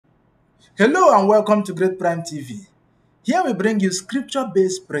Hello and welcome to Greatprime TV. Here we bring you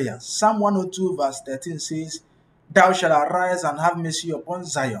scripture-based prayers. Psalm 102 verse 13 says, "Thou shalt arise and have mercy upon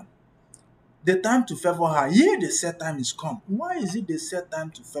Zion. The time to favor her, yea, the set time is come." Why is it the set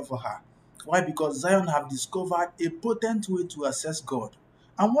time to favor her? Why? Because Zion have discovered a potent way to access God.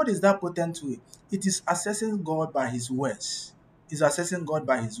 And what is that potent way? It is accessing God by His words. It's accessing God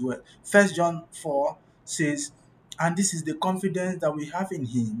by His word. 1 John 4 says, "And this is the confidence that we have in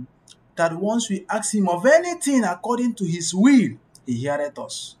Him, that once we ask Him of anything according to His will, He heareth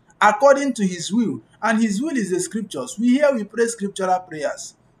us." According to His will. And His will is the scriptures. We pray scriptural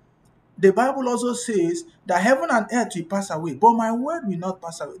prayers. The Bible also says that heaven and earth will pass away, but my word will not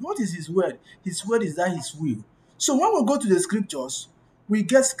pass away. What is His word? His word is that His will. So when we go to the scriptures, we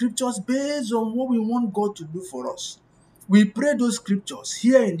get scriptures based on what we want God to do for us. We pray those scriptures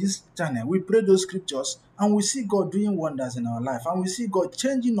here in this channel. We pray those scriptures and we see God doing wonders in our life. And we see God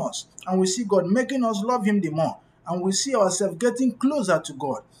changing us. And we see God making us love Him the more. And we see ourselves getting closer to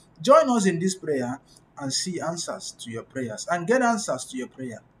God. Join us in this prayer and see answers to your prayers. And get answers to your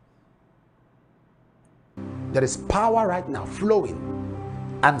prayer. There is power right now flowing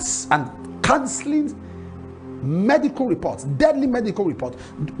and canceling medical reports, deadly medical reports.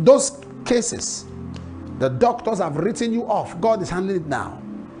 Those cases, the doctors have written you off. God is handling it now.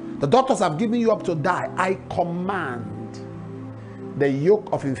 The doctors have given you up to die. I command the yoke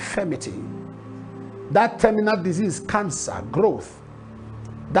of infirmity, that terminal disease, cancer, growth,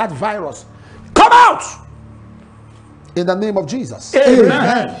 that virus, come out in the name of Jesus.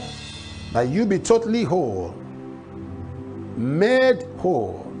 Amen. That you be totally whole, made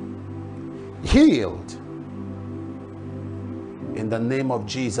whole, healed in the name of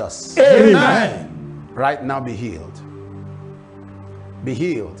Jesus. Amen. Right now, be healed. Be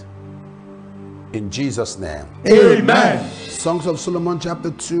healed in Jesus' name. Amen. Songs of Solomon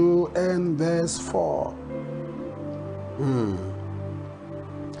chapter 2 and verse 4.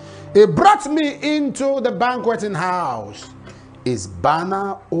 He brought me into the banqueting house. His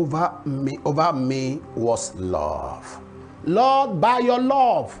banner over me was love. Lord, by your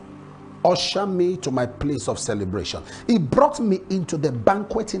love, usher me to my place of celebration. He brought me into the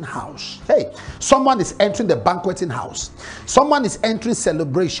banqueting house. Hey, someone is entering the banqueting house. Someone is entering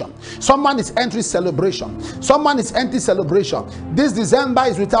celebration. Someone is entering celebration. Someone is entering celebration. This December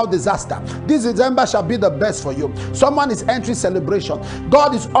is without disaster. This December shall be the best for you. Someone is entering celebration.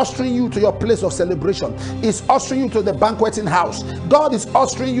 God is ushering you to your place of celebration. He's ushering you to the banqueting house. God is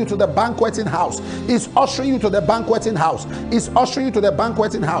ushering you to the banqueting house. He's ushering you to the banqueting house. He's ushering you to the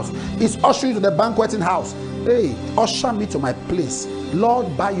banqueting house. He's ushering you to the banqueting house. Hey, usher me to my place.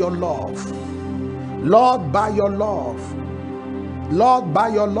 Lord, by your love. Lord, by your love. Lord, by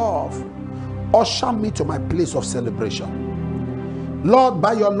your love. Usher me to my place of celebration. Lord,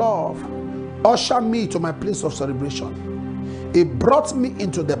 by your love. Usher me to my place of celebration. He brought me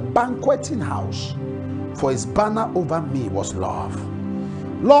into the banqueting house, for his banner over me was love.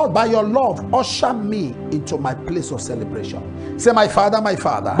 Lord, by your love, usher me into my place of celebration. Say, my Father, my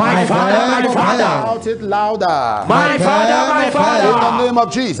Father. My Father, my Father. Shout it louder. My Father, my Father. In the name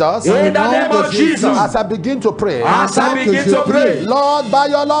of Jesus. In the name of Jesus. As I begin to pray. As I begin to pray. Lord, by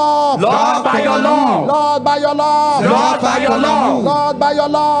your love. Lord, by your love. Lord, by your love. Lord, by your love. Lord, by your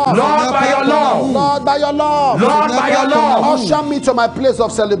love. Lord, by your love. Lord, by your love. Lord, by your love. Usher me to my place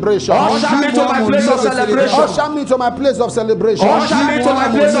of celebration. Usher me to my place of celebration. Usher me to my place of celebration. Usher me to my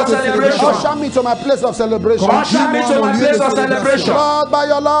place of celebration. Usher me to my place of celebration. Usher me to my place of celebration. Lord, by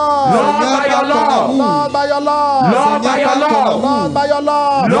your love. Lord, by your love. Lord, by your love. Lord, by your love. Lord, by your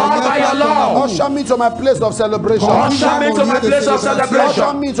love. Lord, by your love. Usher me to my place of celebration. Usher me to my place of celebration.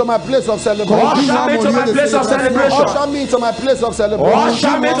 Usher me to my place of celebration. Usher me to my place of celebration. Usher me to my place of celebration.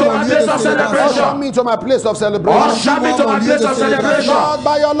 Usher me to my place of celebration. Usher me to my place of celebration. Usher me to my place of celebration. Lord,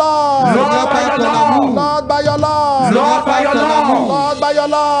 by your love. Lord, by your love. Lord, by your love. Lord, by your love. Lord, by your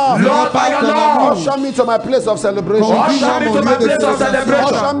love. Lord, by your love. Usher me to my place of celebration. Usher me to my place of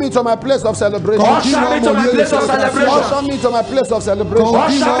celebration. Usher me to my place of celebration. Usher me to my place of celebration. Usher me to my place of celebration.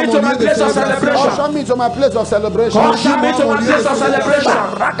 Usher me to my place of celebration. Usher me to my place of celebration. Usher me to my place of celebration.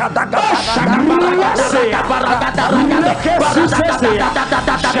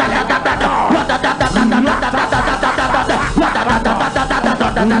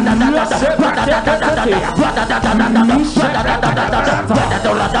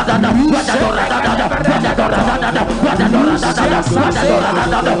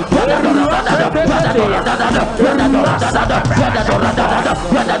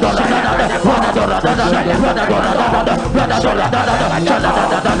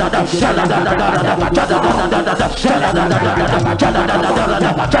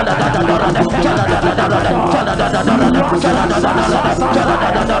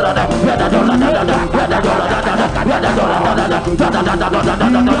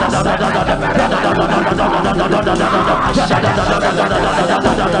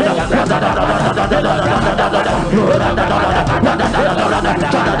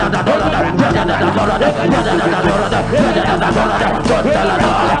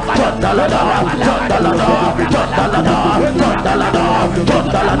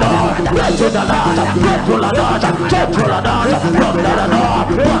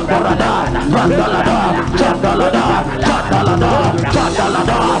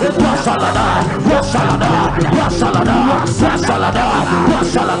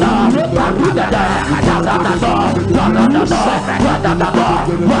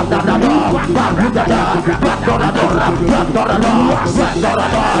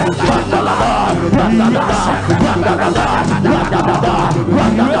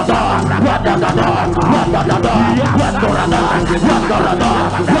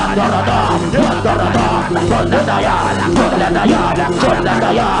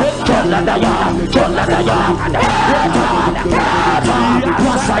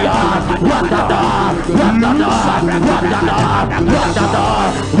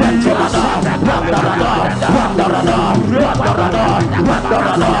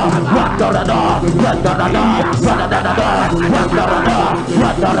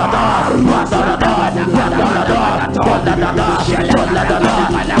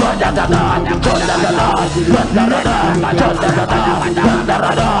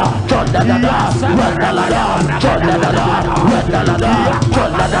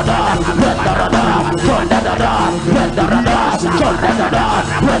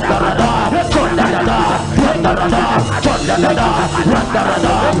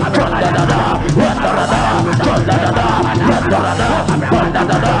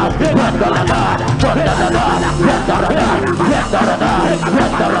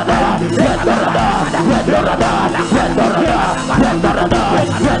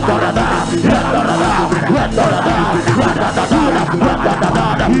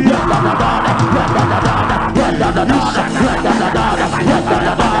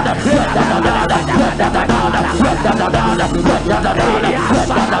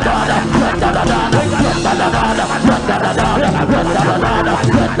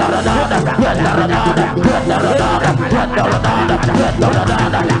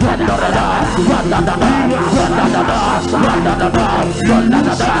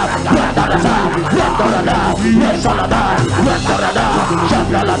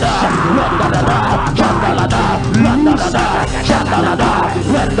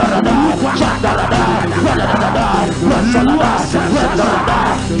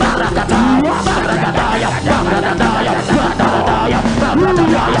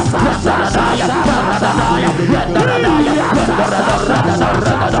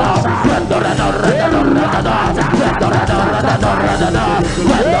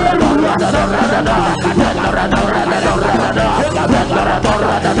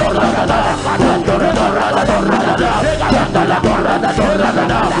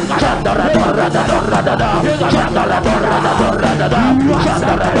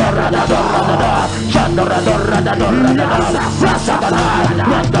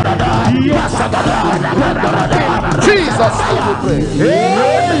 Jesus, we pray.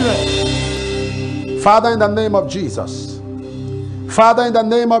 Father, in the name of Jesus. Father, in the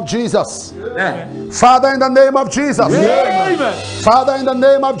name of Jesus. Father, in the name of Jesus. Father, in the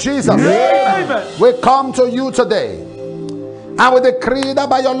name of Jesus. We come to you today and we decree that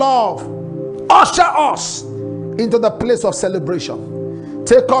by your love, usher us into the place of celebration.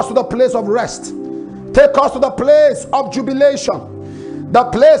 Take us to the place of rest. Take us to the place of jubilation, the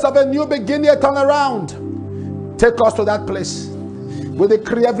place of a new beginning, a turnaround. Take us to that place. We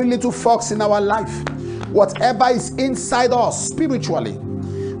decree every little fox in our life, whatever is inside us spiritually,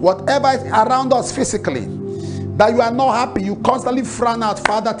 whatever is around us physically, that you are not happy, you constantly frown out.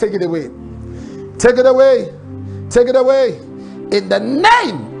 Father, take it away. Take it away. Take it away. In the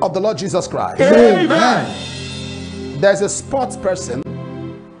name of the Lord Jesus Christ. Amen. There's a sports person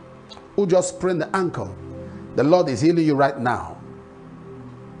who just sprained the ankle. The Lord is healing you right now.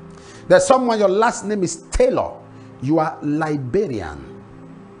 There's someone, your last name is Taylor. You are Liberian.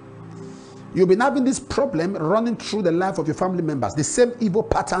 You've been having this problem running through the life of your family members, the same evil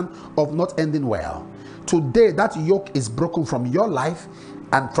pattern of not ending well. Today, that yoke is broken from your life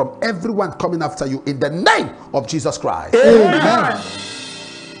and from everyone coming after you in the name of Jesus Christ. Amen.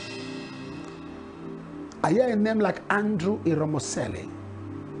 I hear a name like Andrew Iramosele.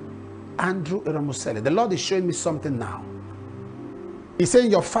 Andrew Iramosele. The Lord is showing me something now. He's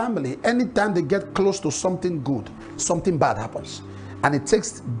saying your family, anytime they get close to something good, something bad happens. And it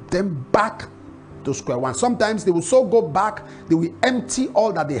takes them back to square one. Sometimes they will so go back, they will empty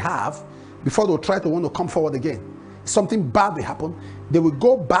all that they have before they'll try to want to come forward again. Something bad will happen. They will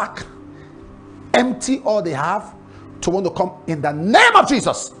go back, empty all they have to want to come in the name of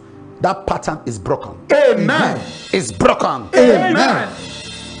Jesus. That pattern is broken. Amen. It's broken. Amen.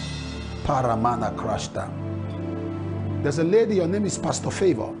 Paramana Krashta. There's a lady, your name is Pastor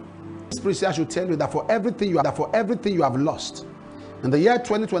Favor. Spirit says I should tell you that for everything you have lost, in the year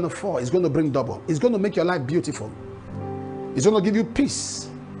 2024, it's going to bring double. It's going to make your life beautiful. It's going to give you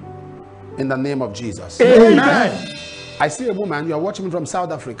peace in the name of Jesus. Amen. I see a woman, you are watching me from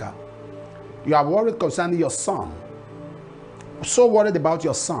South Africa. You are worried concerning your son. So worried about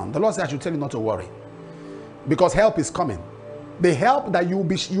your son. The Lord said I should tell you not to worry, because help is coming. The help that you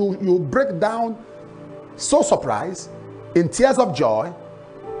break down so surprised, in tears of joy,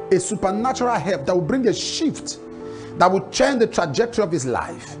 a supernatural help that will bring a shift, that will change the trajectory of his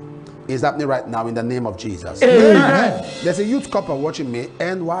life, is happening right now in the name of Jesus. Amen. There's a youth couple watching me,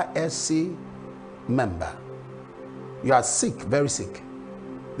 NYSC member. You are sick, very sick.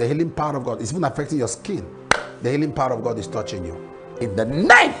 The healing power of God is even affecting your skin. The healing power of God is touching you. In the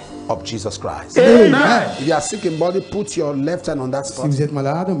name of Jesus Christ. Amen. If you are sick in body, put your left hand on that Si spot vous êtes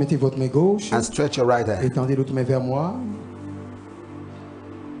malade, mettez votre main gauche, and stretch your right hand. étendez l'autre main vers moi.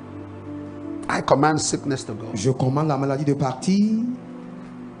 I command sickness to go. Je commande la maladie de partir.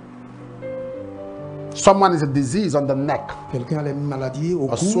 Someone is a disease on the neck, Quelqu'un a une maladie au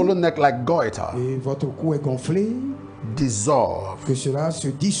a cou swollen neck like goiter. et votre cou est gonflé. Dissolve. Que cela se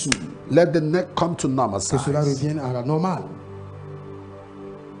dissout. Let the neck come to normal Que cela size. revienne à la normale.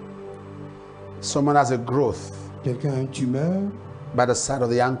 Someone has a growth Quelqu'un a une tumeur by the side of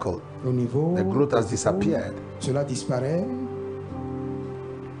the ankle. au niveau. The growth has des disappeared. épaules. Cela disparaît.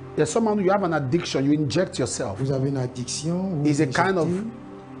 There's someone, you have an addiction, you inject yourself. Vous avez une addiction. Vous It's a vous kind of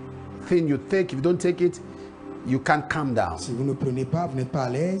injectez. thing you take. If you don't take it, you can't calm down. Si vous ne prenez pas, vous n'êtes pas à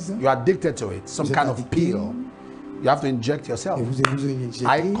l'aise. You're addicted to it. Some Vous êtes kind of addicté. pill. You have to inject yourself. Et vous injectez.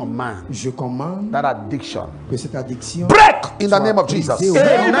 I command Je commande that addiction que cette addiction break in the soit name of brisée Jesus. au nom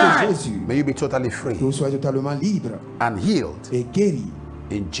de Amen. Jésus. May you be totally Que free vous soyez totalement libre and healed et guéri.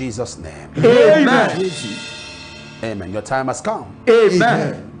 in Jesus' name. Amen. Jésus. Amen. Your time has come.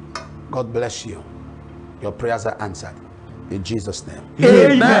 Amen. God bless you. Your prayers are answered in Jesus' name.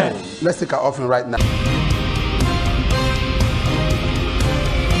 Amen. Let's take our offering right now.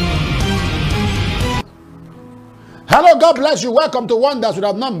 Hello, God bless you. Welcome to Wonders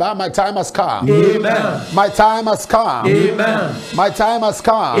Without Number. My time has come. Amen. My time has come. Amen. My time has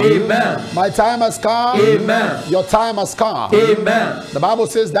come. Amen. My time has come. Amen. Your time has come. Amen. The Bible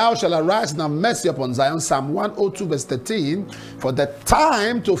says, thou shalt arise and have mercy upon Zion. Psalm 102 verse 13. For the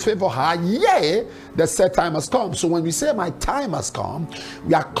time to favor her, yea, the set time has come. So when we say my time has come,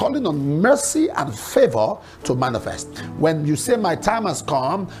 we are calling on mercy and favor to manifest. When you say my time has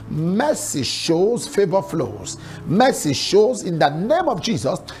come, mercy shows, favor flows. Mercy shows in the name of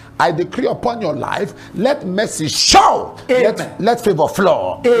Jesus. I decree upon your life, let mercy show. Amen. Let favor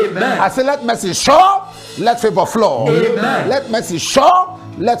flow. Amen. I say, let mercy show, let favor flow. Amen. Let mercy show,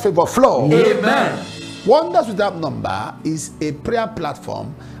 let favor flow. Amen. Wonders Without Number is a prayer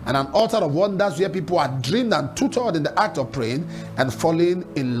platform and an altar of wonders where people are dreamed and tutored in the act of praying and falling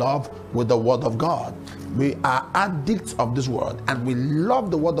in love with the Word of God. We are addicts of this Word and we love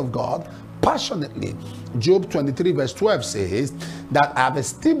the Word of God passionately. Job 23 verse 12 says that I have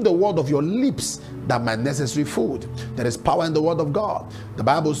esteemed the word of your lips than my necessary food. There is power in the Word of God. The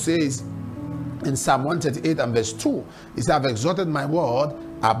Bible says in Psalm 138 and verse 2, it says, I have exalted my word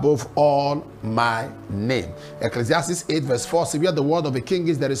above all my name. Ecclesiastes 8 verse 4 says, where the word of a king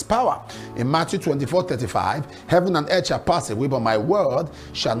is, there is power. In Matthew 24:35, heaven and earth shall pass away, but my word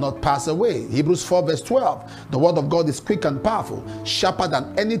shall not pass away. Hebrews 4 verse 12, the word of God is quick and powerful, sharper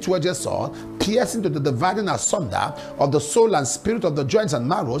than any two-edged sword, piercing to the dividing asunder of the soul and spirit, of the joints and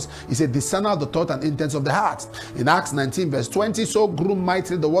marrows, is a discerner of the thought and intents of the heart. In Acts 19 verse 20, so grew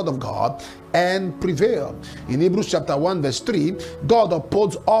mightily the word of God and prevailed. In Hebrews chapter 1 verse 3, God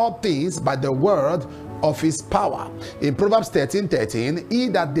upholds all things by the word of his power. In Proverbs 13:13, he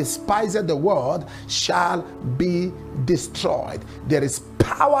that despiseth the word shall be destroyed. There is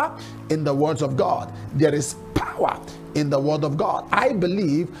power in the words of God. There is power in the word of God. I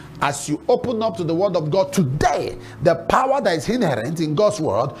believe as you open up to the word of God today, the power that is inherent in God's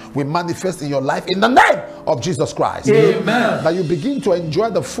word will manifest in your life in the name of Jesus Christ. Amen. That you begin to enjoy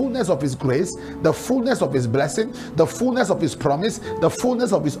the fullness of his grace, the fullness of his blessing, the fullness of his promise, the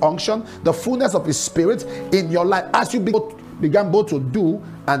fullness of his unction, the fullness of his spirit in your life. As you began both to do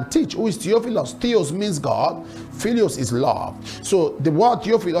and teach. Who is Theophilus? Theos means God. Philios is love. So the word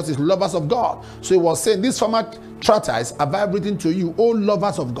Theophilus is lovers of God. So he was saying, this former treatise have I written to you, O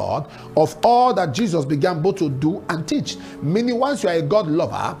lovers of God, of all that Jesus began both to do and teach. Meaning, once you are a God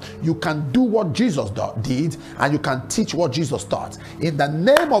lover, you can do what Jesus did, and you can teach what Jesus taught. In the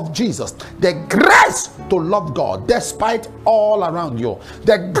name of Jesus, the grace to love God despite all around you,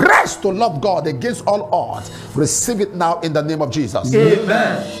 the grace to love God against all odds, receive it now in the name of Jesus.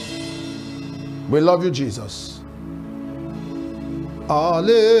 Amen. We love you, Jesus.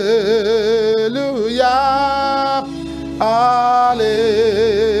 Hallelujah. Hallelujah.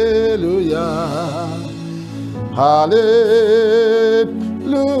 Hallelujah.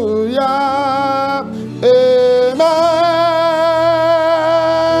 Amen.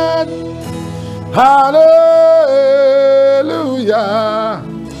 Hallelujah.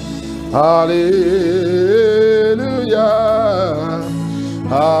 Hallelujah.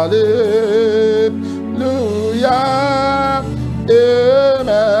 Hallelujah.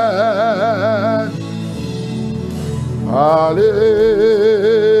 Amen. Hallelujah.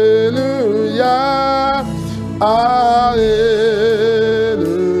 Hallelujah.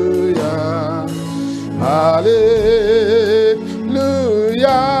 Hallelujah.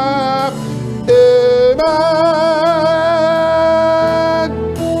 Amen.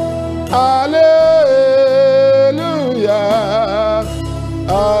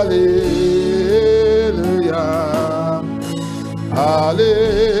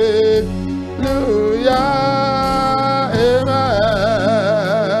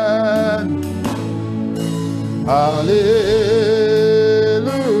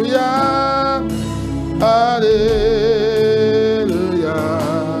 Hallelujah. Hallelujah. Amen. Hallelujah. Hallelujah. Hallelujah.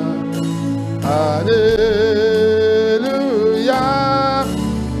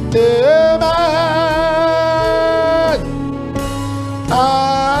 Amen.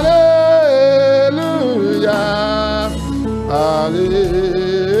 Hallelujah. Hallelujah.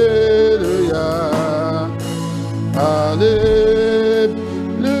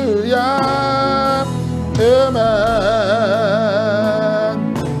 Hallelujah.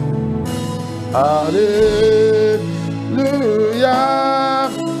 Amen. Hallelujah.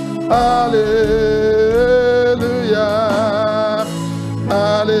 Hallelujah.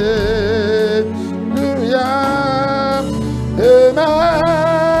 Hallelujah. Amen.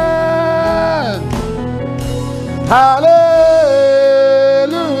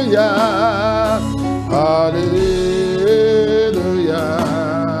 Hallelujah. Hallelujah.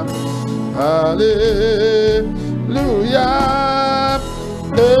 Hallelujah.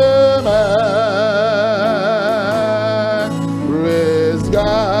 Amen. Praise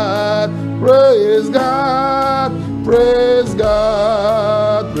God. Praise God. Praise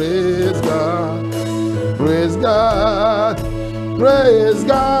God. Praise God. Praise God. Praise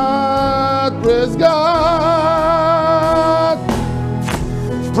God. Praise God.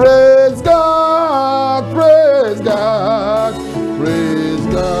 Praise God. Praise God. Praise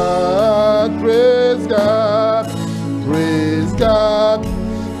God. Praise God. Praise God.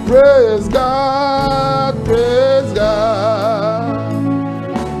 Praise God. Praise God.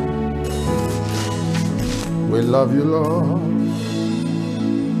 We love you, Lord.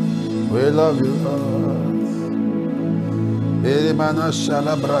 We love you, Lord. We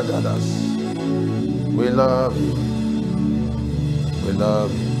love you. We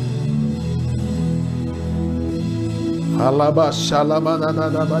love you.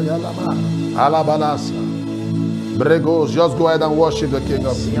 Alabalasa. Bregos, just go ahead and worship the King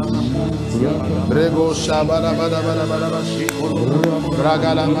of Kings. Bregos, Shabala,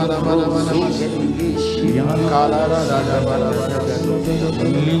 Bragala,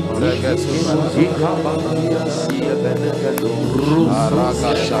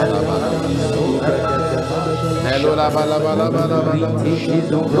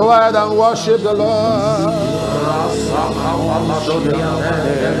 go ahead and worship the Lord.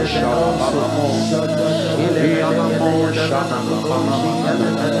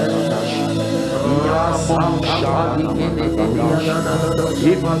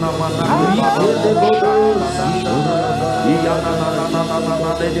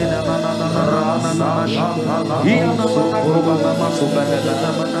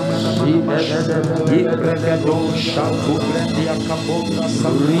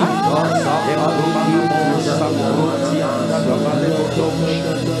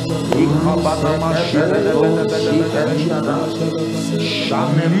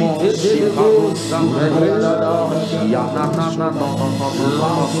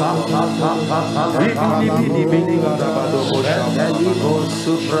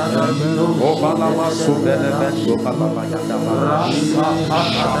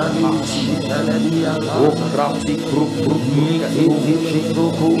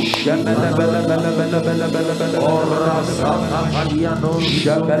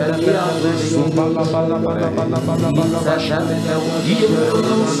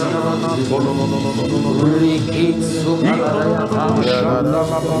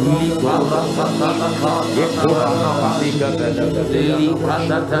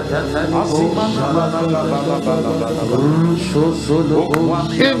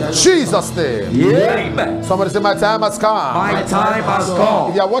 In Jesus' name. Amen. Somebody say, my time has come. My time has come.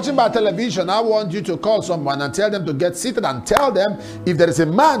 If you are watching by television, I want you to call someone and tell them to get seated and tell them if there is a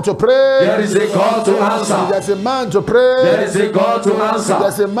man to pray. There is a God to If answer. there's a man to pray. There is a God to If answer.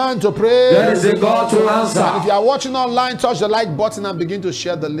 there's a man to pray. There is a God to And if answer. you are watching online, touch the like button and begin to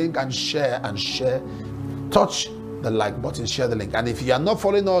share the link and share and share. Touch the like button, share the link. And if you are not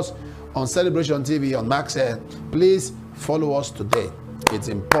following us on Celebration TV, on Maxhead, please follow us today. It's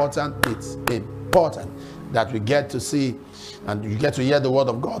important that we get to see and you get to hear the word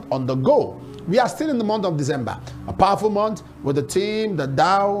of God on the go. We are still in the month of December, a powerful month with the theme that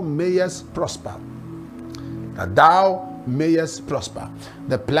thou mayest prosper. That thou mayest prosper.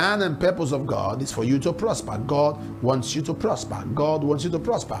 The plan and purpose of God is for you to prosper. God wants you to prosper. God wants you to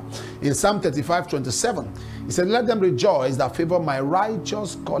prosper. In Psalm 35:27, he said, let them rejoice that favor my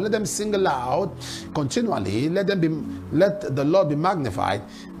righteous cause. Let them sing aloud continually. Let the Lord be magnified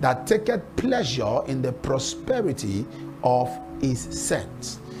that taketh pleasure in the prosperity of his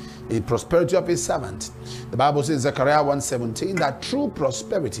saints. The prosperity of his servant. The Bible says in Zechariah 1:17 that through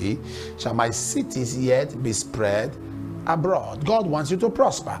prosperity shall my cities yet be spread abroad. God wants you to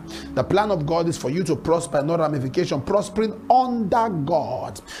prosper. The plan of God is for you to prosper, no ramification, prospering under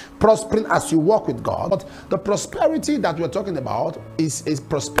God, prospering as you walk with God. But the prosperity that we're talking about is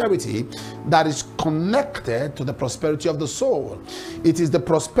prosperity that is connected to the prosperity of the soul. It is the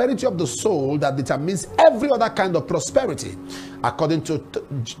prosperity of the soul that determines every other kind of prosperity. According to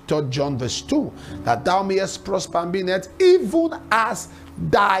 3 John verse 2, that thou mayest prosper and be in health, even as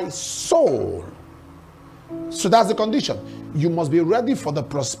thy soul. So that's the condition. You must be ready for the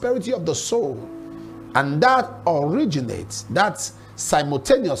prosperity of the soul. And that originates, that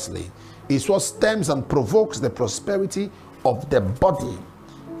simultaneously is what stems and provokes the prosperity of the body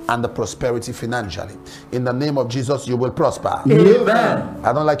and the prosperity financially. In the name of Jesus, you will prosper. Amen.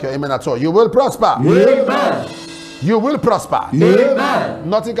 I don't like your amen at all. You will prosper. Amen. You will prosper. Amen.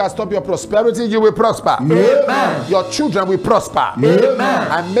 Nothing can stop your prosperity. You will prosper. Amen. Your children will prosper. Amen.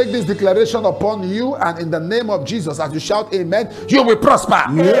 I make this declaration upon you, and in the name of Jesus, as you shout amen, you will prosper.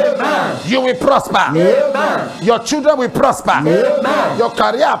 Amen. You will prosper. Amen. Your children will prosper. Amen. Your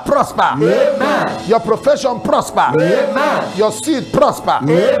career prosper. Amen. Your profession prosper. Amen. Your seed prosper.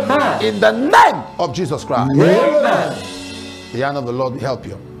 Amen. In the name of Jesus Christ. Amen. The hand of the Lord will help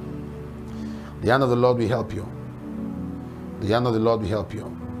you. The hand of the Lord will help you. The hand of the Lord will help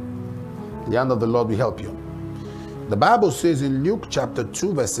you. The hand of the Lord will help you. The Bible says in Luke chapter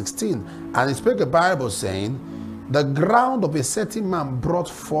 2 verse 16, and he spoke a parable saying, the ground of a certain man brought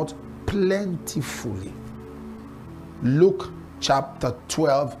forth plentifully. Luke chapter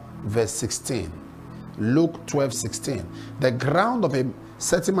 12 verse 16. Luke 12:16. The ground of a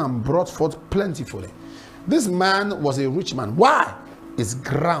certain man brought forth plentifully. This man was a rich man. Why? His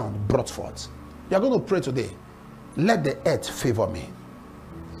ground brought forth. You are going to pray today. Let the earth favor me.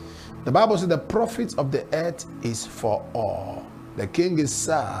 The Bible says the profit of the earth is for all. The king is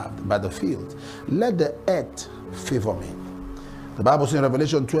served by the field. Let the earth favor me. The Bible says in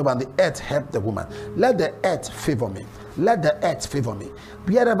Revelation 12, and the earth helped the woman. Let the earth favor me. Let the earth favor me.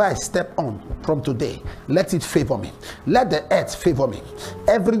 Wherever I step on from today, let it favor me. Let the earth favor me.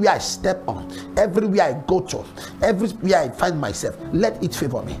 Everywhere I step on, everywhere I go to, everywhere I find myself, let it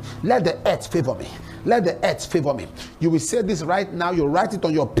favor me. Let the earth favor me. Let the earth favor me. You will say this right now. You write it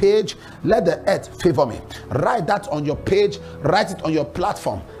on your page. Let the earth favor me. Write that on your page. Write it on your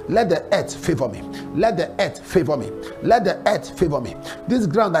platform. Let the earth favor me. Let the earth favor me. Let the earth favor me. This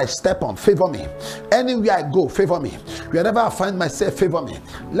ground I step on, favor me. Anywhere I go, favor me. Wherever I find myself, favor me.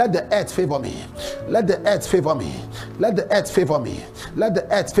 Let the earth favor me. Let the earth favor me. Let the earth favor me. Let the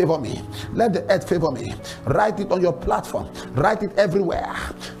earth favor me. Let the earth favor me. Write it on your platform. Write it everywhere.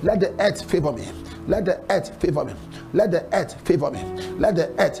 Let the earth favor me. Let the earth favor me. Let the earth favor me. Let the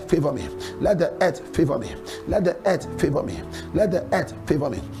earth favor me. Let the earth favor me. Let the earth favor me. Let the earth favor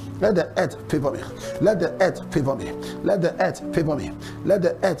me. Let the earth favor me. Let the earth favor me. Let the earth favor me. Let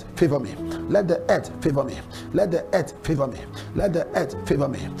the earth favor me.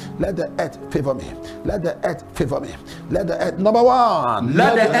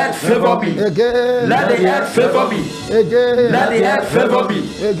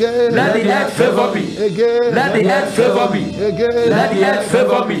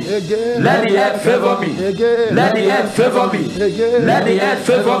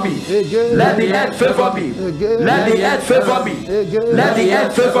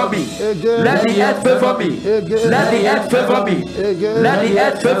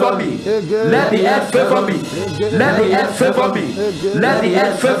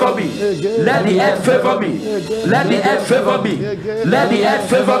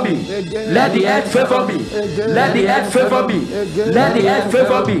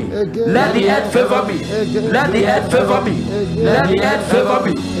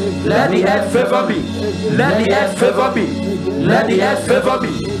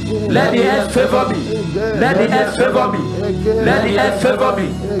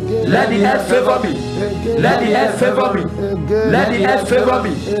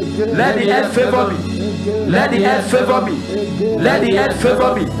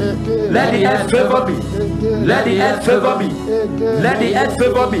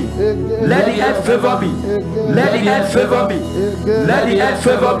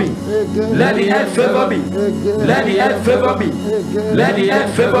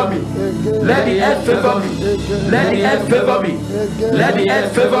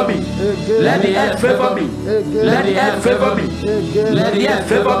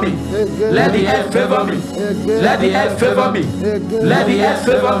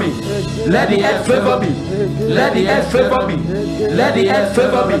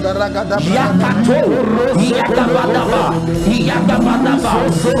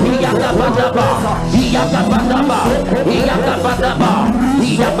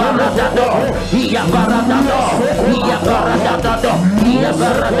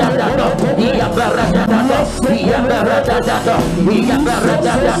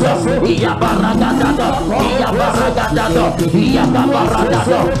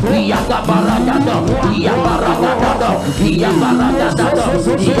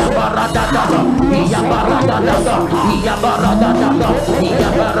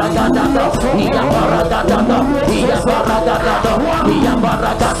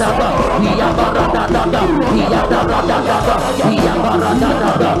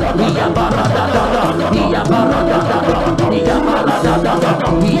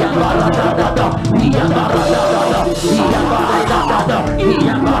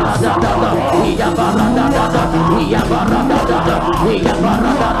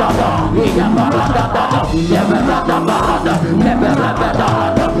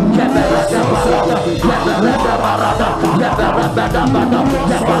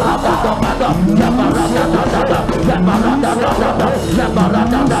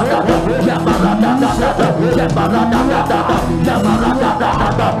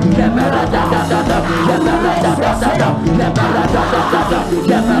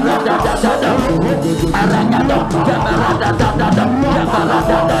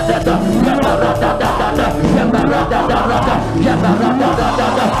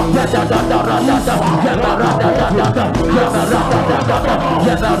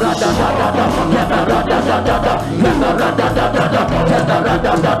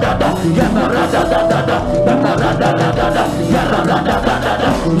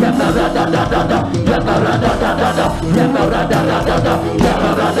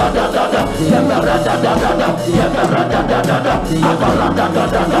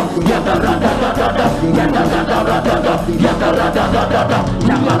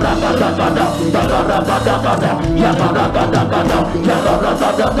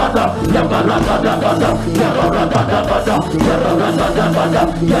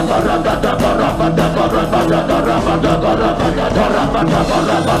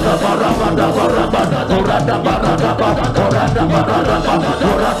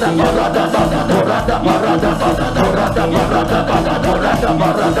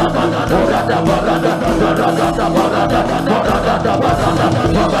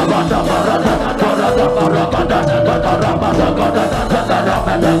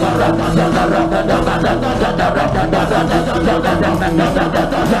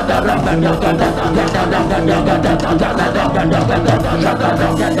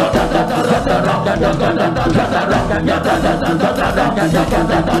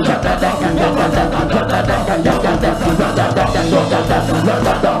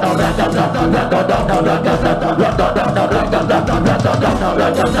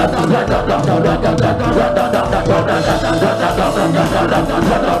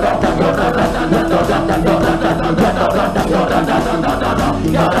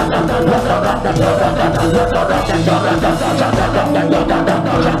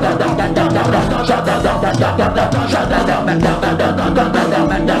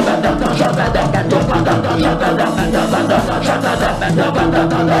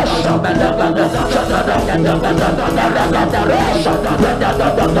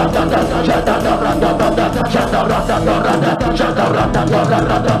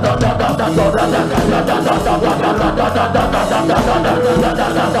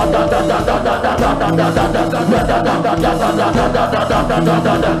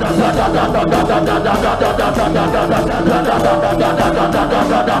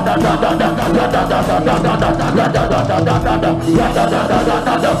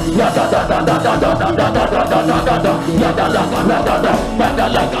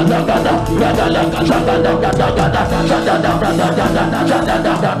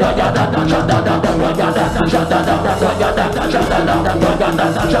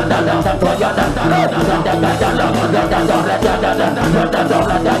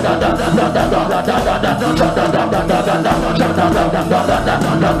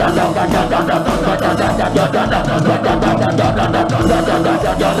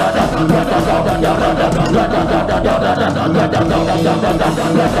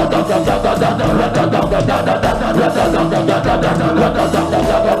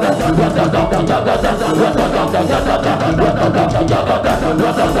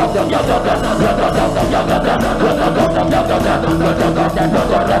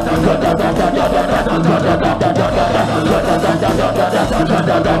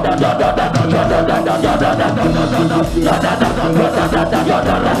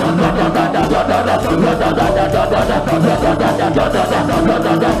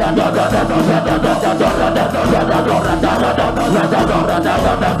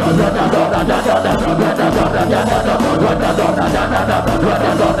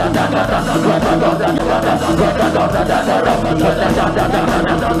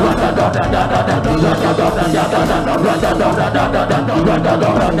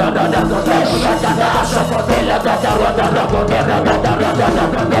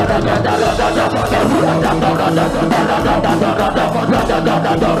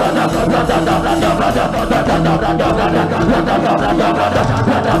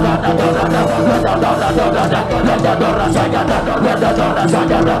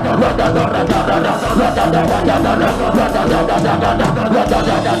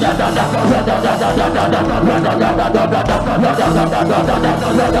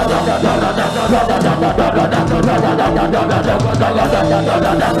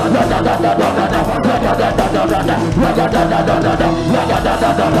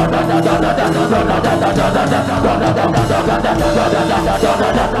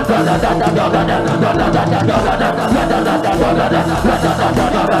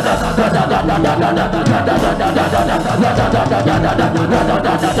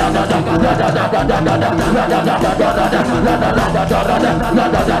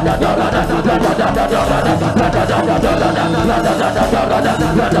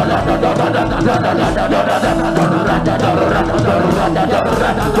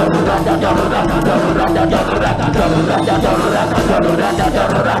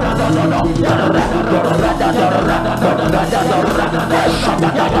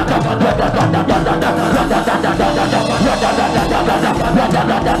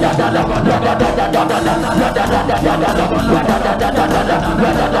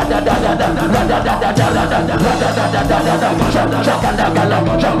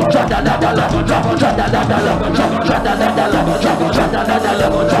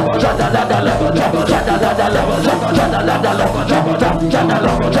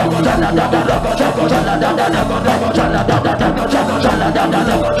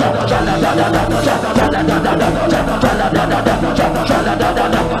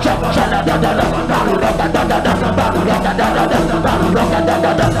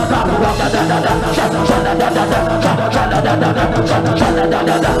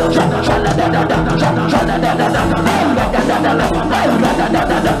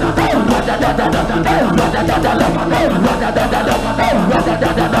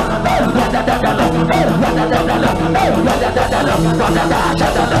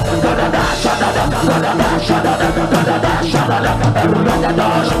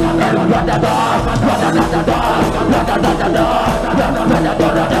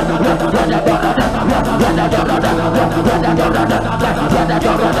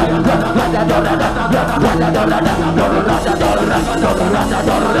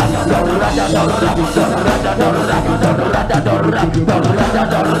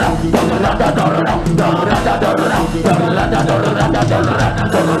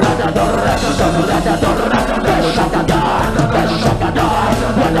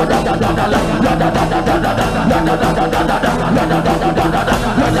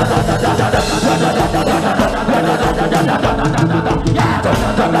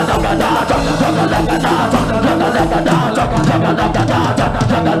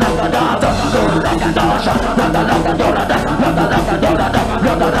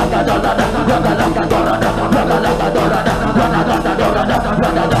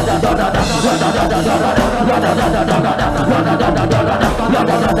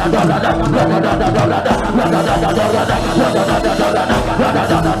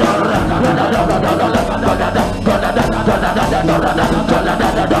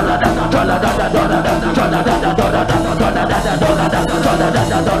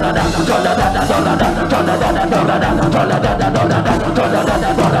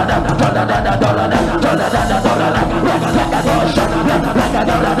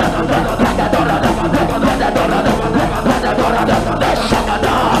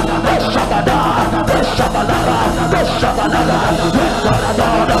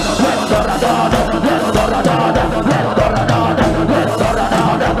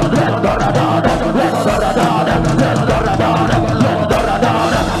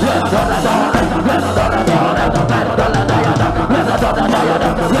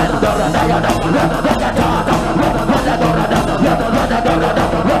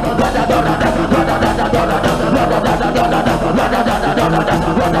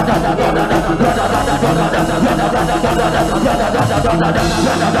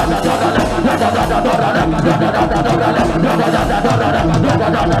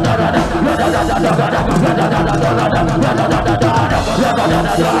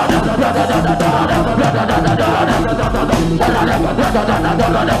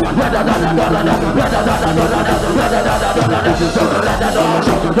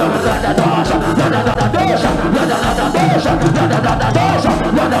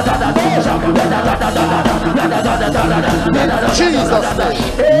 Jesus'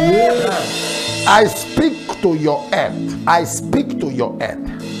 name. I speak to your earth. I speak to your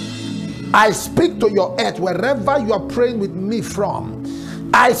earth. I speak to your earth wherever you are praying with me from.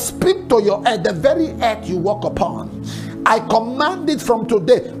 I speak to your earth, the very earth you walk upon. I command it from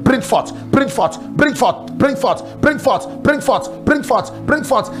today. Bring forth, bring forth, bring forth, bring forth, bring forth, bring forth, bring forth, bring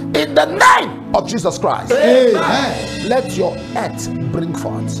forth. In the name of Jesus Christ. Amen. Let your earth bring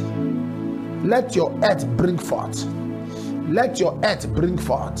forth. Let your earth bring forth. Let your earth bring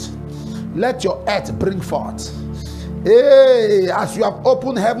forth. Let your earth bring forth. Hey, as you have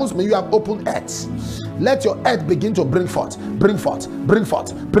opened heavens, may you have opened earth. Let your earth begin to bring forth, bring forth, bring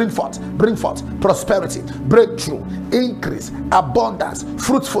forth, bring forth, bring forth prosperity, breakthrough, increase, abundance,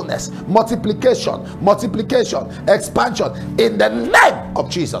 fruitfulness, multiplication, expansion in the name of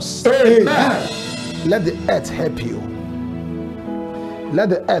Jesus. Amen. Let the earth help you. Let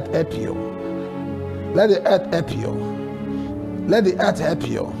the earth help you. Let the earth help you. Let the earth help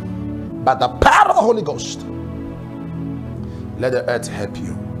you. By the power of the Holy Ghost, let the earth help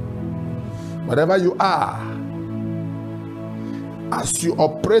you. Wherever you are, as you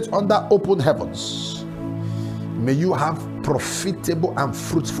operate under open heavens, may you have profitable and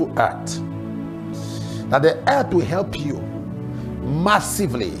fruitful earth. That the earth will help you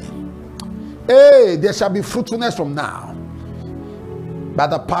massively. Hey, there shall be fruitfulness from now. By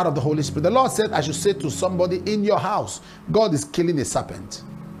the power of the Holy Spirit. The Lord said, I should say to somebody in your house, God is killing a serpent.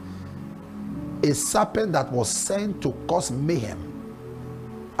 A serpent that was sent to cause mayhem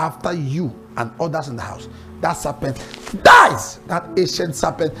after you and others in the house. That serpent dies. That ancient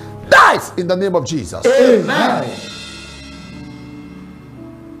serpent dies in the name of Jesus. Amen.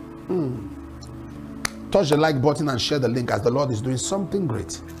 Touch the like button and share the link as the Lord is doing something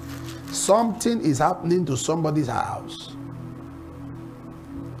great. Something is happening to somebody's house.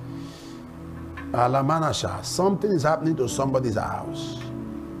 Alamanasha. Something is happening to somebody's house.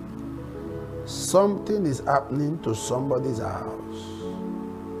 Something is happening to somebody's house.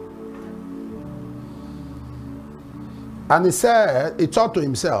 And he said, he thought to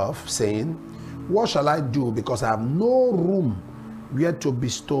himself, saying, what shall I do, because I have no room where to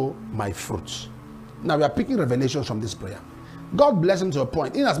bestow my fruits. Now we are picking revelations from this prayer. God blessed him to a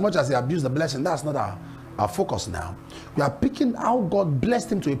point. In as much as he abused the blessing, that's not our focus now. We are picking how God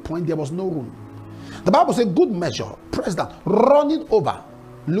blessed him to a point there was no room. The Bible says good measure, press down, running over.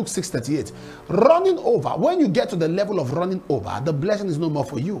 Luke 6:38. Running over. When you get to the level of running over, the blessing is no more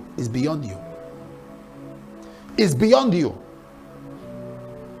for you. It's beyond you. It's beyond you.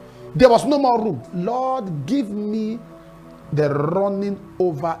 There was no more room. Lord, give me the running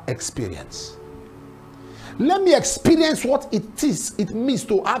over experience. Let me experience what it means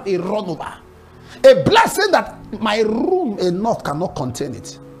to have a run over. A blessing that my room enough cannot contain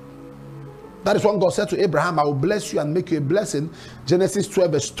it. That is what God said to Abraham, I will bless you and make you a blessing. Genesis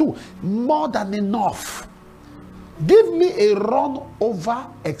 12 verse 2. More than enough. Give me a run over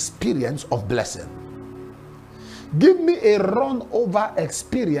experience of blessing. Give me a run over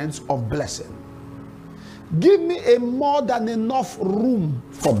experience of blessing. Give me a more than enough room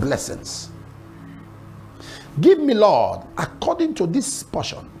for blessings. Give me, Lord, according to this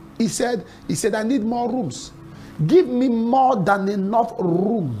portion. He said, I need more rooms. Give me more than enough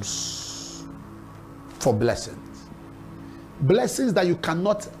rooms for blessings. Blessings that you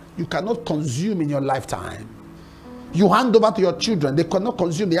cannot consume in your lifetime. You hand over to your children, they cannot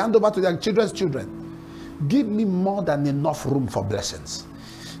consume, they hand over to their children's children. Give me more than enough room for blessings.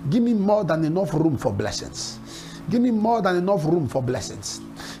 Give me more than enough room for blessings. Give me more than enough room for blessings.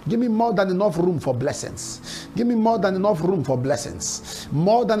 Give me more than enough room for blessings. Give me more than enough room for blessings.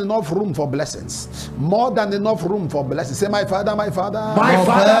 More than enough room for blessings. More than enough room for blessings. Say, my Father, my Father. My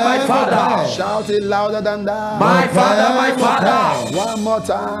Father, my Father. Shout it louder than that. My Father, my Father. One more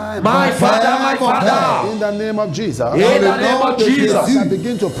time. My Father, my Father. In the name of Jesus. In the name of Jesus. As I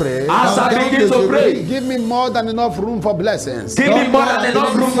begin to pray. As I begin to pray. Give me more than enough room for blessings. Give me more than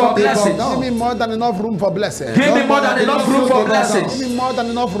enough room for blessings. Give me more than enough room for blessings. Give me more than enough room for blessings. Give me more than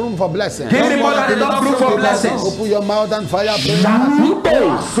enough room for blessings. Give me more than enough room for blessings. Open your mouth and fire. Da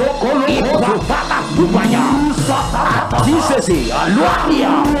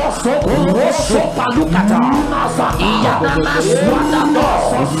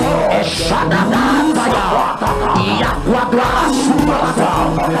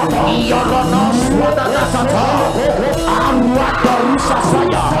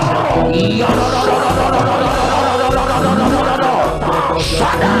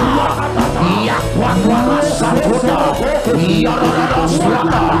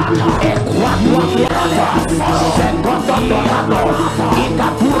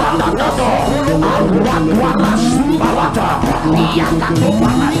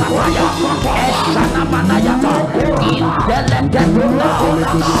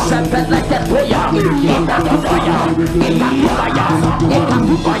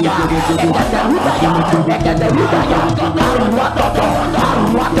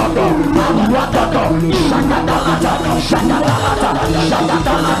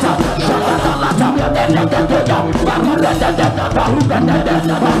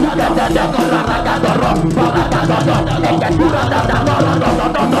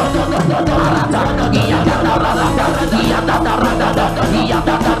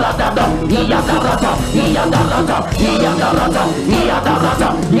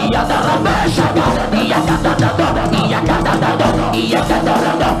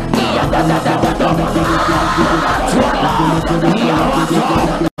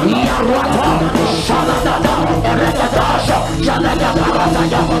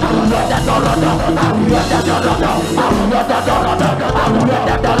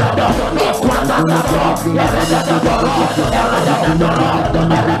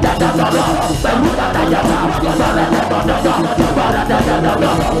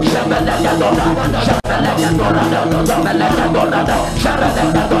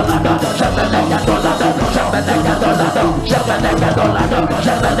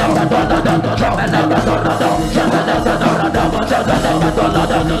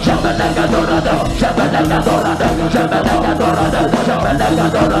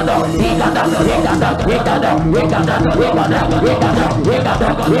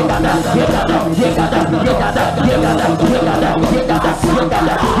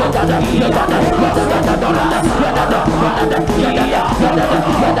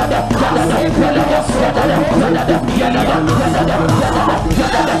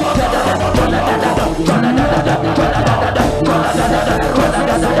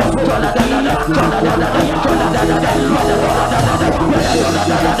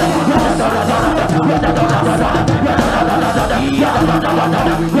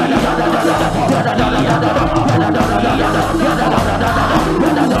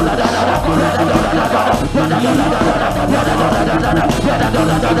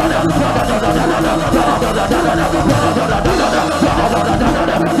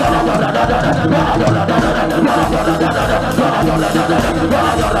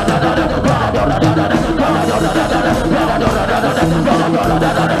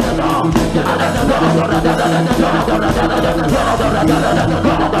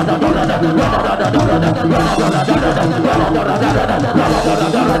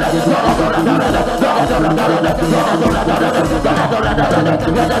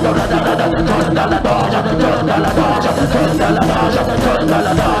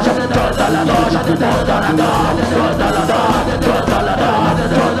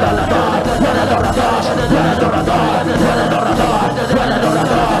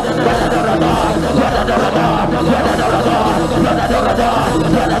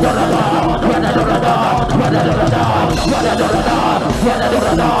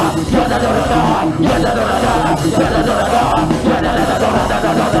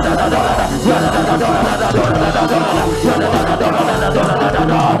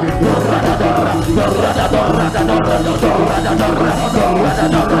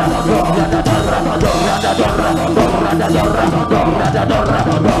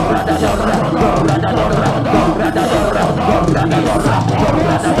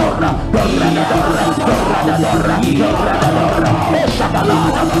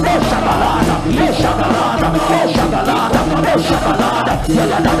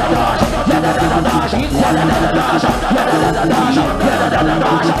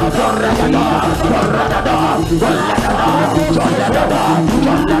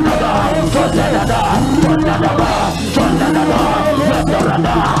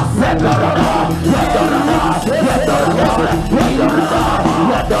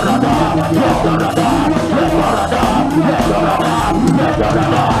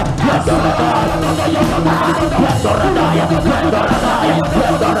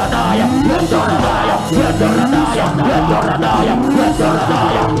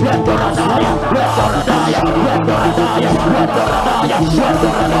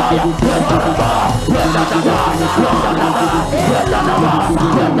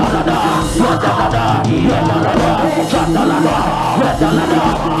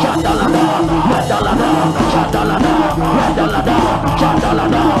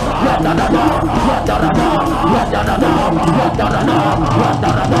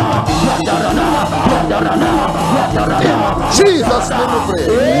Jesus, let me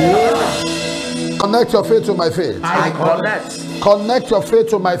pray. Connect your faith to my faith. I connect. Connect your faith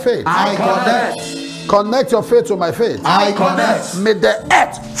to my faith. I connect. Connect your faith to my faith. I connect. May the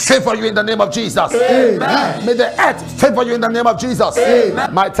earth favor you in the name of Jesus. Amen. May the earth favor you in the name of Jesus.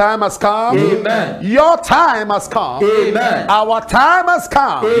 Amen. My time has come. Amen. Your time has come. Amen. Our time has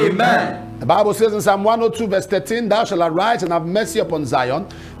come. Amen. The Bible says in Psalm 102 verse 13, thou shalt arise and have mercy upon Zion,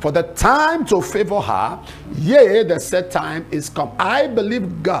 for the time to favor her, yea, the set time is come. I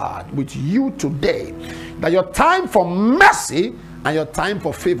believe God with you today that your time for mercy and your time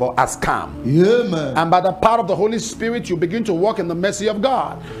for favor has come. Amen. And by the power of the Holy Spirit, you begin to walk in the mercy of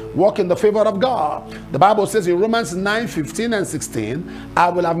God, walk in the favor of God. The Bible says in Romans 9:15 and 16, I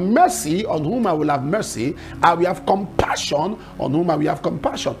will have mercy on whom I will have mercy. I will have compassion on whom I will have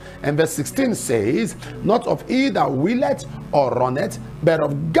compassion. And verse 16 says, not of he that willeth or runneth, but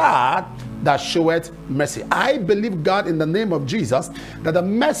of God that showeth mercy. I believe God in the name of Jesus that the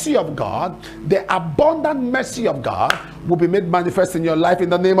mercy of God, the abundant mercy of God, will be made manifest in your life in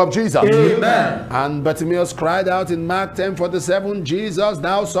the name of Jesus. Amen. And Bartimaeus cried out in Mark 10:47, Jesus,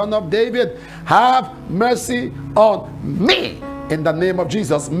 thou son of David, have mercy on me. In the name of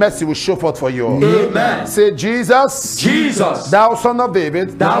Jesus, mercy will show forth for you. Amen. Say, Jesus, Jesus, thou son of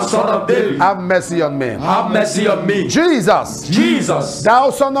David, thou son of David, have mercy on me. have mercy on me. Jesus, Jesus, thou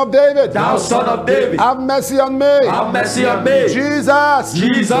son of David, thou son of David, have mercy on me. have mercy on me. Jesus,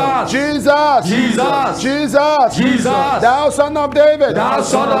 Jesus, Jesus, Jesus, Jesus, Jesus, thou son of David, thou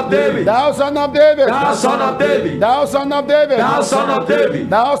son of David, thou son of David, thou son of David, thou son of David, thou son of David,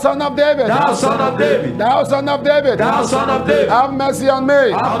 thou son of David, thou son of David, thou son of David, thou son of David, have mercy on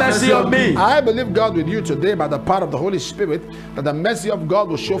me. have mercy on me. I believe God with you today by the power of the Holy Spirit that the mercy of God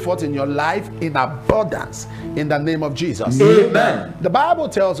will show forth in your life in abundance in the name of Jesus. Amen. The Bible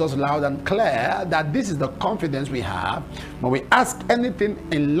tells us loud and clear that this is the confidence we have when we ask anything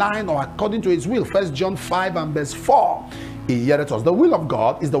in line or according to his will. 1 John 5 and verse 4. He heareth us. The will of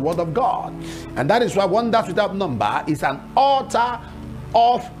God is the word of God. And that is why Wonders Without Number is an altar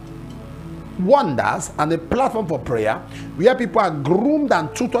of wonders and a platform for prayer where people are groomed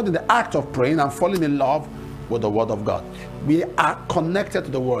and tutored in the act of praying and falling in love with the word of God. We are connected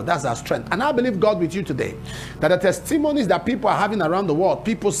to the word. That's our strength. And I believe God with you today that the testimonies that people are having around the world,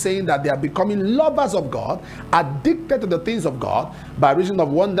 people saying that they are becoming lovers of God, addicted to the things of God, by reason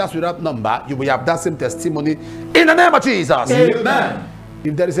of Wonders Without Number, you will have that same testimony in the name of Jesus. Amen.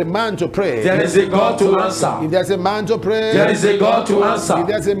 If there is a man to pray, there is a God to answer. If there's a man to pray, there is a God to answer. If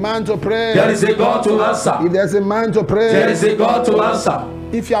there's a man to pray, there is a God to answer. If there's a man to pray, there is a God to answer.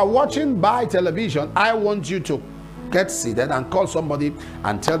 If you are watching by television, I want you to get seated and call somebody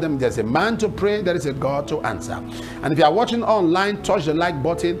and tell them there's a man to pray, there is a God to answer. And if you are watching online, touch the like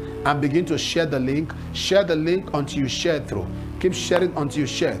button and begin to share the link. Share the link until you share it through. Keep sharing until you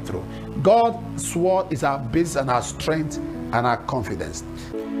share it through. God's word is our base and our strength and our confidence.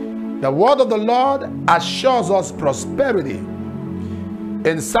 The word of the Lord assures us prosperity.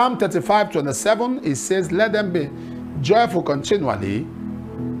 In Psalm 35:27, it says, let them be joyful continually,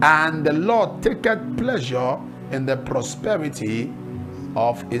 and the Lord taketh pleasure in the prosperity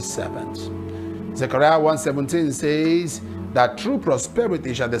of his servants. Zechariah 1:17 says that through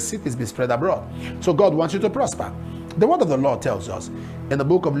prosperity shall the cities be spread abroad. So God wants you to prosper. The word of the Lord tells us in the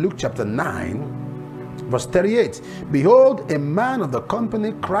book of Luke chapter 9, verse 38, behold, a man of the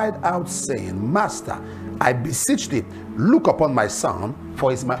company cried out, saying, Master, I beseech thee, look upon my son,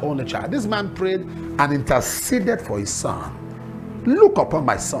 for he is my only child. This man prayed and interceded for his son. Look upon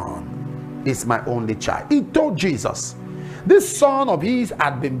my son, he is my only child. He told Jesus, this son of his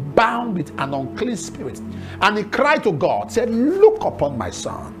had been bound with an unclean spirit, and he cried to God, said, look upon my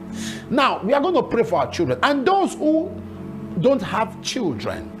son. Now, we are going to pray for our children, and those who don't have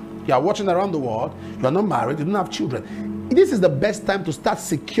children, you are watching around the world, you are not married, you don't have children. This is the best time to start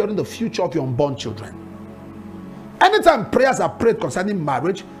securing the future of your unborn children. Anytime prayers are prayed concerning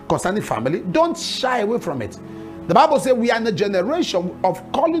marriage, concerning family, don't shy away from it. The Bible says we are in a generation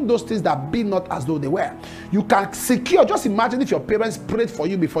of calling those things that be not as though they were. You can secure, just imagine if your parents prayed for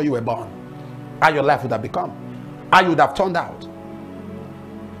you before you were born, how your life would have become, how you would have turned out.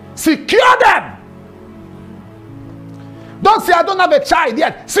 Secure them. Don't say, I don't have a child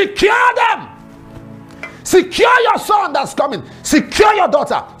yet. Secure them. Secure your son that's coming. Secure your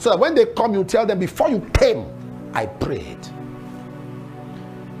daughter. So that when they come, you tell them, before you came, I prayed.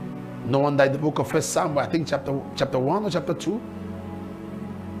 No wonder in the book of 1 Samuel, I think chapter 1 or chapter 2,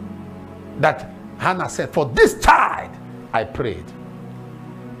 that Hannah said, for this child, I prayed.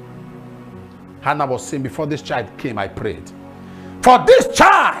 Hannah was saying, before this child came, I prayed. For this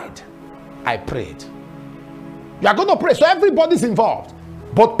child, I prayed. You are going to pray. So everybody's involved.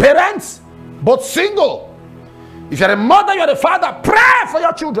 Both parents, both single. If you're a mother, you're a father, pray for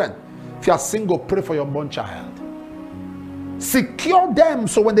your children. If you are single, pray for your born child. Secure them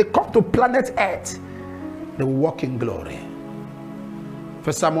so when they come to planet Earth, they will walk in glory.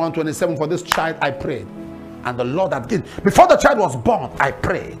 1 Samuel 1:27, for this child I prayed, and the Lord had given. Before the child was born, I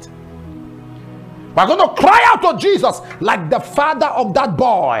prayed. We're going to cry out to Jesus like the father of that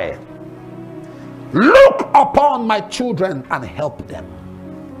boy. Look upon my children and help them.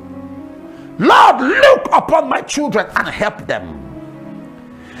 Lord, look upon my children and help them.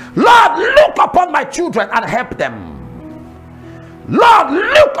 Lord, look upon my children and help them. Lord,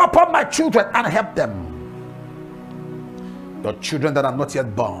 look upon my children and help them. Your children that are not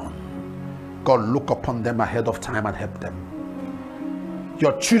yet born, God, look upon them ahead of time and help them.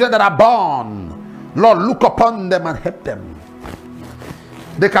 Your children that are born, Lord, look upon them and help them.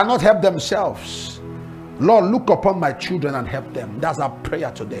 They cannot help themselves. Lord, look upon my children and help them. That's our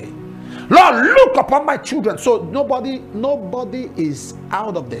prayer today. Lord, look upon my children. So nobody is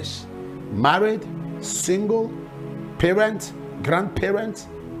out of this. Married, single, parent, grandparent,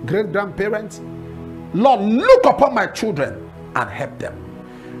 great-grandparent. Lord, look upon my children and help them.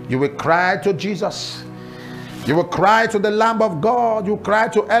 You will cry to Jesus. You will cry to the Lamb of God. You cry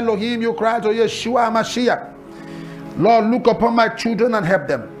to Elohim. You cry to Yeshua Mashiach. Lord, look upon my children and help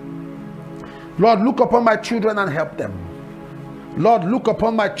them. Lord, look upon my children and help them. Lord, look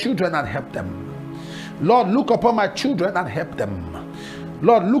upon my children and help them. Lord, look upon my children and help them.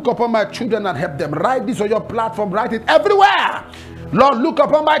 Lord, look upon my children and help them. Write this on your platform. Write it everywhere. Lord, look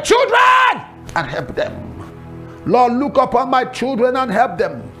upon my children and help them. Lord, look upon my children and help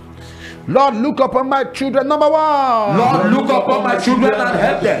them. Lord, look upon my children. Number one. Lord, look upon my children and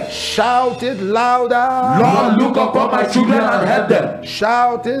help them. Shout it louder. Lord, look upon my children and help them.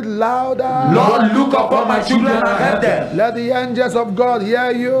 Shout it louder. Lord, look upon my children and help them. Let the angels of God hear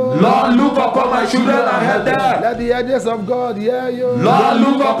you. Lord, look upon my children and help them. Let the angels of God hear you. Lord,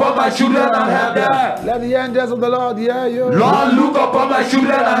 look upon my children and help them. Let the angels of the Lord hear you. Lord, look upon my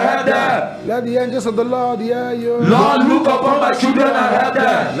children and help them. them. Let the angels of the Lord hear you. Lord, look upon my children and help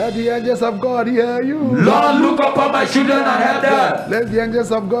them. Let the angels of God hear you. Lord, look upon my children and help them. Let the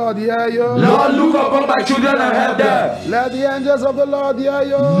angels of God hear you. Lord, look upon my children and help them. Let the angels of the Lord hear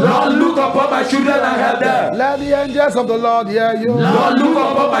you. Lord, look upon my children and help them. Let the angels of the Lord hear you. Lord, look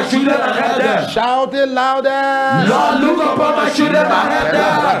upon my children and help them. Shout it louder. Lord, look upon my children and help them.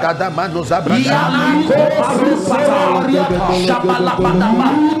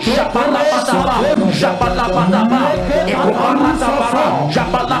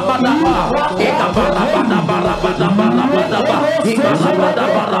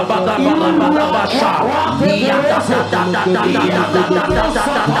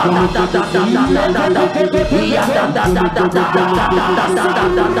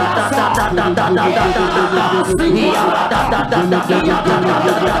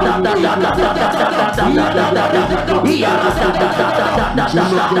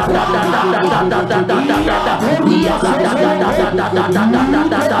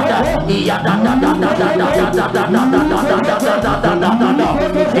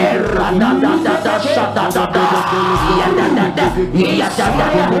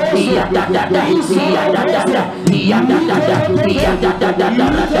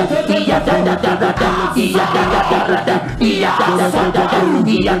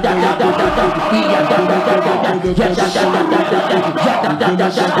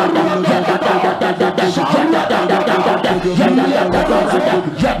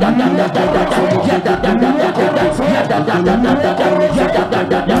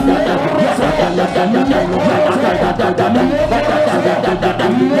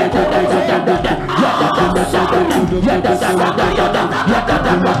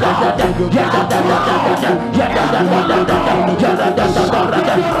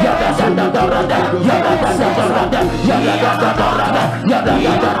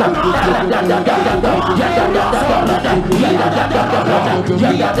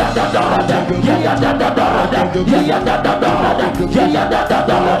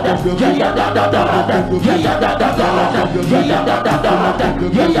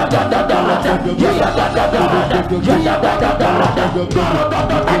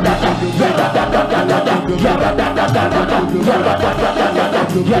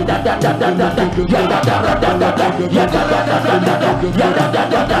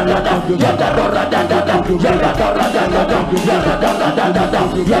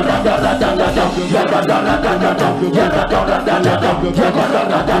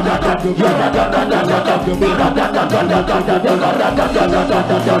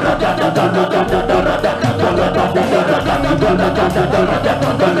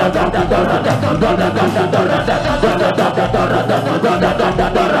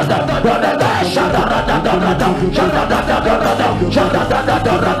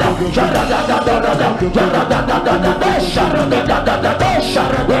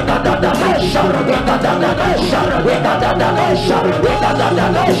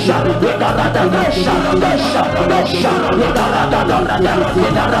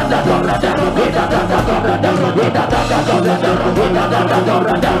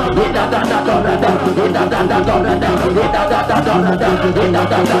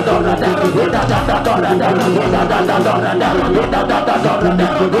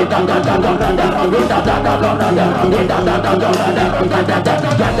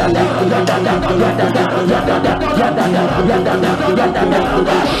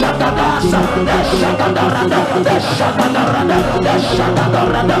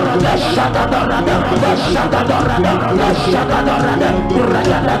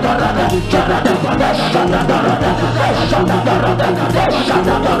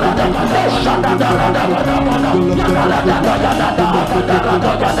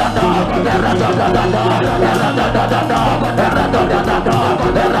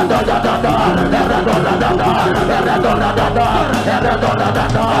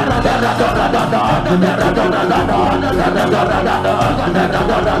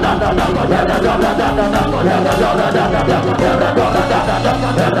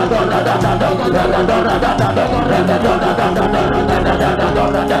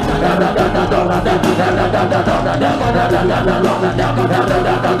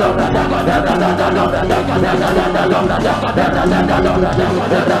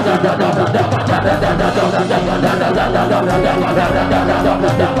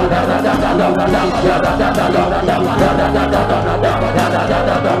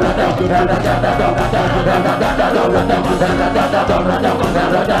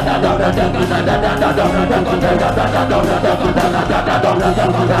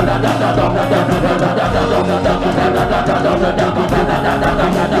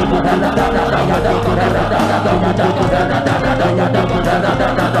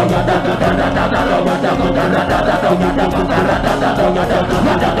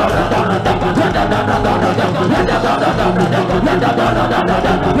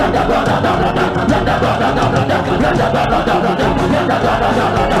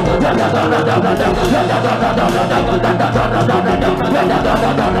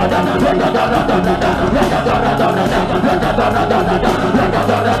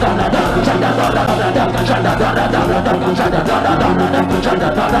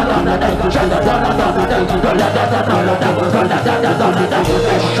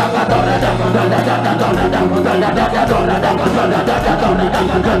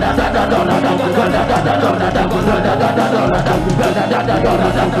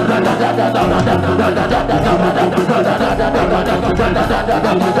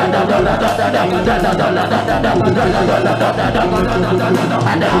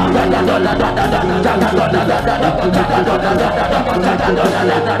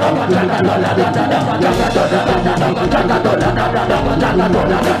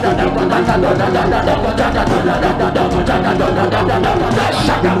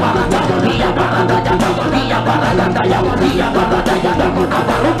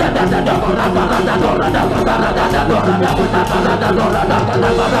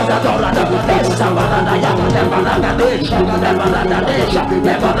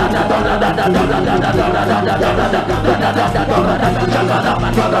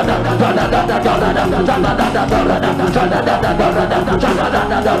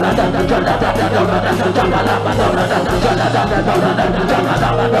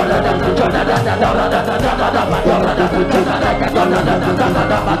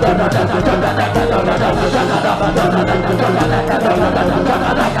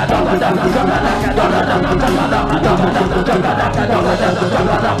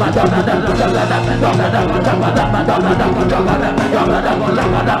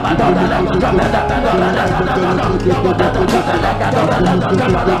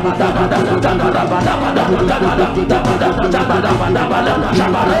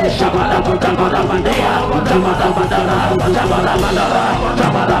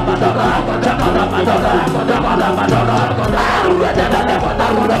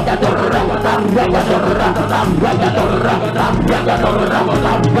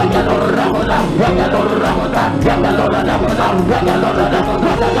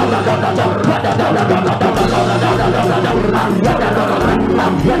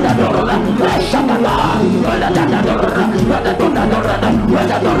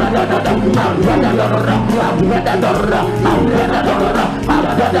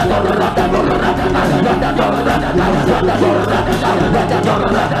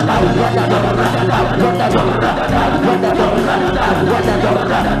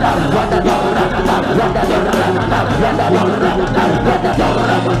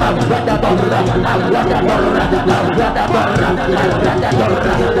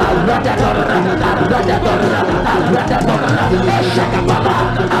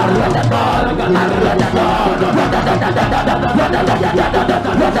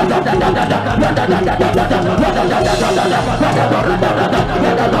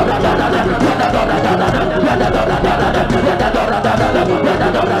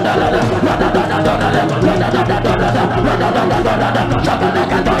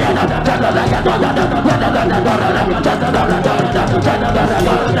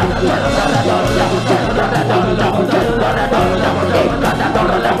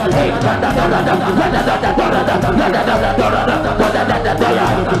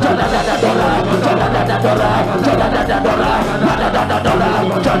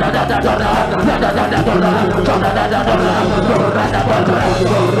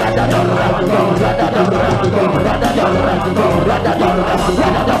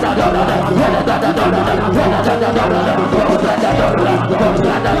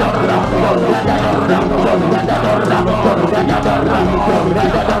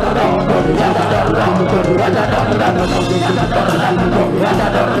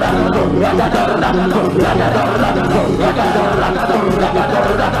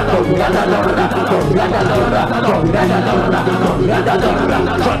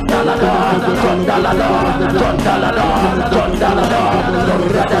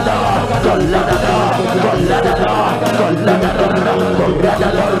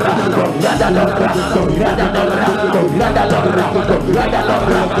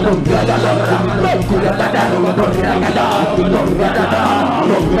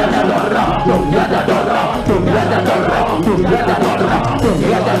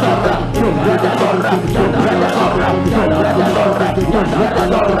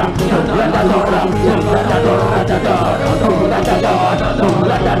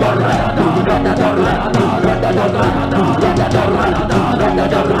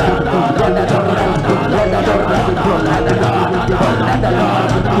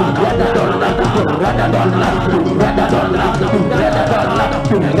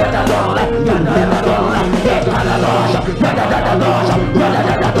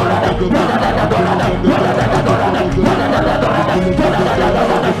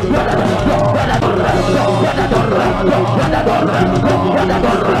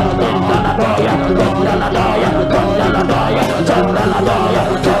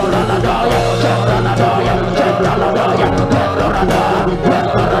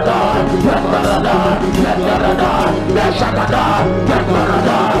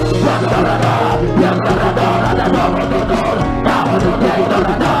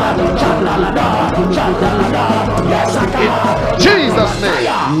 Jesus' name,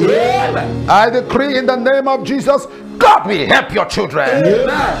 I decree in the name of Jesus, God will help your children.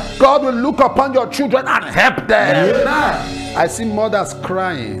 Amen. God will look upon your children and help them. Amen. I see mothers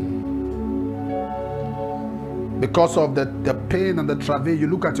crying because of the pain and the travail. You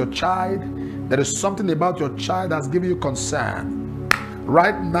look at your child, there is something about your child that's giving you concern.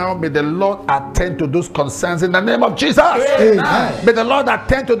 Right now, may the Lord attend to those concerns in the name of Jesus. Amen. May the Lord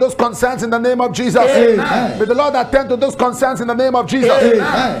attend to those concerns in the name of Jesus. Amen. May the Lord attend to those concerns in the name of Jesus.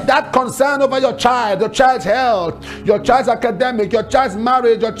 Amen. That concern over your child's health, your child's academic, your child's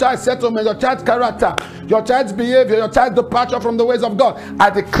marriage, your child's settlement, your child's character, your child's behavior, your child's departure from the ways of God,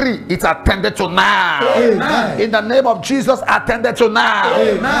 I decree it's attended to now. Amen. In the name of Jesus, attended to now.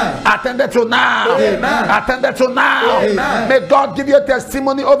 Amen. Attended to now. Amen. Attended to now. Amen. May God give you a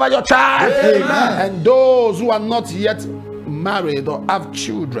testimony over your child. Amen. And those who are not yet married or have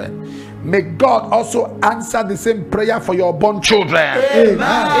children, may God also answer the same prayer for your born children. Amen.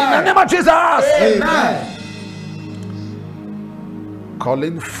 In the name of Jesus. Amen.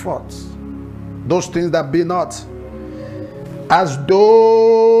 Calling forth those things that be not as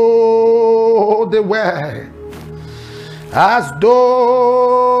though they were, as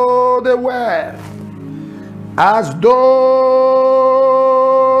though they were, as though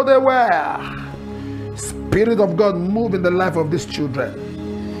they were. Spirit of God, move in the life of these children.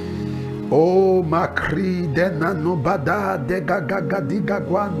 Oh, Makri dena no bada de gaga diga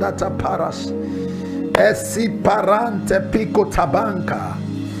guandata paras esi parante pico tabanca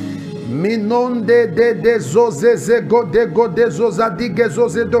minonde de zoze go de zoza dige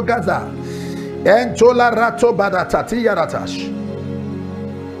zoze dogaza entola rato badatati yaratash.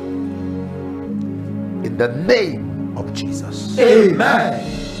 In the name of Jesus. Amen.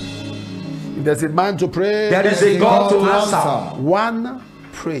 If there's a man to pray, there is a God to answer. One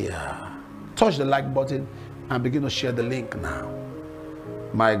prayer. Touch the like button and begin to share the link now.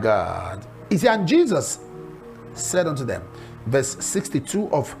 My God. And Jesus said unto them, verse 62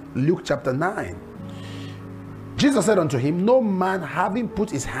 of Luke chapter 9. Jesus said unto him, no man having put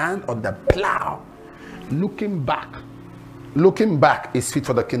his hand on the plow, looking back is fit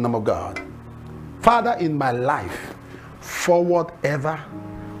for the kingdom of God. Father, in my life, forward ever,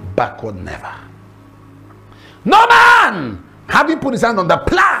 backward never. No man having put his hand on the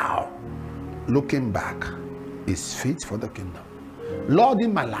plow, looking back is fit for the kingdom. Lord,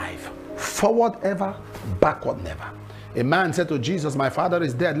 in my life, forward ever, backward never. A man said to Jesus, my father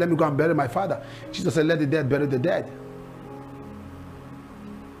is dead, let me go and bury my father. Jesus said, let the dead bury the dead.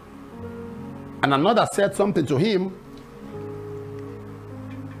 And another said something to him.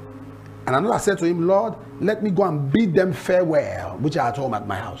 And another said to him, Lord, let me go and bid them farewell, which are at home at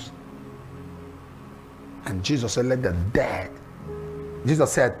my house. And Jesus said, let the dead.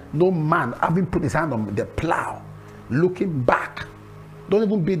 Jesus said, no man having put his hand on the plow, looking back, don't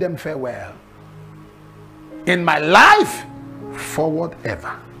even bid them farewell. In my life, forward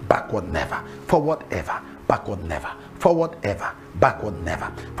ever, backward never. Forward ever, backward never. Forward ever, backward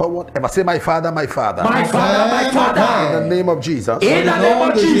never. Forward ever. Say, my Father, my Father. My Father, my Father. In the name of Jesus. In the name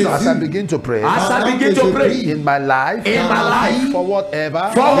of Jesus. As I begin to pray. As I begin to pray. In my life. In my life. Forward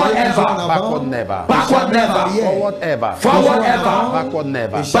ever. Forward ever. Backward never. Backward never. Forward ever. Forward ever. Backward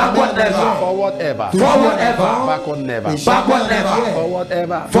never. Backward never. Forward ever. Forward ever. Backward never. Backward never. Forward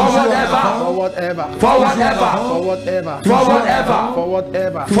ever. Forward ever. Forward ever. Forward ever. Forward ever. Forward ever. Forward ever. Forward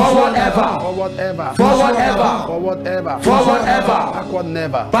ever. Forward ever. Forward ever. Forward ever. Forward ever. Backward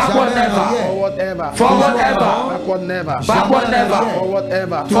never. Backward never. Forward ever. Forward ever. Backward never. Backward never. Forward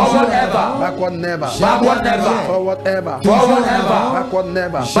ever. Forward ever. Backward never. Backward never. Forward ever. Forward ever. Backward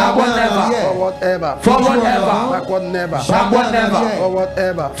never. Backward never. Forward ever. Forward ever. Backward never. Backward never. Forward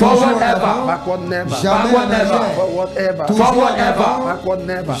ever. Forward ever. Backward never. Backward never. Forward ever. Forward ever. Backward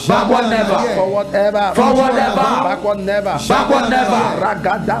never. Backward never. Forward ever. Forward ever. Backward never. Backward never.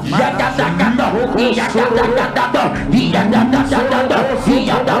 Ragada. Yakadakada. Yakadakada.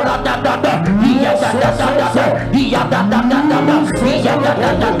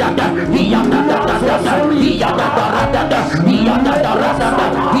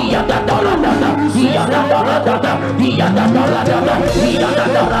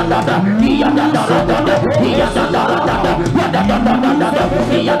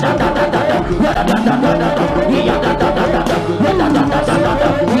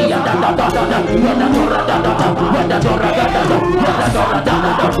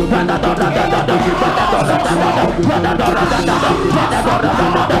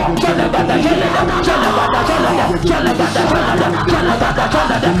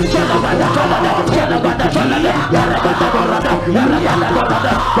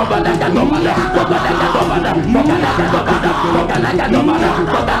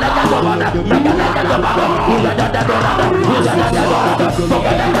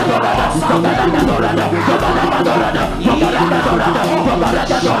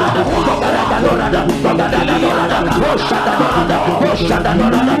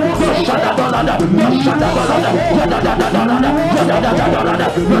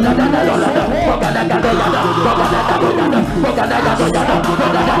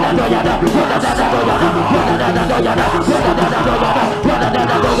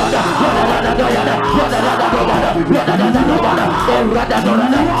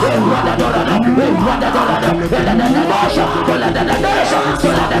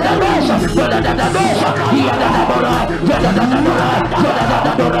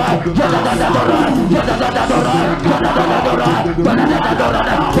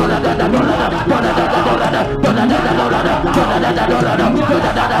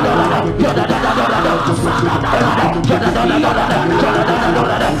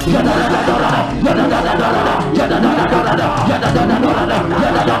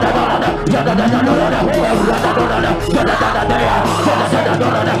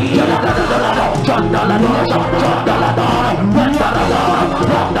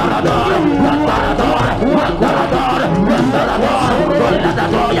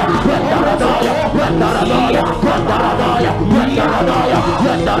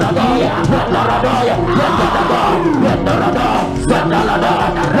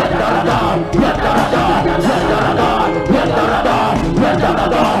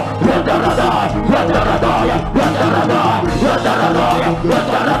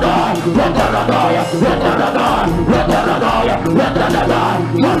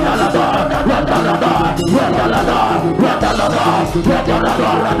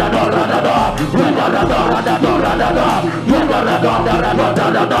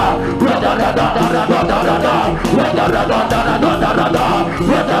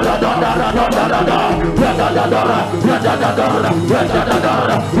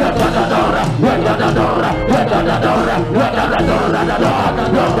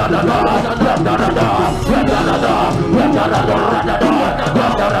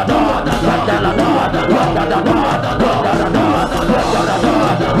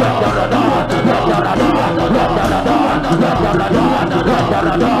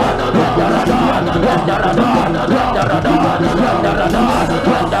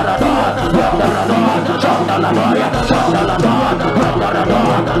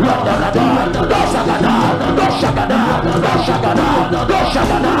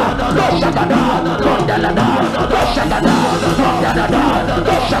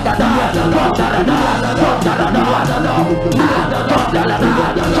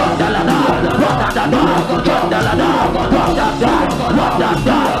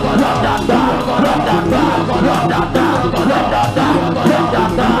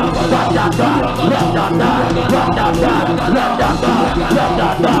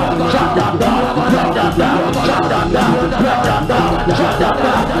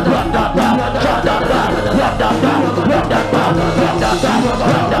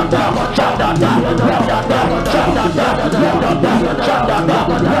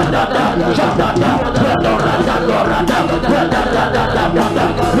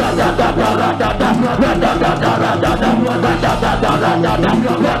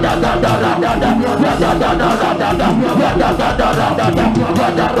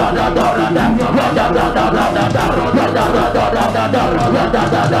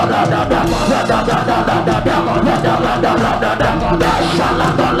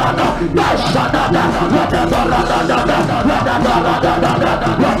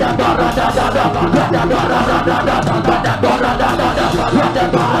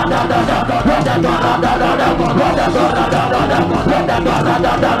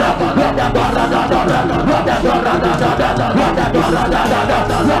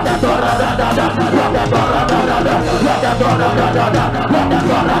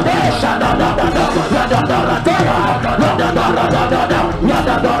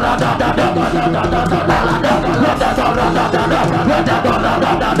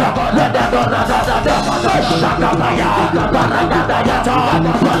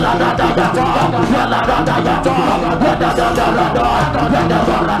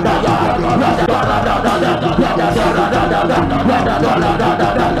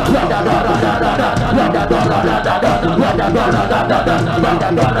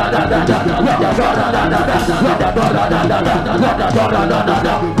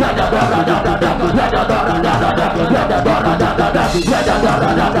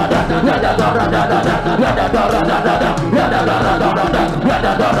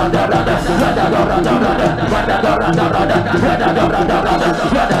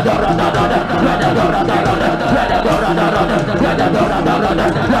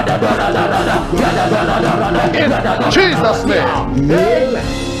 In Jesus' name. Amen.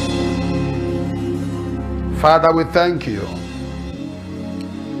 Father, we thank you.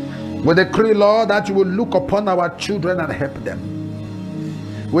 We decree, Lord, that you will look upon our children and help them.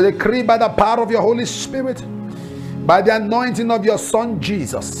 We decree by the power of your Holy Spirit, by the anointing of your Son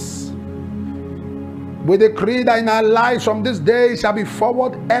Jesus, we decree that in our lives from this day shall be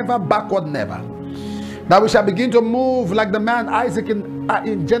forward, ever backward, never. That we shall begin to move like the man Isaac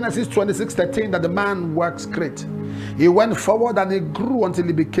in Genesis 26:13, that the man works great. He went forward and he grew until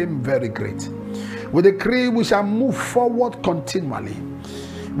he became very great. We decree we shall move forward continually.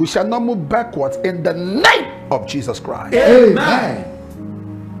 We shall not move backwards in the name of Jesus Christ. Amen.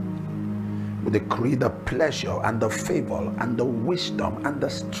 We decree the pleasure and the favor and the wisdom and the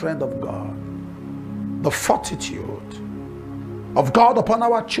strength of God, the fortitude of God upon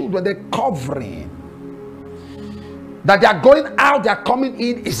our children, the covering, that they are going out, they are coming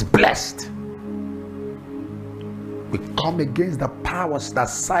in is blessed. We come against the powers that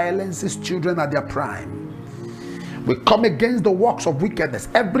silences children at their prime. We come against the works of wickedness.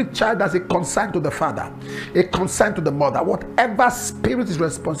 Every child has a concern to the father, a concern to the mother. Whatever spirit is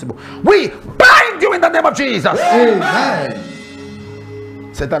responsible, we bind you in the name of Jesus. Amen.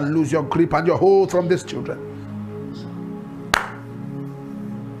 Satan, lose your grip and your hold from these children.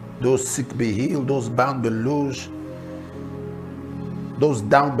 Those sick be healed, those bound be loosed, those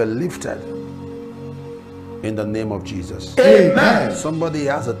down be lifted. In the name of Jesus. Amen. Somebody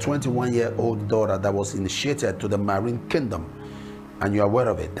has a 21-year-old daughter that was initiated to the marine kingdom, and you are aware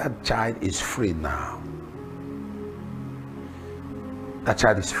of it. That child is free now. That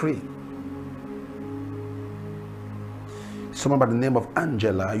child is free. Someone by the name of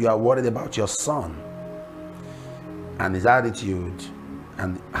Angela, you are worried about your son and his attitude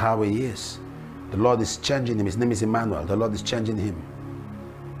and how he is. The Lord is changing him. His name is Emmanuel. The Lord is changing him.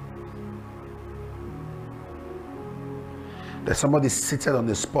 There's somebody seated on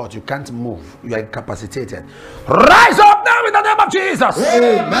the spot. You can't move. You are incapacitated. Rise up now in the name of Jesus.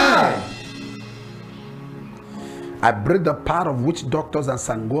 Amen. I break the power of witch doctors and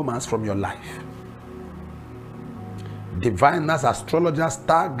sangomas from your life. Diviners, astrologers,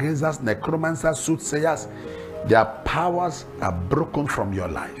 stargazers, necromancers, soothsayers, their powers are broken from your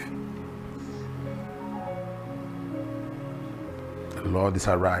life. The Lord is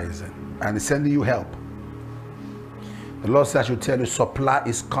arising and is sending you help. The Lord says I should tell you, supply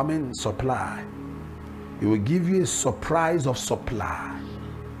is coming, supply. He will give you a surprise of supply.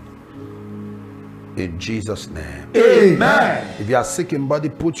 In Jesus' name. Amen. If you are sick in body,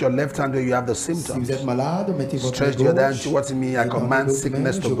 put your left hand where you have the symptoms. Si vous êtes malade, mettez votre Stretch main your hand gauche. towards me. I command Étendez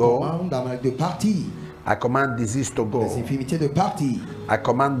sickness votre main, to je go. commande la maladie de partir. I command disease to Les go. infirmités de partir. I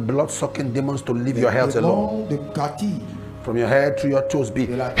command blood-sucking demons to leave Les your health alone. démons de partir. From your head to your toes, be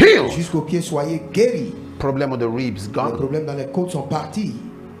De la tête healed. jusqu'aux pieds, soyez guéris. Problem with the ribs Les gone. problèmes dans les côtes sont partis.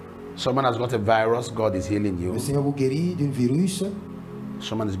 Someone has got a virus. God is healing you. Le Seigneur vous guérit d'un virus.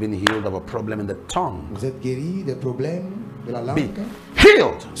 Someone has been healed of a problem in the tongue. Vous êtes guéris des problèmes de la Be langue.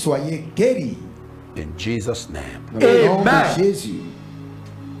 healed Soyez guéris. in Jesus' name. Dans le nom Amen. de Jésus.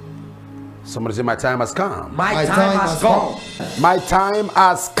 Somebody say, my time has come. My time has come. My time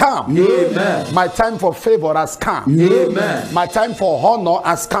has come. Amen. My time for favor has come. Amen. My time for honor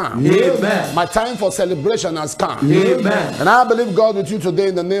has come. Amen. My time for celebration has come. Amen. And I believe God with you today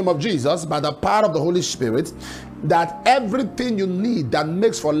in the name of Jesus, by the power of the Holy Spirit, that everything you need that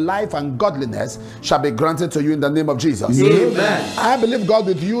makes for life and godliness shall be granted to you in the name of Jesus. Amen. I believe God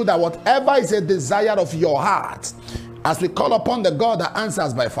with you that whatever is a desire of your heart, as we call upon the God that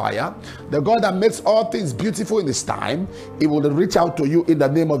answers by fire, the God that makes all things beautiful in His time, He will reach out to you in the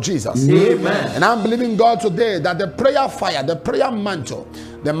name of Jesus. Amen. And I'm believing God today that the prayer fire, the prayer mantle,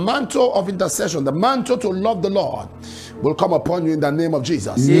 the mantle of intercession, the mantle to love the Lord, will come upon you in the name of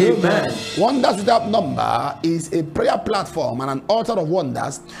Jesus. Amen. Wonders Without Number is a prayer platform and an altar of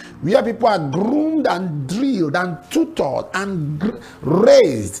wonders where people are groomed and drilled and tutored and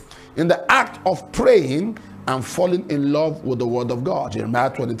raised in the act of praying and falling in love with the word of God. Jeremiah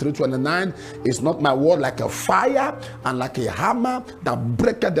 23:29 is not my word like a fire and like a hammer that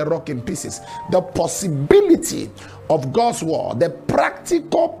breaketh the rock in pieces. The possibility of God's word, the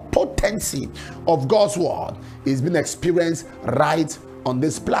practical potency of God's word is being experienced right on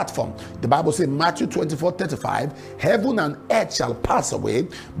this platform. The Bible says in Matthew 24:35, heaven and earth shall pass away,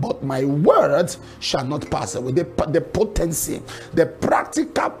 but my words shall not pass away. The potency, the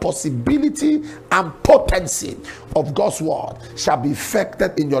practical possibility and potency of God's word shall be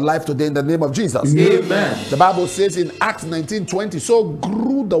effected in your life today in the name of Jesus. Amen. The Bible says in Acts 19:20, so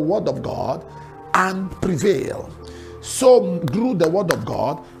grew the word of God and prevail. So grew the word of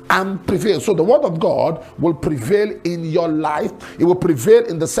God and prevail. So the word of God will prevail in your life. It will prevail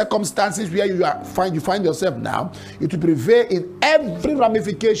in the circumstances where you find yourself now. It will prevail in every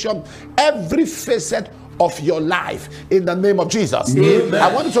ramification, every facet of your life in the name of Jesus. Amen.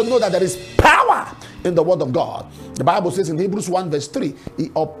 I want you to know that there is power in the word of God. The Bible says in Hebrews 1:3,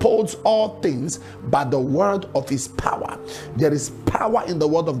 he upholds all things by the word of his power. There is power in the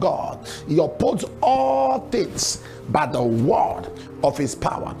word of God. He upholds all things by the word of his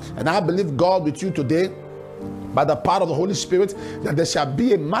power. And I believe God with you today, by the power of the Holy Spirit, that there shall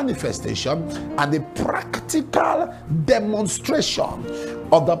be a manifestation and a practical demonstration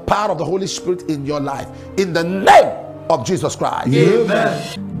of the power of the Holy Spirit in your life, in the name of Jesus Christ. Amen.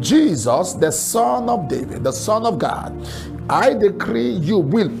 Jesus, the Son of David, the Son of God, I decree you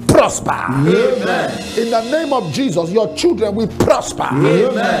will prosper. Amen. In the name of Jesus, your children will prosper.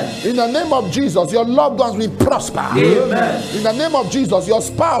 Amen. In the name of Jesus, your loved ones will prosper. Amen. In the name of Jesus, your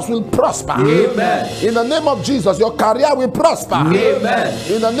spouse will prosper. Amen. In the name of Jesus, your career will prosper.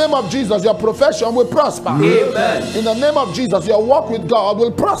 Amen. In the name of Jesus, your profession will prosper. Amen. In the name of Jesus, your walk with God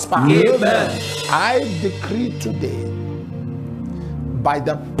will prosper. Amen. I decree today, by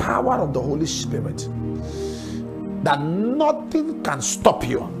the power of the Holy Spirit, that nothing can stop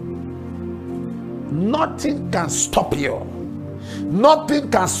you. Nothing can stop you. Nothing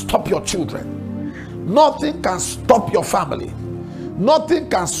can stop your children. Nothing can stop your family. Nothing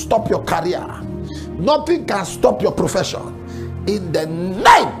can stop your career. Nothing can stop your profession. In the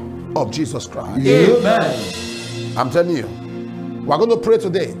name of Jesus Christ. Amen. I'm telling you, we're going to pray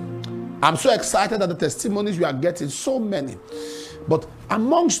today. I'm so excited at the testimonies we are getting, so many. But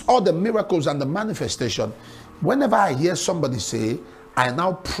amongst all the miracles and the manifestation, whenever I hear somebody say, I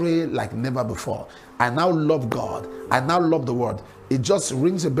now pray like never before, I now love God, I now love the word, it just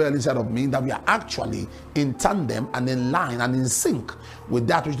rings a bell inside of me that we are actually in tandem and in line and in sync with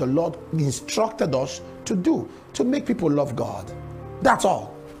that which the Lord instructed us to do, to make people love God. That's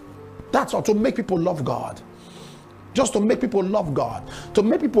all. That's all, to make people love God. Just to make people love God, to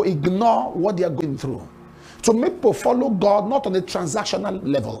make people ignore what they are going through, to make people follow God, not on a transactional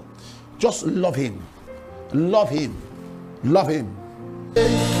level. Just love him. Love him. Love him.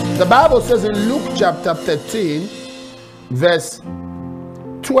 The Bible says in Luke chapter 13, verse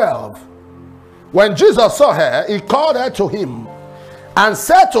 12, when Jesus saw her, he called her to him and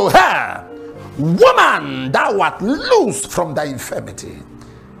said to her, woman, thou art loosed from thy infirmity.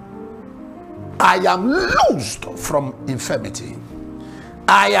 I am loosed from infirmity.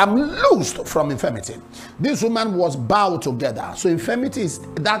 I am loosed from infirmity. This woman was bowed together. So infirmity is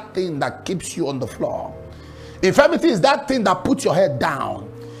that thing that keeps you on the floor. Infirmity is that thing that puts your head down.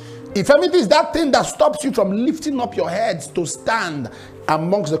 Infirmity is that thing that stops you from lifting up your heads to stand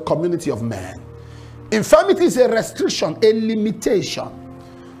amongst the community of men. Infirmity is a restriction, a limitation.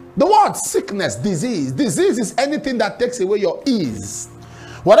 The word sickness, disease. Disease is anything that takes away your ease.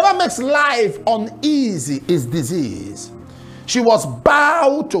 Whatever makes life uneasy is disease. She was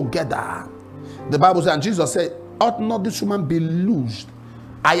bowed together. The Bible says, and Jesus said, ought not this woman be loosed?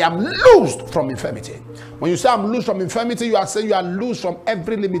 I am loosed from infirmity. When you say I'm loosed from infirmity, you are saying you are loosed from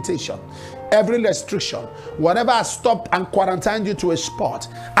every limitation, every restriction, whatever has stopped and quarantined you to a spot.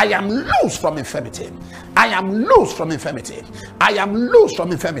 I am loosed from infirmity. I am loosed from infirmity. I am loosed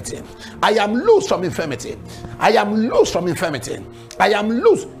from infirmity. I am loosed from infirmity. I am loosed from infirmity. I am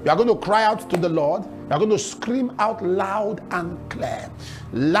loosed. You are going to cry out to the Lord. You are going to scream out loud and clear.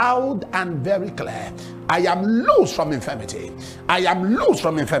 Loud and very clear. I am loose from infirmity. I am loose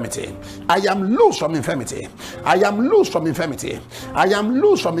from infirmity. I am loose from infirmity. I am loose from infirmity. I am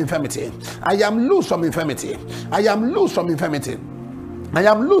loose from infirmity. I am loose from infirmity. I am loose from infirmity. I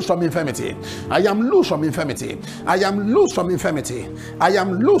am loose from infirmity. I am loose from infirmity. I am loose from infirmity. I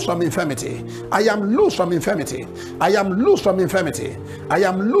am loose from infirmity. I am loose from infirmity. I am loose from infirmity. I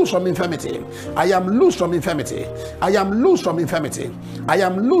am loose from infirmity. I am loose from infirmity. I am loose from infirmity. I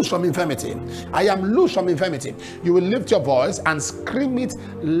am loose from infirmity. I am loose from infirmity. You will lift your voice and scream it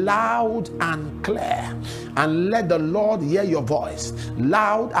loud and clear, and let the Lord hear your voice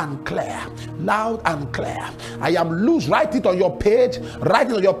loud and clear. Loud and clear. I am loose. Write it on your page. Write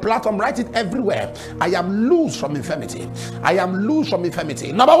it on your platform. Write it everywhere. I am loose from infirmity. I am loose from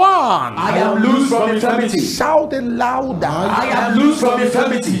infirmity. Number one. I am loose from infirmity. Shout it louder. I am loose from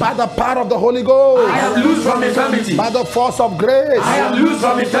infirmity. By the power of the Holy Ghost. I am loose from infirmity. By the force of grace. I am loose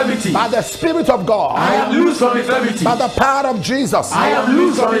from infirmity. By the Spirit of God. I am loose from infirmity. By the power of Jesus. I am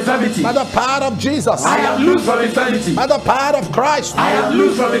loose from infirmity. By the power of Jesus. I am loose from infirmity. By the power of Christ. I am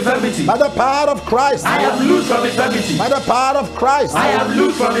loose from infirmity. By the power of Christ. I am loose from infirmity. By the power of Christ. I am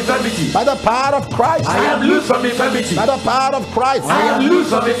loose from infirmity. By the power of Christ. I am loose from infirmity. By the power of Christ. I am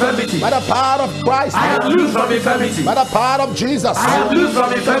loose from infirmity. By the power of Christ. I am loose from infirmity. By the power of Jesus. I am loose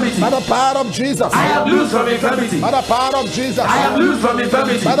from infirmity. By the power of Jesus. I am loose from infirmity. By the power of Jesus. I am loose from infirmity.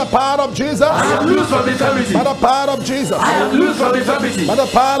 By the power of Jesus. I am loose from infirmity. By the power of Jesus. I am loose from infirmity. By the power of Jesus. I am loose from infirmity. By the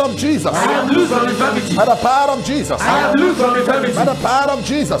power of Jesus. I am loose from infirmity. By the power of Jesus. I am loose from infirmity. By the power of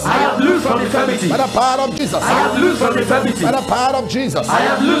Jesus. I am loose from infirmity. By the power of Jesus. I am loose from infirmity. By the power of Jesus. I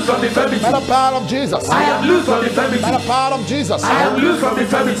am loose from infirmity. By the power of Jesus. I am loose from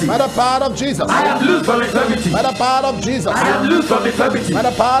infirmity. By the power of Jesus. I am loose from infirmity. By the power of Jesus. I am loose from infirmity. By the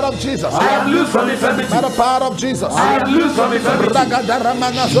power of Jesus. I am loose from infirmity. By the power of Jesus. I am loose from infirmity.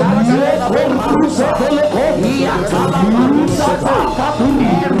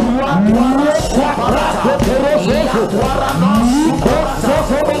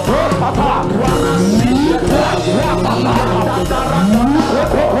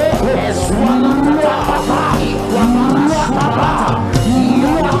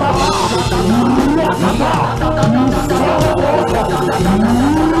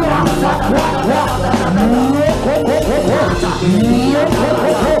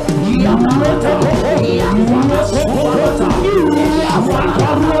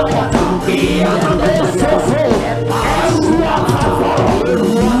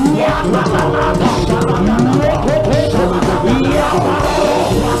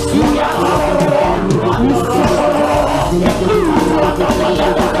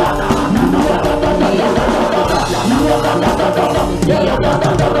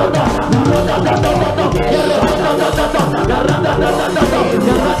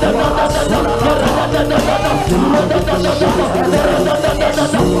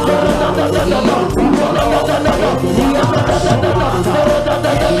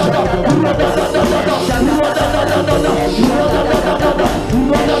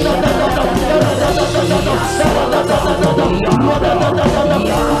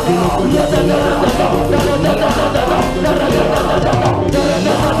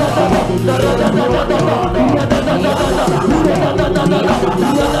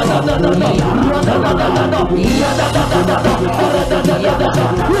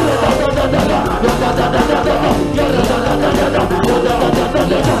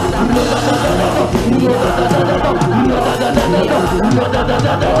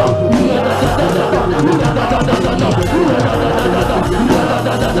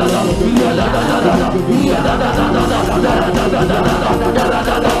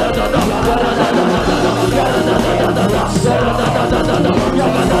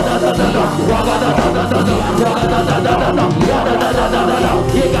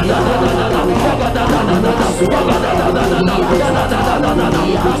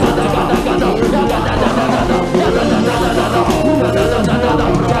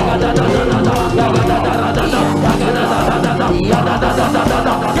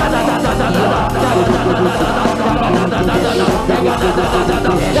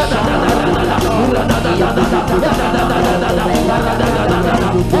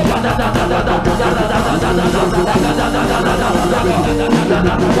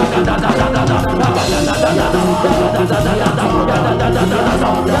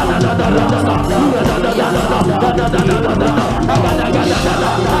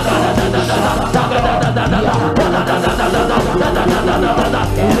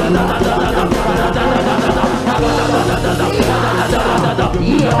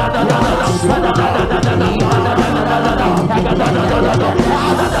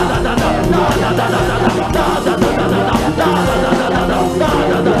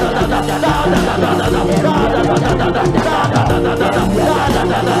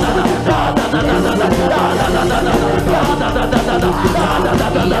 Da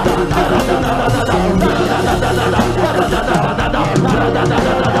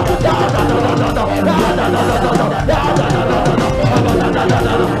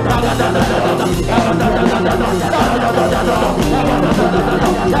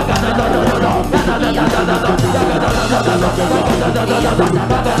Yeah.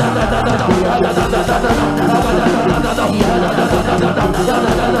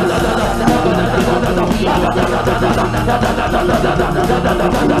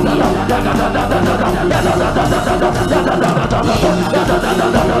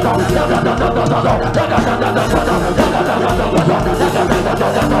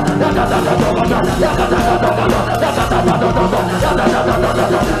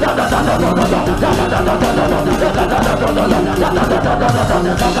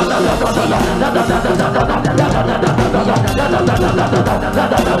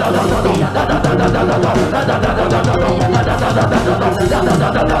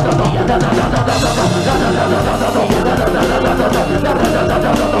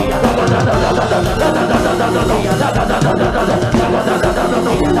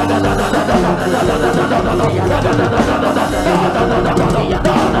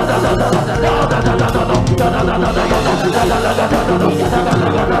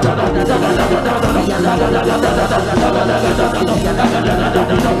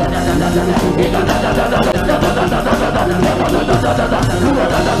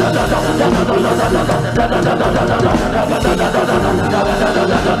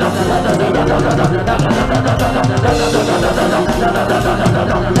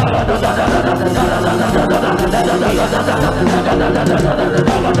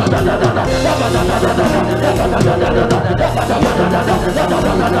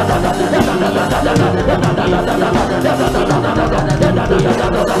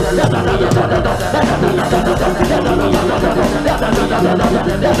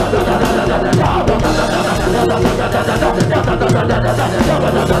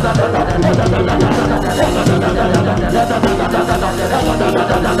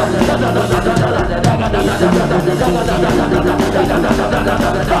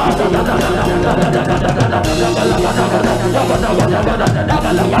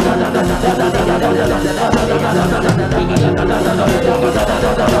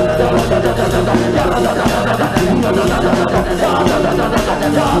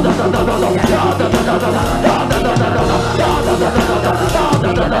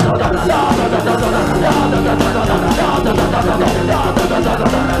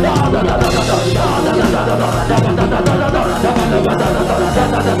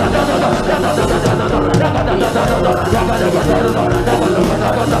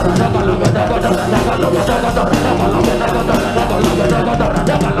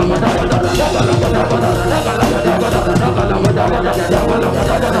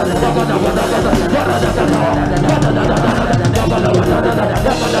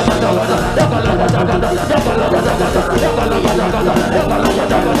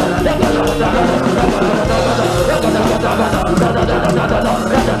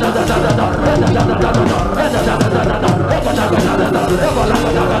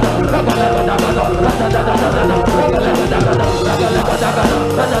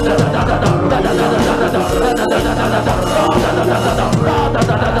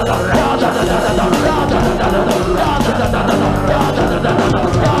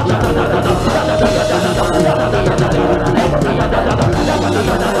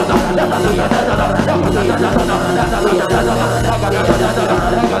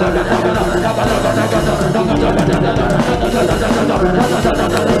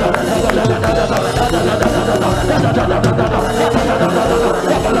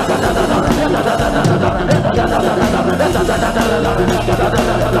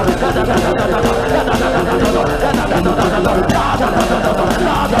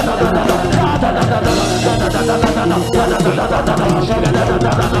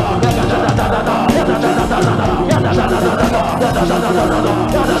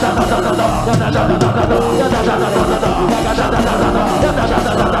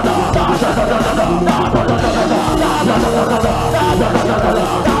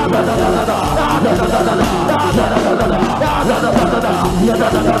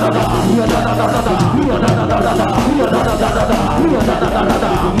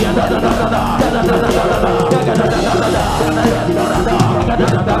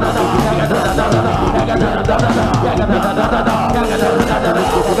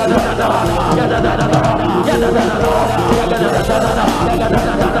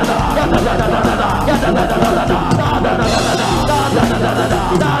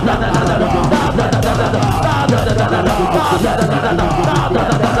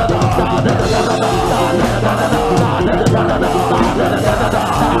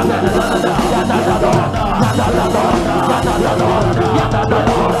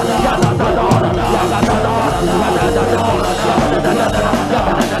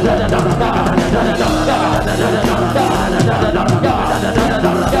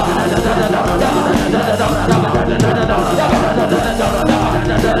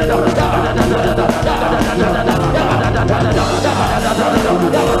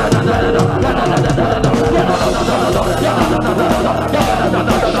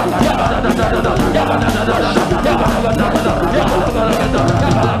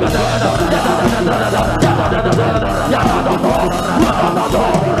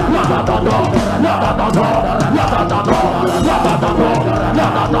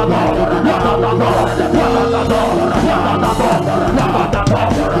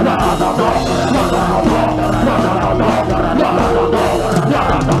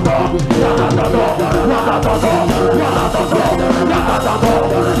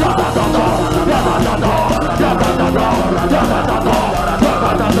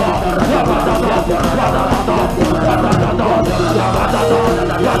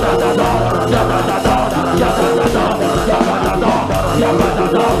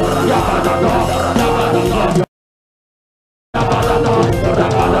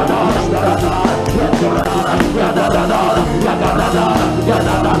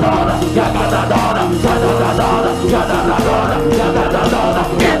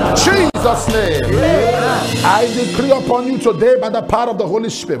 Jesus' name. I decree upon you today by the power of the Holy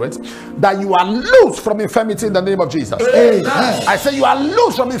Spirit that you are loose from infirmity in the name of Jesus. Amen. I say you are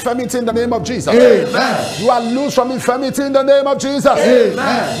loose from infirmity in the name of Jesus. Amen. You are loose from infirmity in the name of Jesus.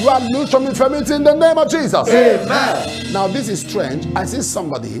 Amen. You are loose from infirmity in the name of Jesus. Amen. Now this is strange. I see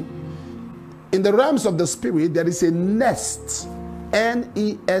somebody in the realms of the spirit. There is a nest,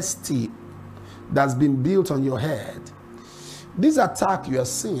 N-E-S-T, that's been built on your head. This attack you are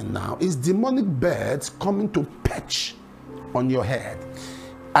seeing now is demonic birds coming to perch on your head.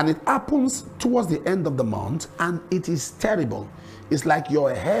 And it happens towards the end of the month, and it is terrible. It's like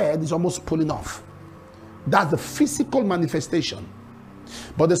your head is almost pulling off. That's the physical manifestation.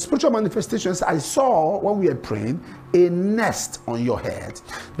 But the spiritual manifestations I saw when we were praying, a nest on your head.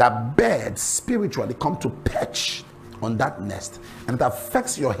 That birds spiritually come to perch on that nest, and it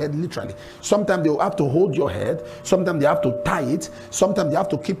affects your head literally. Sometimes they'll have to hold your head, sometimes they have to tie it, sometimes they have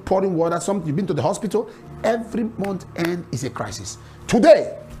to keep pouring water. Sometimes you've been to the hospital. Every month end is a crisis.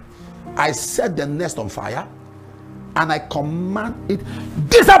 Today I set the nest on fire and I command it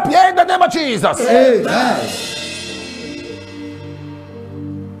disappear in the name of Jesus. Amen.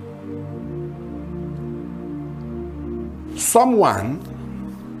 Someone,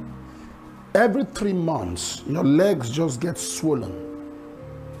 every 3 months, your legs just get swollen.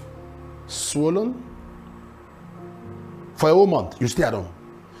 Swollen. For a whole month, you stay at home.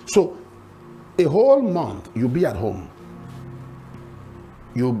 So, a whole month, you'll be at home.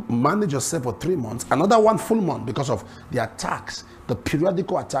 You manage yourself for 3 months. Another one full month because of the attacks, the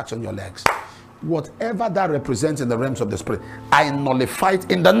periodical attacks on your legs. Whatever that represents in the realms of the spirit, I nullify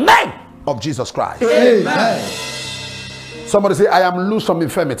it in the name of Jesus Christ. Amen. Somebody say, I am loose from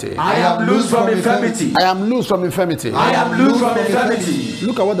infirmity. I am loose from infirmity. I am loose from infirmity. I am loose from infirmity.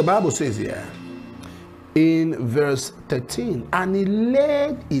 Look at what the Bible says here. In verse 13, and he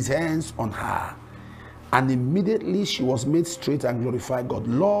laid his hands on her, and immediately she was made straight and glorified God.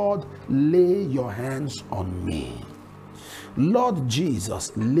 Lord, lay your hands on me. Lord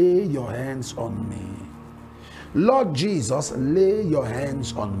Jesus, lay your hands on me. Lord Jesus, lay your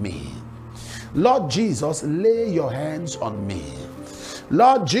hands on me. Lord Jesus, lay your hands on me.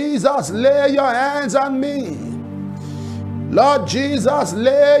 Lord Jesus, lay your hands on me. Lord Jesus,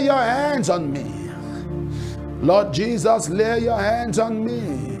 lay your hands on me. Lord Jesus, lay your hands on me.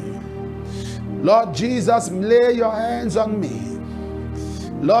 Lord Jesus, lay your hands on me.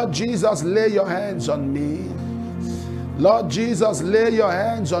 Lord Jesus, lay your hands on me. Lord Jesus, lay your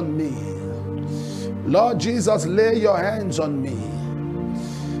hands on me. Lord Jesus, lay your hands on me.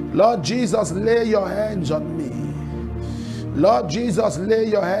 Lord Jesus, lay your hands on me. Lord Jesus, lay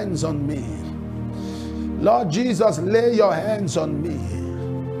your hands on me. Lord Jesus, lay your hands on me.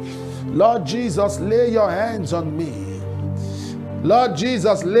 Lord Jesus, lay your hands on me. Lord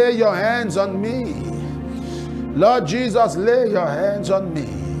Jesus, lay your hands on me. Lord Jesus, lay your hands on me.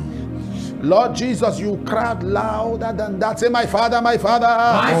 Lord Jesus, you cried louder than that. Say, my Father, my Father.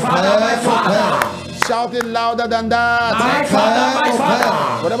 My Father, my Father. Shout it louder than that. My Father, my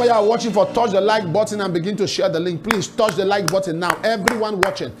Father. Whatever you are watching for, touch the like button and begin to share the link. Please touch the like button now. Everyone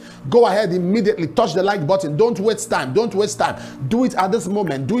watching, go ahead immediately. Touch the like button. Don't waste time. Don't waste time. Do it at this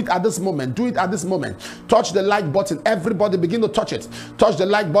moment. Do it at this moment. Do it at this moment. Touch the like button. Everybody begin to touch it. Touch the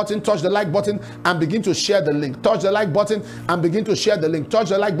like button. Touch the like button and begin to share the link. Touch the like button and begin to share the link. Touch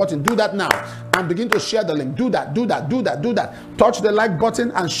the like button. Do that now and begin to share the link. Do that. Do that. Do that. Do that. Touch the like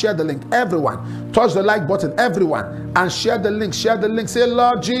button and share the link. Everyone, Touch the like button, everyone, and share the link. Share the link. Say,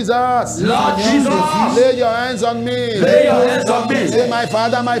 Lord Jesus. Lord Jesus. Lay your hands on me. Lay your hands on me. Say, my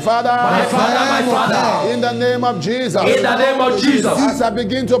Father, my Father. My Father, my Father. In the name of Jesus. In the name of Jesus. As I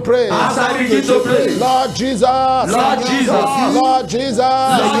begin to pray. As I begin to pray. Lord Jesus. Lord Jesus.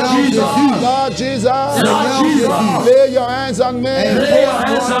 Lord Jesus. Lord Jesus. Lord Jesus. Lord Jesus. Lay your hands on me. Lay your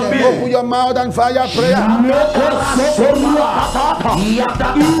hands on me. Open your mouth and fire prayer.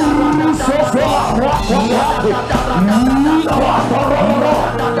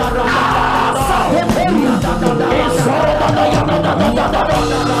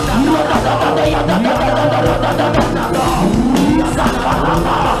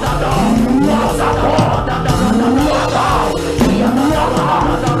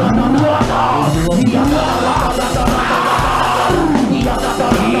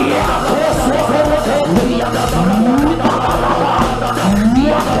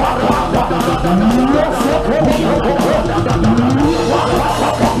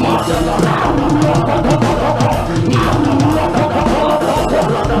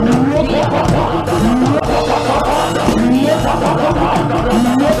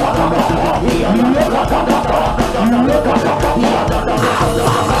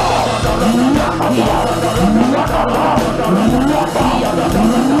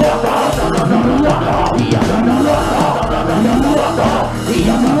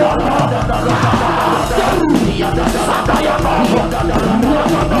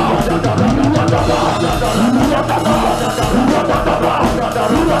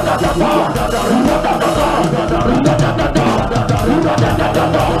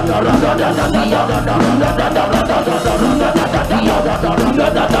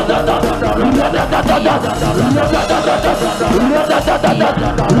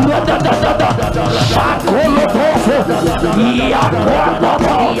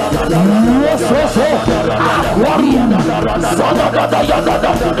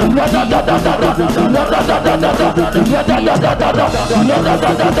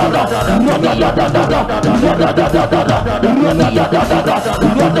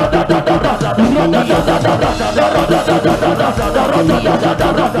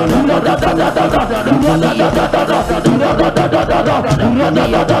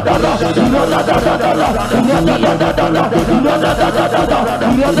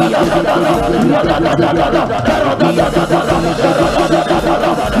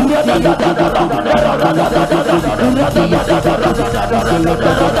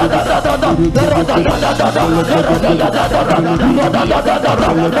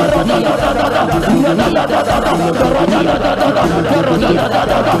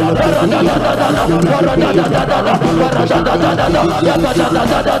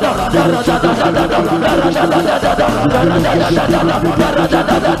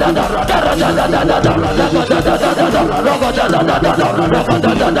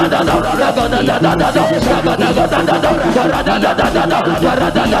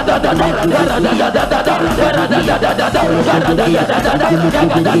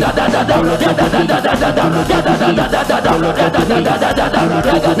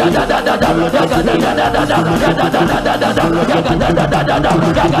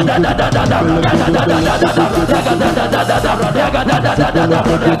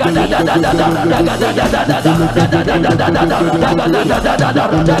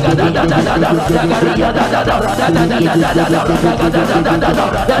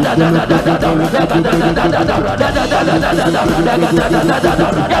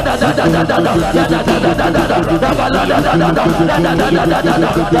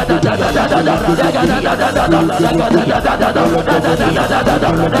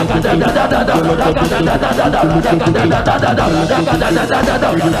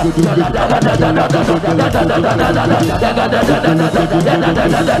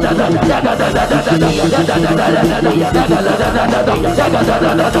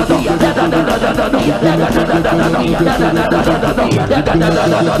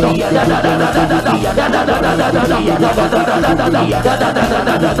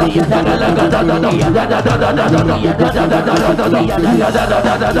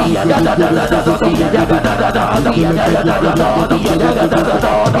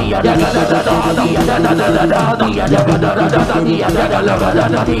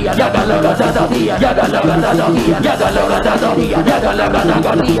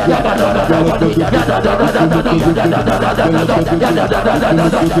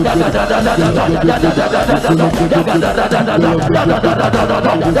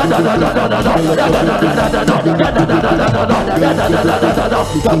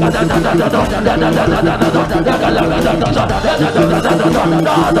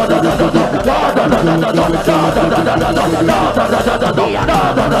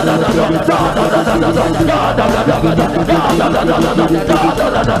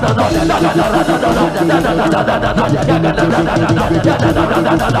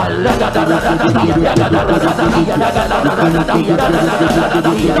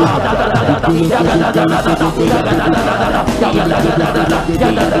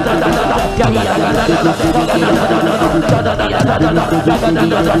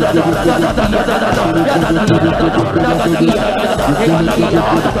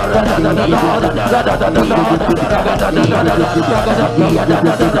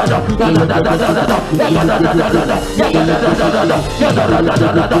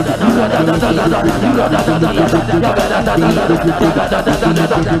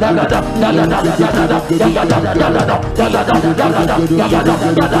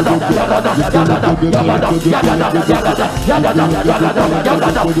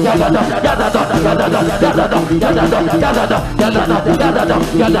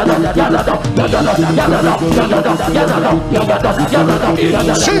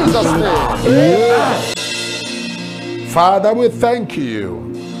 Jesus' name. Father, we thank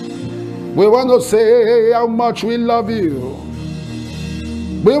you. We want to say how much we love you.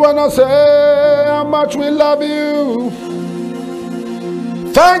 We want to say how much we love you.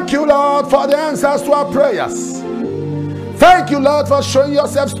 Thank you, Lord, for the answers to our prayers. Thank you, Lord, for showing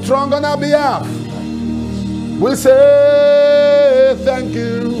yourself strong on our behalf. We say thank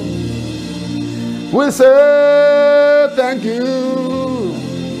you. We say thank you.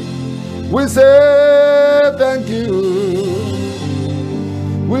 We say thank you.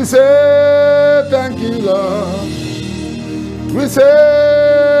 We say thank you, Lord. We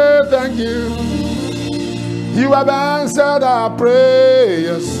say thank you. You have answered our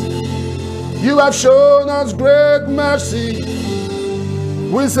prayers. You have shown us great mercy.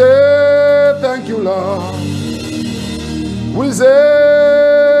 We say thank you, Lord. We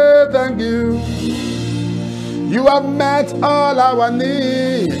say thank you. You have met all our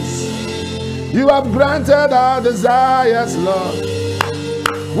needs. You have granted our desires, Lord.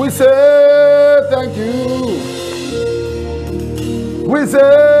 We say thank you. We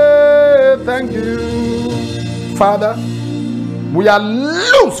say thank you. Father, we are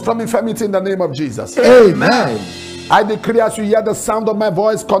loose from infirmity in the name of Jesus. Amen. I decree as you hear the sound of my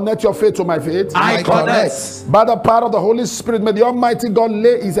voice, connect your faith to my faith. I connect. By the power of the Holy Spirit, may the Almighty God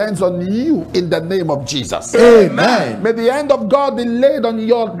lay his hands on you in the name of Jesus. Amen. May the hand of God be laid on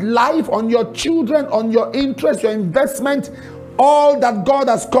your life, on your children, on your interest, your investment, all that God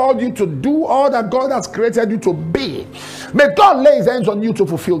has called you to do, all that God has created you to be. May God lay his hands on you to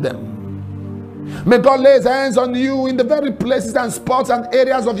fulfill them. May God lay his hands on you in the very places and spots and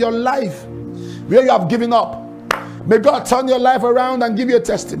areas of your life where you have given up. May God turn your life around and give you a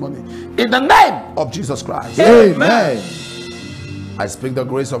testimony. In the name of Jesus Christ. Amen. I speak the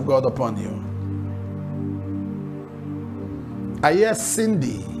grace of God upon you. I hear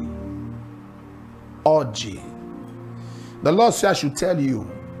Cindy Orji. The Lord said I should tell you,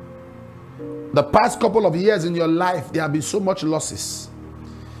 the past couple of years in your life, there have been so much losses.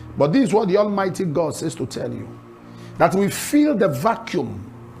 But this is what the Almighty God says to tell you. That we fill the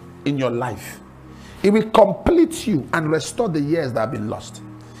vacuum in your life. It will complete you and restore the years that have been lost.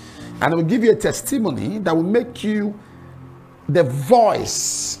 And it will give you a testimony that will make you the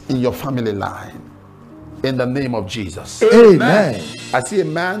voice in your family line. In the name of Jesus. Amen. I see a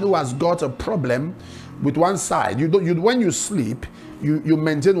man who has got a problem with one side. When you sleep, you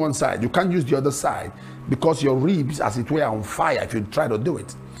maintain one side. You can't use the other side because your ribs, as it were, are on fire if you try to do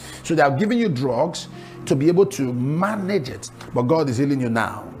it. So they are giving you drugs to be able to manage it. But God is healing you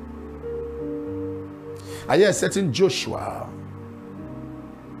now. I hear a certain Joshua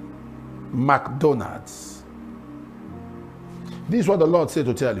McDonald's. This is what the Lord said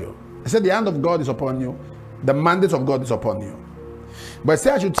to tell you. He said the hand of God is upon you. The mandate of God is upon you. But he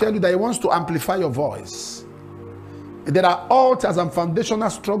said I should tell you that he wants to amplify your voice. There are altars and foundational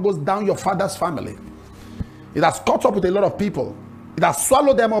struggles down your father's family. It has caught up with a lot of people. It has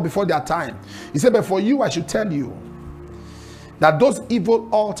swallowed them up before their time. He said, but for you, I should tell you that those evil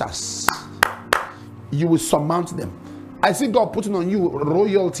altars, you will surmount them. I see God putting on you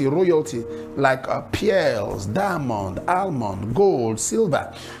royalty, like pearls, diamond, almond, gold,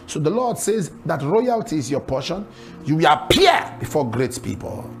 silver. So the Lord says that royalty is your portion. You will appear before great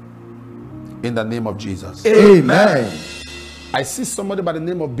people. In the name of Jesus. Amen. I see somebody by the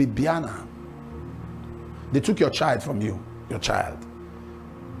name of Bibiana. They took your child from you, your child.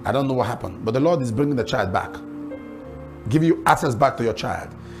 I don't know what happened, but the Lord is bringing the child back. Give you access back to your child.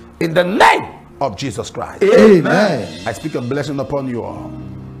 In the name of Jesus Christ. Amen. I speak a blessing upon you all.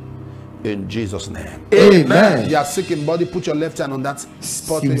 In Jesus' name. Amen. You are sick in body, put your left hand on that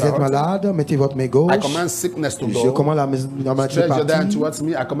spot. Si vous êtes malade, mettez votre main gauche. I command sickness to Je go. commande la maladie de Stretch your hand partir. towards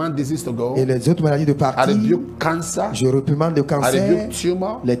me. I command disease to go. Et les autres maladies de I partir. rebuke cancer. Je réprimande le I cancer, rebuke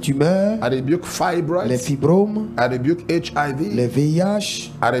tumor. les tumeurs, I rebuke les fibroids. fibromes, I rebuke HIV. les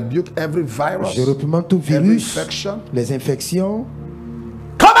VIH. I rebuke every virus. Je réprimande tout Every virus, infection. les infections.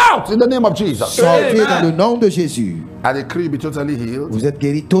 Come out in the name of Jesus. Sortez dans le nom de Jésus. I decree you be totally healed. Vous êtes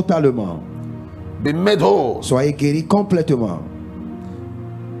guéris totalement. Be made whole. Soyez guéris complètement.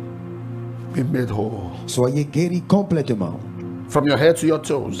 Be made whole. Soyez guéris complètement. From your head to your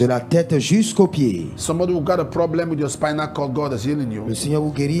toes. De la tête jusqu'aux pieds. Somebody who got a problem with your spinal cord, God is healing you. Le Seigneur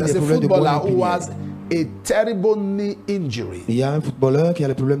vous guérit There's des a problèmes de footballer moelle who épinière. has a terrible knee injury. Il y a un footballeur qui a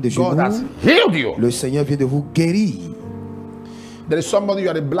le problème de God has genoux. healed you. Le Seigneur vient de vous guérir. There is somebody, you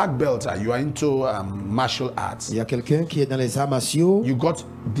are a black belt, you are into martial arts. Il y a quelqu'un qui est dans les arts martiaux. You got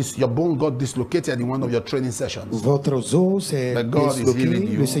this, your bone got dislocated in one of your training sessions. Votre os s'est But God is disloqué. healing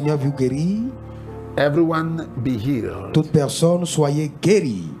you. Le Seigneur vous guérit. Everyone be healed Toute personne, soyez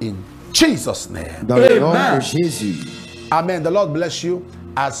guérie. in Jesus' name. Dans le nom Amen. de Jésus. Amen. The Lord bless you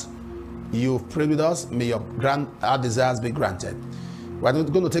as you've prayed with us. May our desires be granted. We're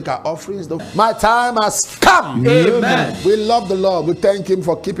going to take our offerings. My time has come. Amen. We love the Lord. We thank Him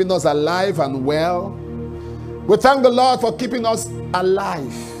for keeping us alive and well. We thank the Lord for keeping us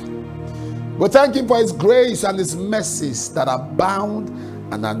alive. We thank Him for His grace and His mercies that abound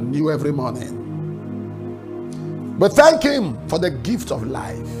and are new every morning. We thank Him for the gift of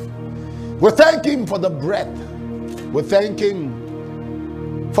life. We thank Him for the breath. We thank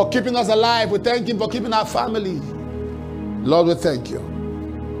Him for keeping us alive. We thank Him for keeping our family. Lord, we thank you.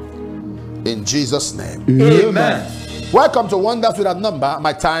 In Jesus' name. Amen. Welcome to Wonders Without Number.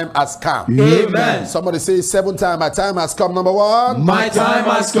 My time has come. Amen. Somebody say 7 times. My time has come. Number 1. My time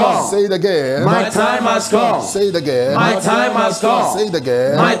has come. Say it again. My time has come. Say it again. My time has come. Say it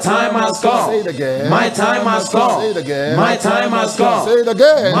again. My time has come. Say it again. My time has come. Say it again. My time has come. Say it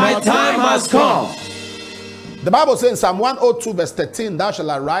again. My time has come. The Bible says in Psalm 102 verse 13, thou shalt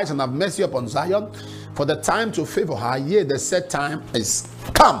arise and have mercy upon Zion, for the time to favor her, yea, the set time is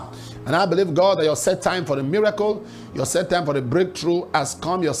come. And I believe, God, that your set time for the miracle, your set time for the breakthrough has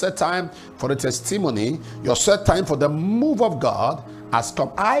come. Your set time for the testimony, your set time for the move of God has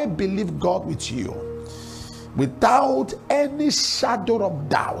come. I believe God with you. Without any shadow of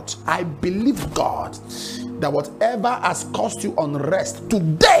doubt, I believe, God, that whatever has caused you unrest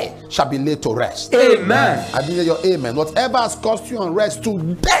today shall be laid to rest. Amen. I didn't hear your amen. Whatever has caused you unrest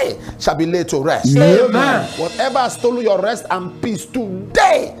today shall be laid to rest. Amen. Whatever has stolen your rest and peace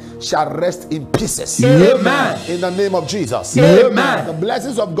today shall rest in pieces. Amen. In the name of Jesus. Amen. The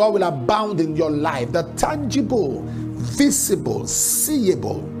blessings of God will abound in your life. The tangible, visible,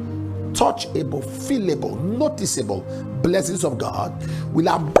 seeable, touchable, feelable, noticeable blessings of God will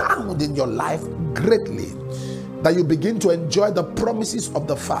abound in your life greatly, that you begin to enjoy the promises of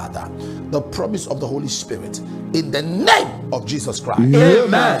the Father, the promise of the Holy Spirit, in the name of Jesus Christ.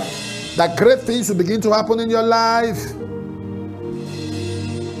 Amen. That great things will begin to happen in your life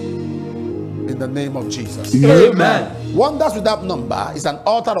in the name of Jesus. Amen. Wonders Without Number is an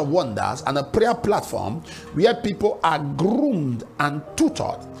altar of wonders and a prayer platform where people are groomed and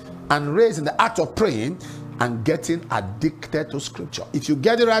tutored and raised in the act of praying and getting addicted to scripture. If you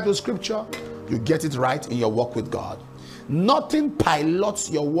get it right with scripture, you get it right in your walk with God. Nothing pilots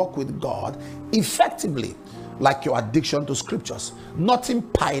your walk with God effectively like your addiction to scriptures. Nothing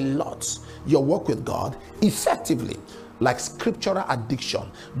pilots your walk with God effectively like scriptural addiction.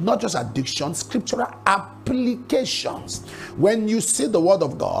 Not just addiction, scriptural applications. When you see the word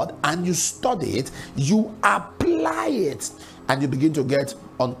of God and you study it, you apply it, and you begin to get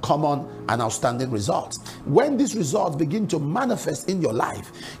uncommon and outstanding results. When these results begin to manifest in your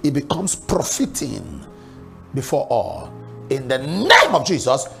life, it becomes profiting before all. In the name of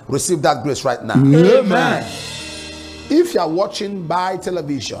Jesus, receive that grace right now. Amen. If you are watching by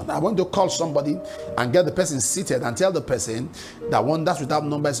television, I want to call somebody and get the person seated and tell the person that Wonders Without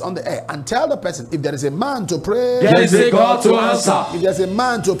Number is on the air, and tell the person, if there is a man to pray, There is a God to answer. if there's a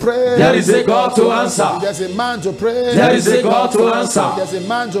man to pray, There is a God to answer. if there's a man to pray, There is a God to if answer. there's a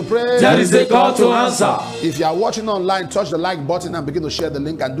man to pray, There is a God to answer. If you are watching online, touch the like button and begin to share the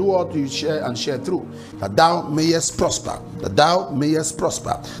link, and do what you share and share through, that thou mayest prosper, that thou mayest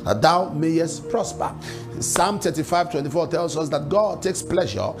prosper, that thou mayest prosper. Psalm 35:24 tells us that God takes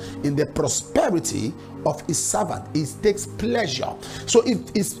pleasure in the prosperity of his servant. He takes pleasure. So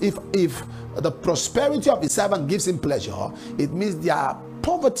if the prosperity of his servant gives him pleasure, it means their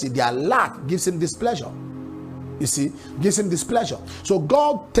poverty, their lack gives him displeasure. You see, gives him this pleasure. So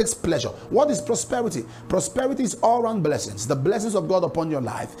God takes pleasure. What is prosperity? Prosperity is all around blessings, the blessings of God upon your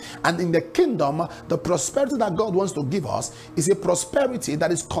life. And in the kingdom, the prosperity that God wants to give us is a prosperity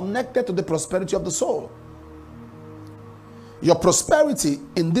that is connected to the prosperity of the soul. Your prosperity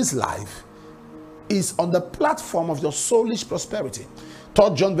in this life is on the platform of your soulish prosperity.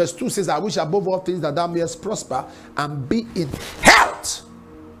 3 John verse 2 says, I wish above all things that thou mayest prosper and be in health,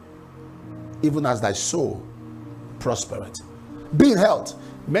 even as thy soul prospereth. Be in health.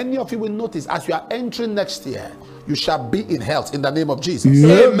 Many of you will notice as you are entering next year, you shall be in health in the name of Jesus.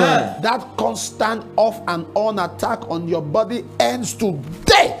 Amen. That constant off and on attack on your body ends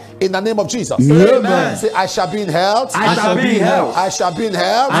today in the name of Jesus. Amen. Say, I shall be in health. I shall be in health. I shall be in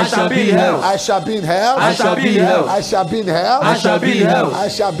health. I shall be in health. I shall be in health. I shall be in health. I shall be in health. I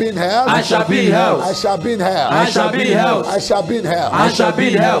shall be in health. I shall be in health. I shall be in health. I shall be in health. I shall be in health. I shall be in health. I shall be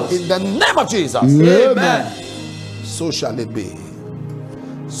in health. In the name of Jesus. Amen. So shall it be.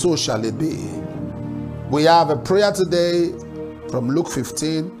 So shall it be. We have a prayer today from Luke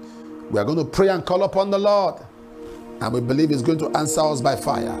 15. We are going to pray and call upon the Lord. And we believe He's going to answer us by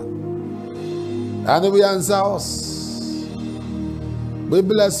fire. And He will answer us. We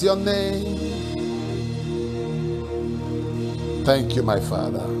bless your name. Thank you, my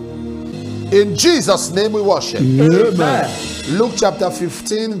Father. In Jesus' name we worship. Amen. Luke chapter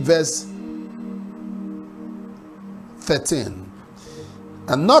 15 verse 13.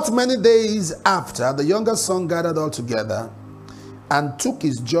 And not many days after, the younger son gathered all together and took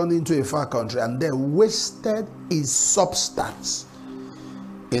his journey into a far country, and there wasted his substance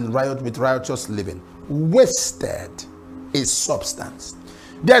in riotous living. Wasted his substance.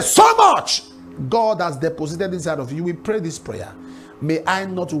 There's so much God has deposited inside of you. We pray this prayer. May I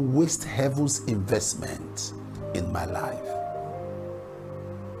not waste heaven's investment in my life.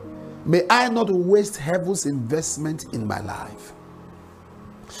 May I not waste heaven's investment in my life.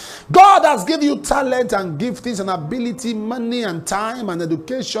 God has given you talent and giftings and ability, money and time and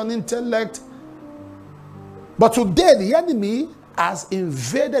education, intellect. But today the enemy has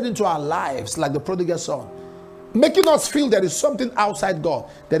invaded into our lives like the prodigal son, making us feel there is something outside God.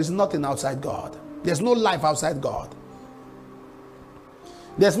 There is nothing outside God. There's no life outside God.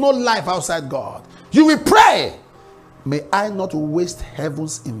 There's no life outside God. You will pray, may I not waste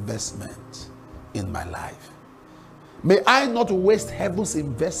heaven's investment in my life. May I not waste heaven's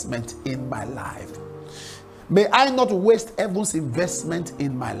investment in my life. May I not waste heaven's investment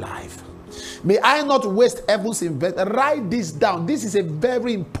in my life. May I not waste heaven's investment. Write this down. This is a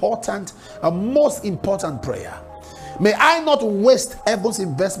very important, most important prayer. May I not waste heaven's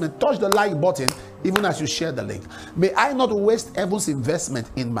investment. Touch the like button even as you share the link. May I not waste heaven's investment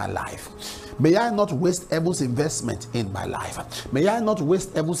in my life. May I not waste heaven's investment in my life. May I not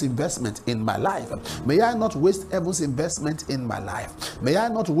waste heaven's investment in my life. May I not waste heaven's investment in my life. May I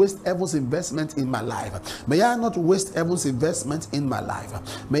not waste heaven's investment in my life. May I not waste heaven's investment in my life.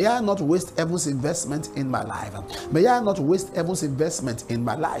 May I not waste heaven's investment in my life. May I not waste heaven's investment in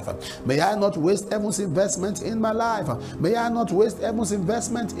my life. May I not waste heaven's investment in my life. May I not waste heaven's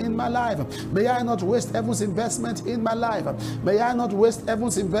investment in my life. May I not waste heaven's investment in my life. May I not waste heaven's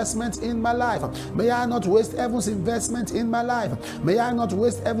investment in my life. May I not waste heaven's investment in my life. May I not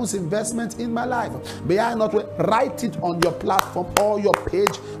waste heaven's investment in my life. May I not write it on your platform or your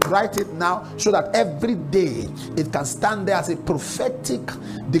page. Write it now so that every day it can stand there as a prophetic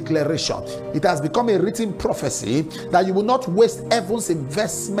declaration. It has become a written prophecy that you will not waste heaven's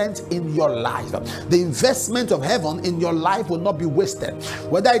investment in your life. The investment of heaven in your life will not be wasted.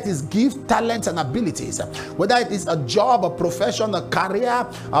 Whether it is gift, talents, and abilities, whether it is a job, a profession, a career,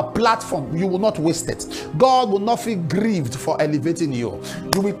 a platform, you will not waste it. God will not feel grieved for elevating you.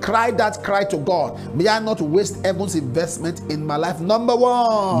 You will cry that cry to God. May I not waste heaven's investment in my life. Number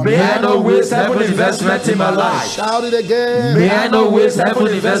one. May I not waste heaven's investment in my life. Shout it again. May I not waste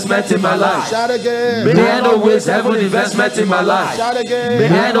heaven's investment in my life. Shout again. May I not waste heaven's investment in my life. Shout again.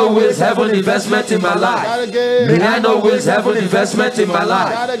 May I not waste heaven's investment in my life. Shout again. May I not waste heaven's investment in my life.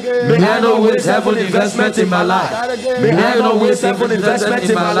 Shout again. May I not waste heaven's investment in my life. Shout again. May I not waste heaven's investment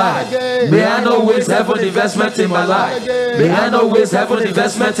in my life. May I not waste heaven's investment in my life. May I not waste heaven's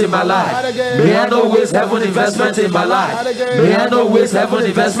investment in my life. May I not waste heaven's investment in my life. May I not waste heaven's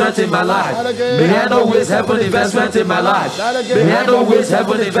investment investment in my life. May I not waste heaven investment in my life. May I not waste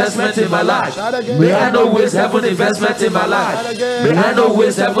heaven investment in my life. May I not waste heaven investment in my life. May I not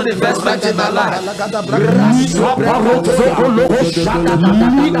waste heaven investment in my life.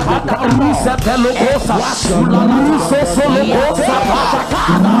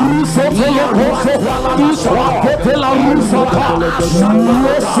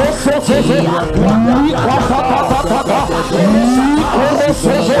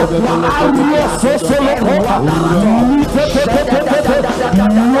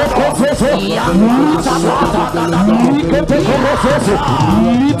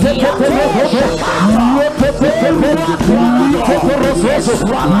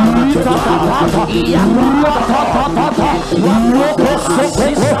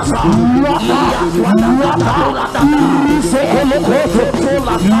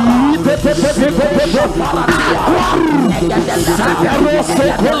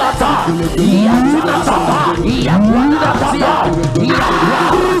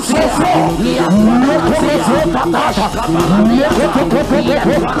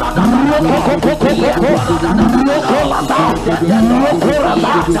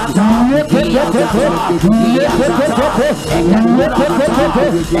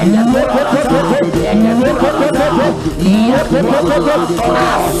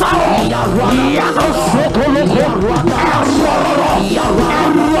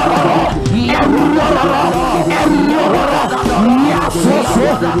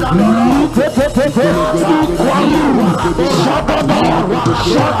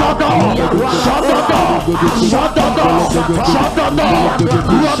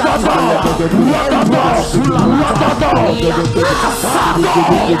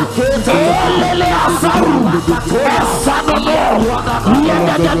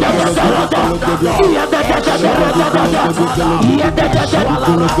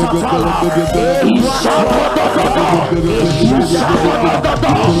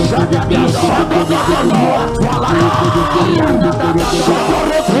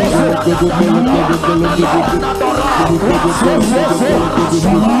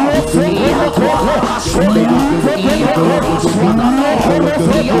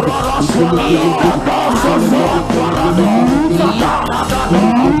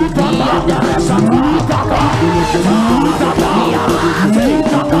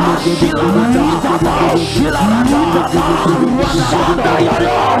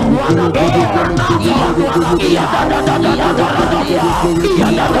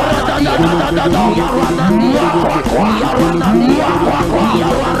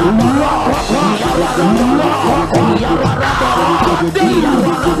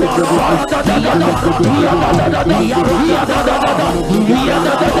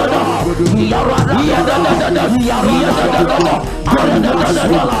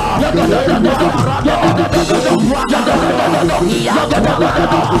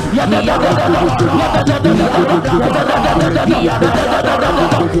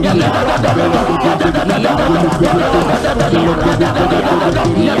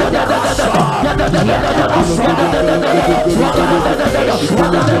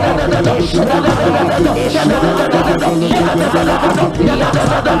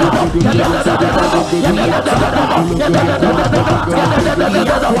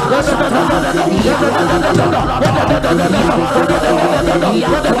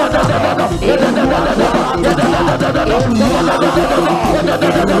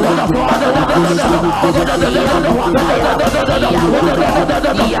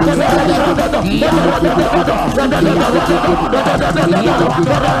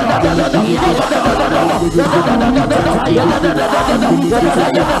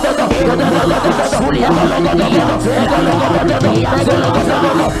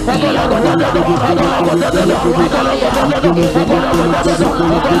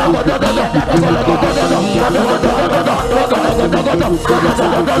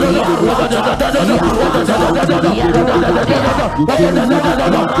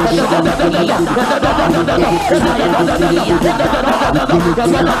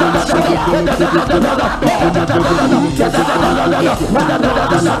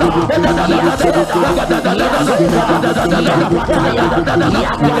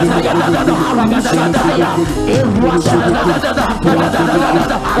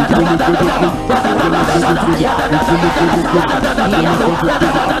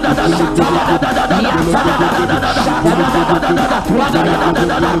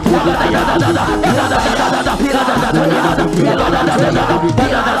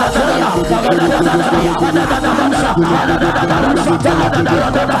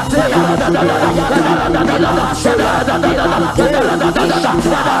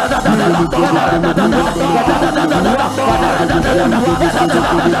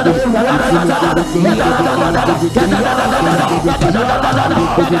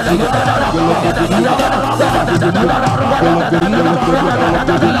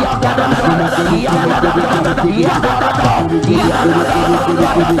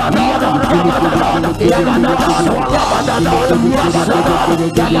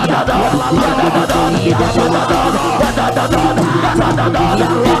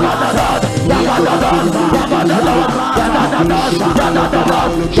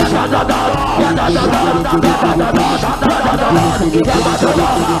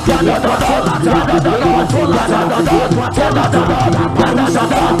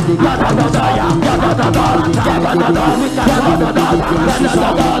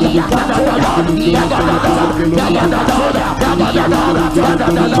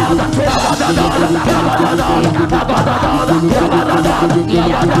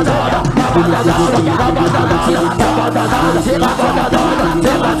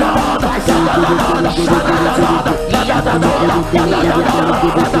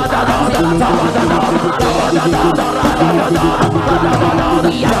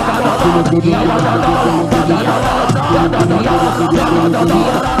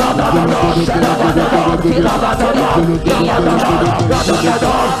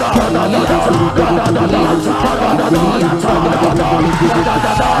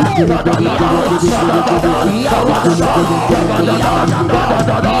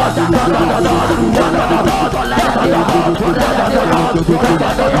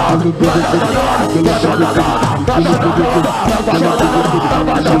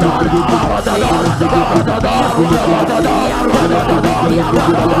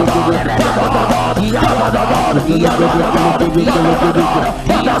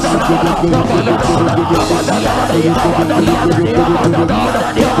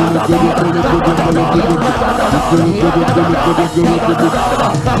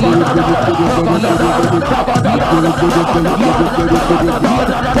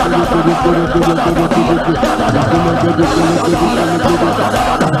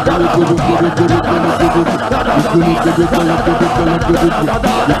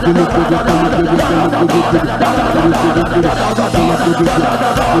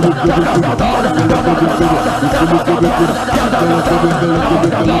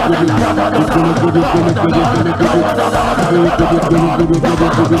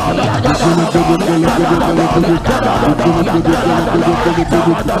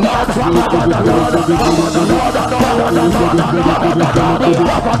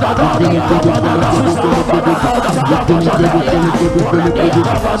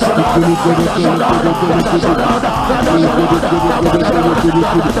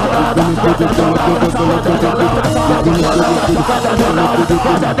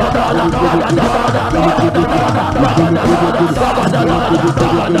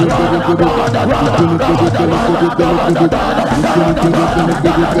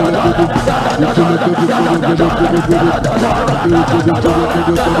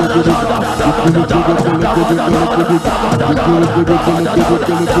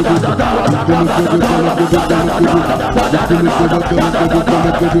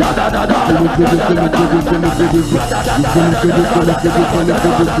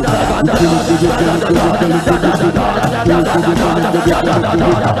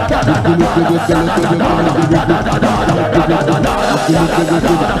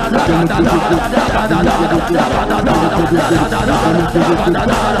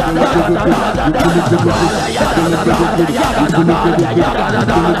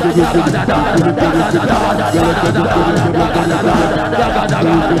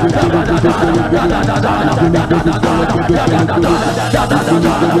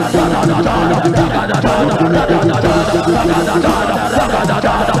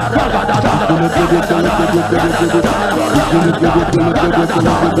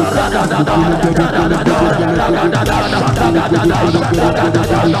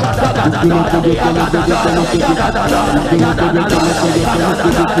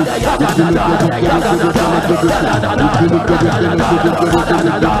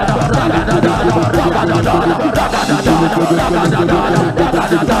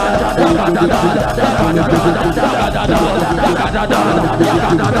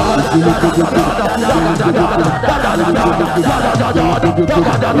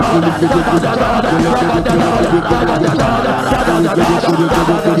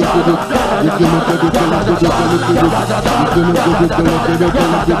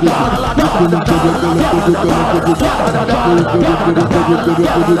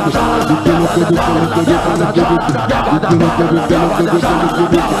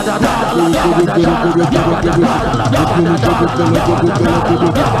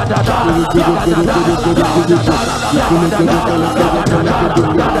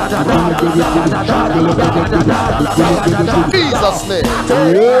 Jesus' name.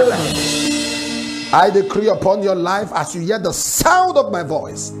 I decree upon your life as you hear the sound of my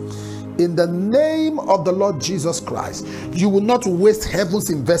voice, in the name of the Lord Jesus Christ, you will not waste heaven's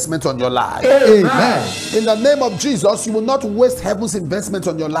investment on your life. Amen. In the name of Jesus, you will not waste heaven's investment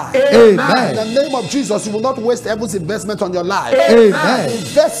on your life. Amen. In the name of Jesus, you will not waste heaven's investment on your life. Amen.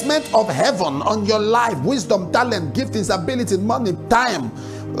 Investment of heaven on your life, wisdom, talent, giftings, ability, money, time,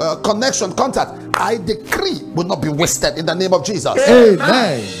 connection, contact, I decree will not be wasted in the name of Jesus.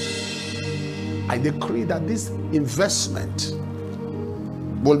 Amen. I decree that this investment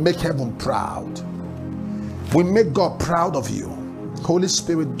will make heaven proud. We make God proud of you. Holy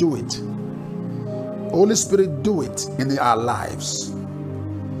Spirit, do it. Holy Spirit, do it in our lives.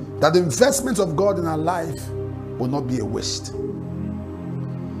 That the investment of God in our life will not be a waste.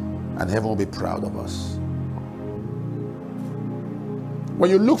 And heaven will be proud of us. When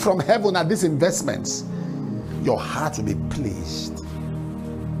you look from heaven at these investments, your heart will be pleased.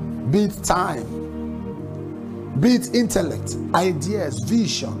 Be it time, be it intellect, ideas,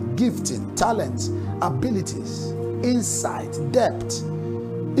 vision, gifting, talents, abilities, insight, depth.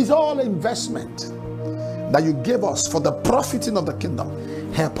 It's all investment that you gave us for the profiting of the kingdom.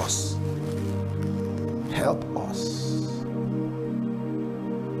 Help us. Help us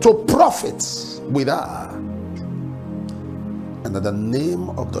to profit with her. And that the name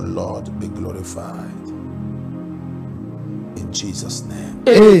of the Lord be glorified. In Jesus' name.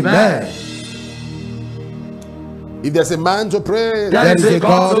 Amen. If there's a man to pray, There is a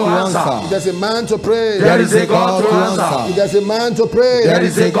God to answer. if there's a man to pray, There is a God to answer. if there's a man to pray, There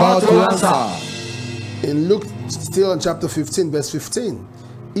is a God to answer. in Luke, still in chapter 15, verse 15,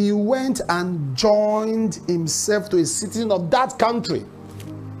 he went and joined himself to a citizen of that country.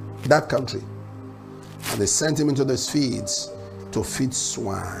 And they sent him into the fields to feed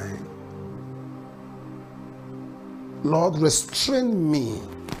swine. Lord, restrain me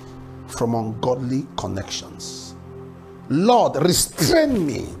from ungodly connections. Lord, restrain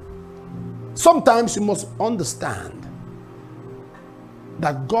me. Sometimes you must understand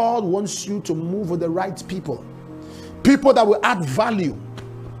that God wants you to move with the right people. People that will add value.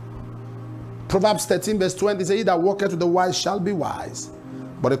 Proverbs 13 verse 20 says, he that walketh with the wise shall be wise,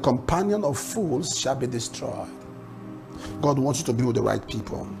 but a companion of fools shall be destroyed. God wants you to be with the right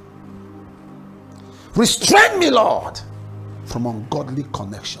people. Restrain me, Lord, from ungodly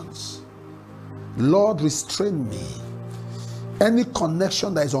connections. Lord, restrain me. Any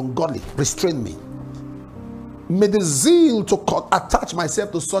connection that is ungodly, restrain me. May the zeal to attach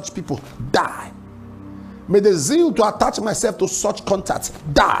myself to such people die. May the zeal to attach myself to such contacts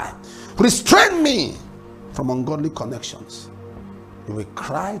die. Restrain me from ungodly connections. You will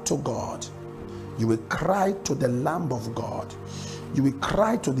cry to God. You will cry to the Lamb of God. You will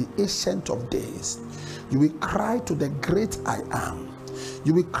cry to the Ancient of Days. You will cry to the great I am.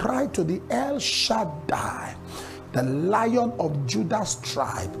 You will cry to the El Shaddai, the Lion of Judah's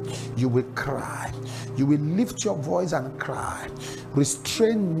tribe. You will cry. You will lift your voice and cry.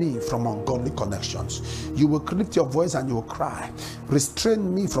 Restrain me from ungodly connections. You will lift your voice and you will cry.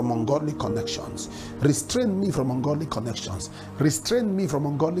 Restrain me from ungodly connections. Restrain me from ungodly connections. Restrain me from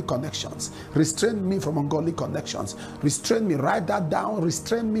ungodly connections. Restrain me from ungodly connections. Restrain me. Write that down.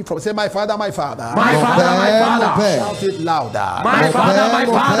 Restrain me from. Say, my Father, my Father. My Father, my Father. Shout it louder. My Father, my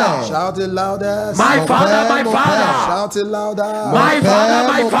Father. Shout it louder. My Father, my Father. Shout it louder. My Father,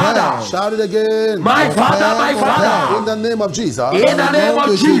 my Father. Shout it again. My Father, my Father. In the name of Jesus. In the name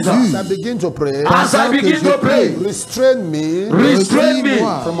of Jesus. As I begin to pray. As I begin to pray. Restrain me. Restrain me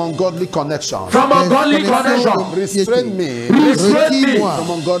From ungodly connections. from ungodly connection. Restrain me. Restrain me From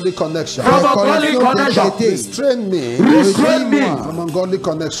ungodly connections. from ungodly connection. Restrain me. Restrain me From ungodly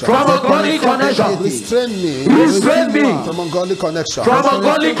connections. from ungodly connection. Restrain me. Restrain me From ungodly connections. from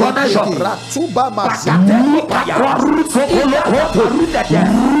ungodly connection. Ratuba Masi.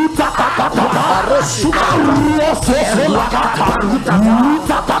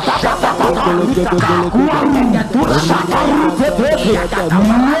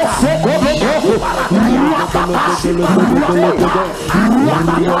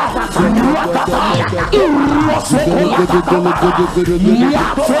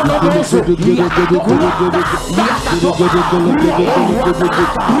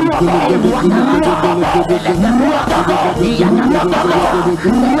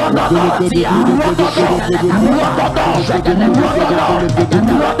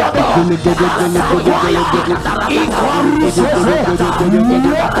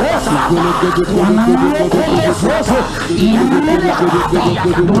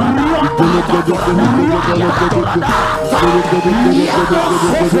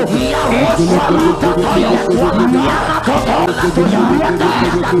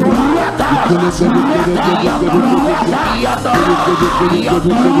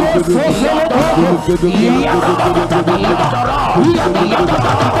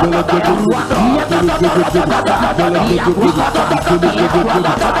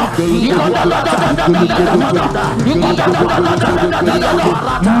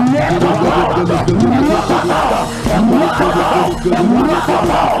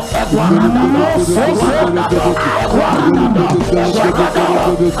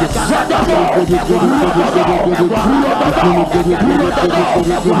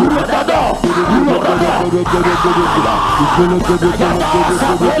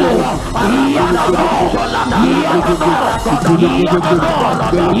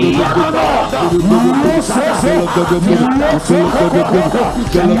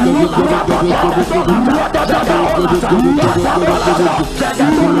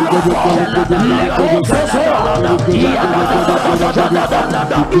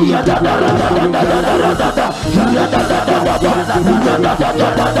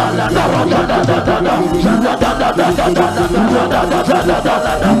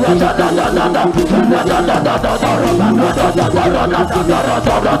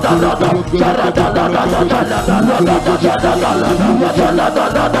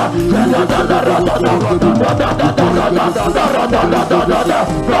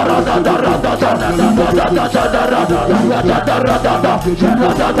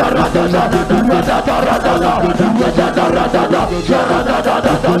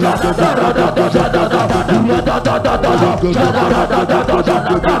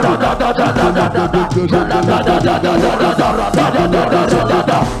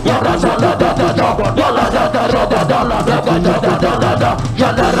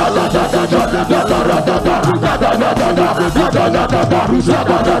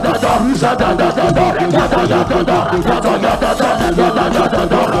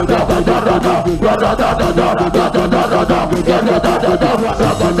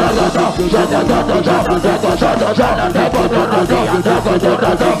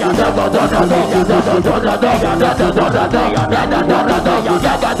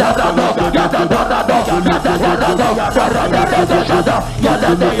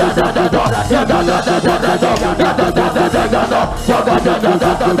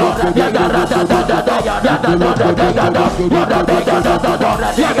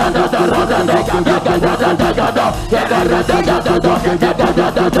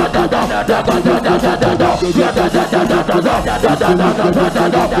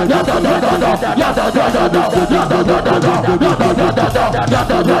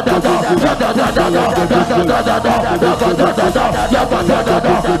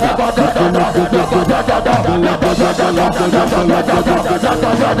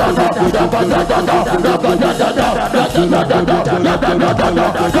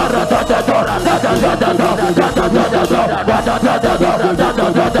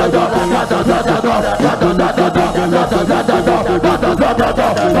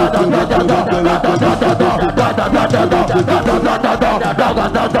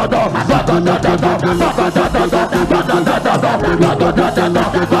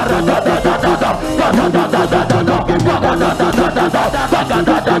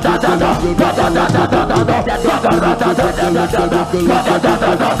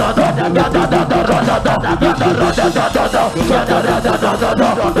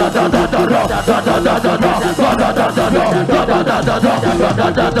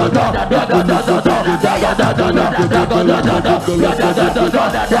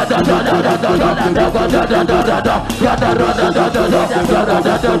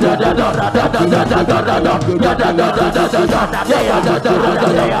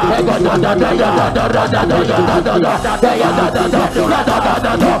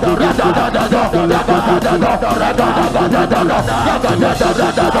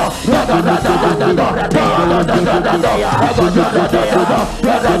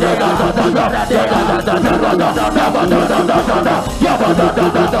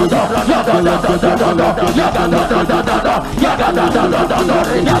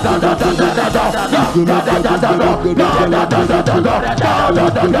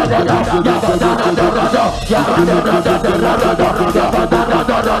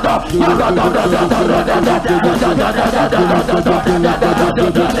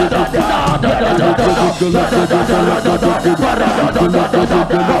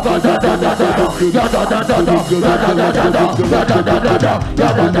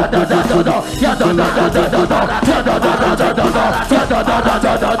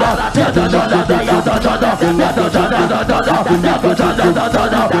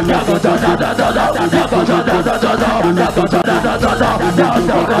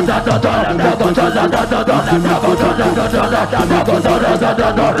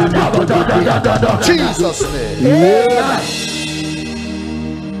 Jesus' name. Amen.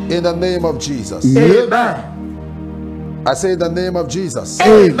 In the name of Jesus. Amen. I say in the name of Jesus.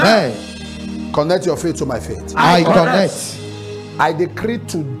 Amen. Connect your faith to my faith. I connect. I decree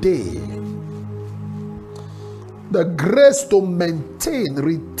today the grace to maintain,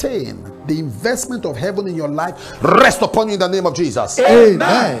 retain the investment of heaven in your life rest upon you in the name of Jesus.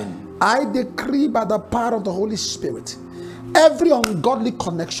 Amen. I decree by the power of the Holy Spirit, every ungodly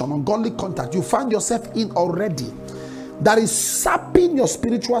connection, ungodly contact you find yourself in already, that is sapping your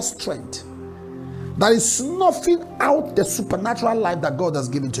spiritual strength, that is snuffing out the supernatural life that God has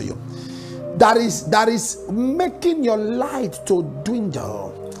given to you, that is making your light to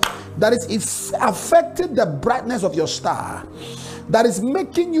dwindle, that is affecting the brightness of your star, that is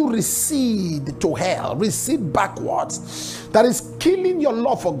making you recede to hell, recede backwards, that is killing your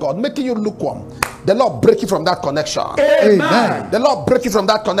love for God, making you lukewarm. The Lord break you from that connection. Amen. The Lord break you from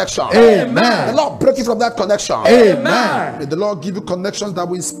that connection. Amen. The Lord break you from that connection. Amen. May the Lord give you connections that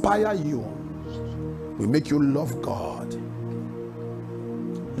will inspire you, will make you love God,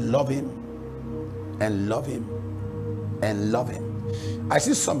 love Him, and love Him, and love Him. I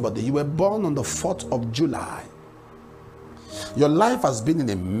see somebody, you were born on the 4th of July. Your life has been in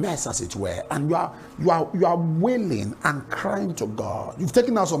a mess, as it were, and you are wailing and crying to God. You've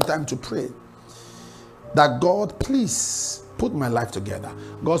taken out some time to pray that God, please put my life together.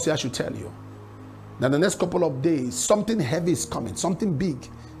 God said I should tell you that the next couple of days something heavy is coming, something big,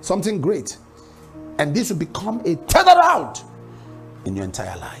 something great, and this will become a turnaround in your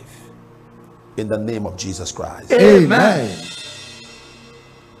entire life, in the name of Jesus Christ. Amen.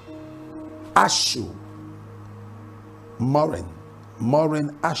 Ashu, Maureen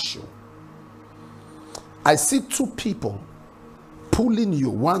Ashu. I see two people pulling you,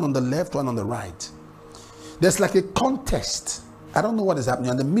 one on the left, one on the right. There's like a contest. I don't know what is happening.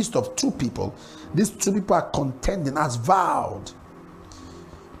 In the midst of two people, these two people are contending as vowed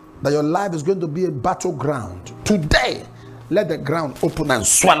that your life is going to be a battleground. Today, let the ground open and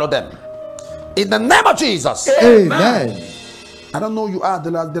swallow them. In the name of Jesus. Amen. I don't know who you are.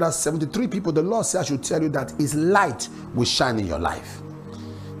 There are 73 people. The Lord says I should tell you that His light will shine in your life.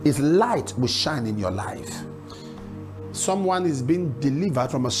 His light will shine in your life. Someone is being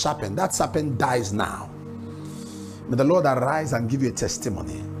delivered from a serpent. That serpent dies now. May the Lord arise and give you a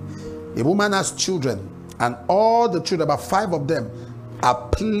testimony. A woman has children, and all the children, about 5 of them, are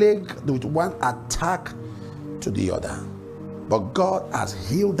plagued with one attack to the other. But God has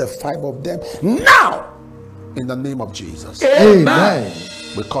healed the 5 of them now. In the name of Jesus. Amen.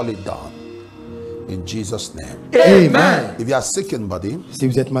 We call it done. In Jesus' name. Amen. If you are sick in body, Si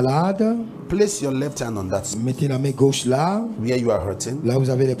vous êtes malade, place your left hand on that spot mettez la main gauche là, where you are hurting, là où vous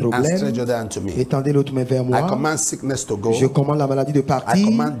avez les and stretch problèmes. your hand to me. Étendez l'autre main vers I moi. command sickness to go. Je commande la maladie de I partir,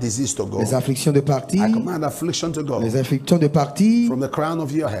 command disease to go. les afflictions de I partir, command affliction to go. les afflictions de partir, From the crown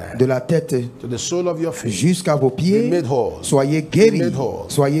of your head de la tête to the sole of your feet. jusqu'à vos Be pieds. made whole. Soyez Be guéris, made whole.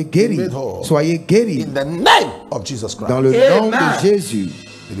 soyez Be guéris, made whole. soyez guéris. In the name of Jesus Christ. Dans le nom de Jésus,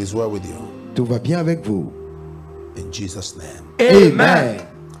 It is well with you. tout va bien avec vous. In Jesus' name. Amen.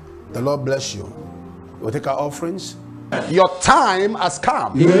 The Lord bless you. We'll take our offerings. Your time has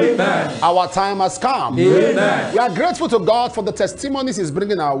come. Amen. Our time has come. Amen. We are grateful to God for the testimonies He's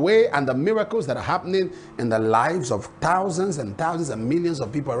bringing our way and the miracles that are happening in the lives of thousands and thousands and millions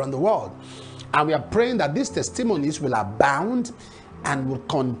of people around the world. And we are praying that these testimonies will abound and will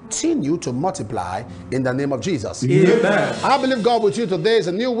continue to multiply in the name of Jesus. Amen. I believe God with you today. Is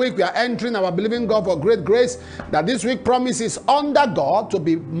a new week. We are entering. Our believing God for great grace, that this week promises under God to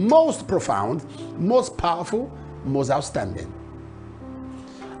be most profound, most powerful, most outstanding.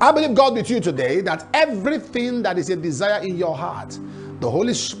 I believe God with you today, that everything that is a desire in your heart, the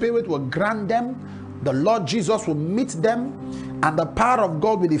Holy Spirit will grant them, the Lord Jesus will meet them, and the power of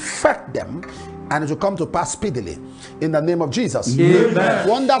God will effect them and it will come to pass speedily in the name of Jesus. Amen.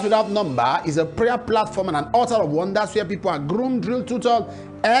 Wonders Without Number is a prayer platform and an altar of wonders where people are groomed, drilled, tutored,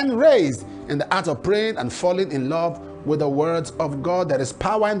 and raised in the art of praying and falling in love with the words of God. There is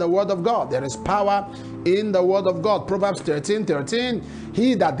power in the word of God. There is power in the word of God. Proverbs 13:13.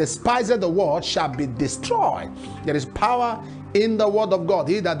 He that despises the word shall be destroyed. There is power in the word of God.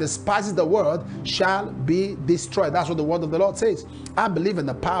 He that despises the word shall be destroyed. That's what the word of the Lord says. I believe in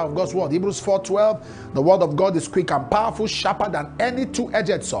the power of God's word. Hebrews 4:12. The word of God is quick and powerful, sharper than any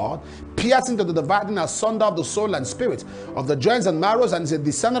two-edged sword, piercing to the dividing asunder of the soul and spirit, of the joints and marrows, and is a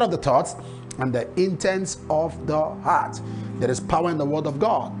discerner of the thoughts and the intents of the heart. There is power in the word of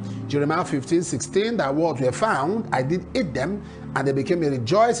God. Jeremiah 15:16. Thy words were found, I did eat them, and they became a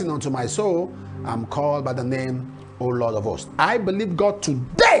rejoicing unto my soul. I'm called by the name, O Lord of hosts. I believe God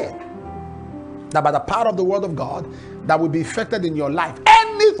today that by the power of the word of God, that will be effected in your life.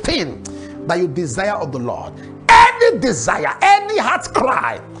 Anything that you desire of the Lord, any desire, any heart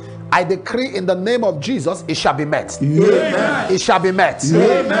cry, I decree in the name of Jesus, it shall be met. Amen. It shall be met.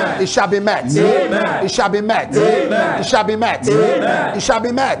 Amen. It shall be met. Amen. It shall be met. Amen. It shall be met. Amen. It shall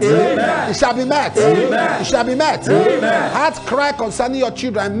be met. Amen. It shall be met. Amen. It shall be met. Amen. Heart cry concerning your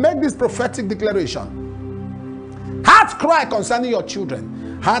children. Make this prophetic declaration. Heart cry concerning your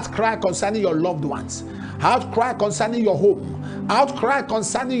children. Heart cry concerning your loved ones. Heart cry concerning your home. Outcry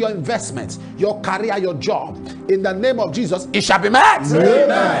concerning your investments, your career, your job. In the name of Jesus, it shall be met.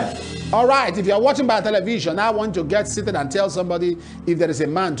 Amen. All right, if you're watching by television, I want to get seated and tell somebody, if there is a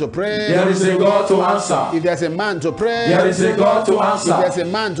man to pray, There is a God to answer. if there's a man to pray, There is a God to if there's answer. a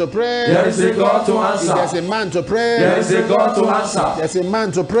man to pray, There is a God to if there's answer. a man to pray, There is a God to answer. there's a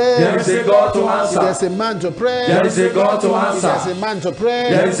man to pray, There is a God to if there's answer. a man to pray, There is a God to if there's a answer. man to pray.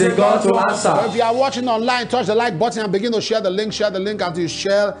 There is a God to So if answer. you are watching online, touch the like button and begin to share the link until you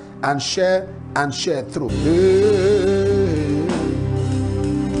share and share and share through.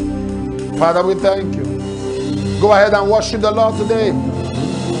 Father, we thank you. Go ahead and worship the Lord today.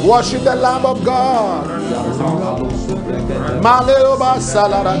 Worship the Lamb of God. Maleoba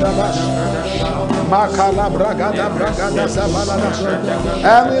salaradabash. Makala bragada bragada sabalada.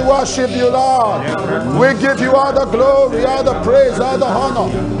 And we worship you, Lord. We give you all the glory, all the praise, all the honor,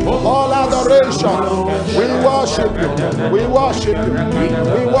 all adoration. We worship you. We worship you.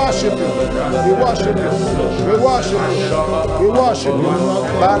 We worship you. We worship you. We worship you. We worship you.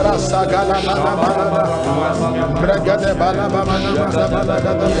 Barasagala balada. Bragada balada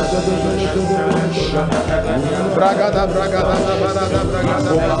balada. Bragada bragada balada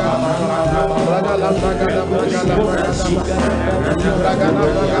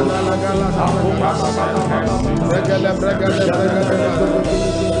bragada bragada bragada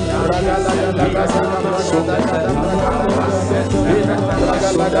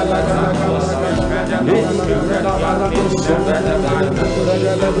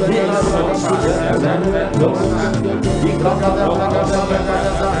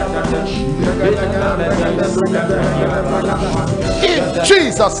in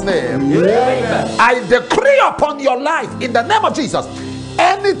Jesus' name, I decree upon your life in the name of Jesus,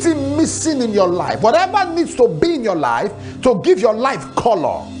 anything missing in your life, whatever needs to be in your life to give your life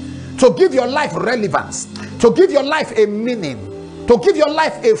color, to give your life relevance, to give your life a meaning, to give your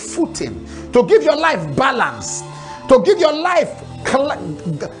life a footing, to give your life balance, to give your life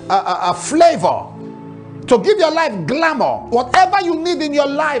a flavor, to give your life glamour, whatever you need in your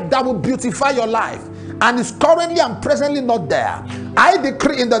life that will beautify your life and is currently and presently not there, I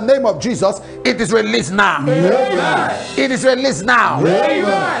decree in the name of Jesus, it is released now. Amen. It is released now.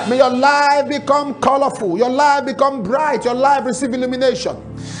 Amen. May your life become colorful, your life become bright, your life receive illumination.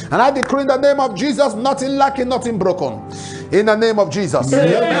 And I decree in the name of Jesus, nothing lacking, nothing broken. In the name of Jesus.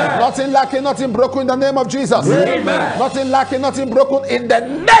 Amen. Nothing lacking, nothing broken in the name of Jesus. Amen. Nothing lacking, nothing broken in the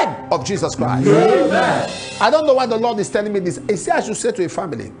name of Jesus Christ. Amen. I don't know why the Lord is telling me this. He said I should say to a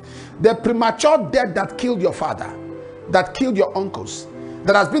family, the premature death that killed your father, that killed your uncles,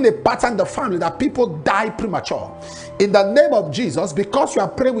 there has been a pattern in the family that people die premature. In the name of Jesus, because you are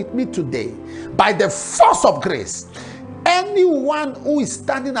praying with me today, by the force of grace, anyone who is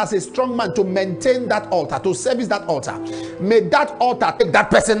standing as a strong man to maintain that altar, to service that altar, may that altar take that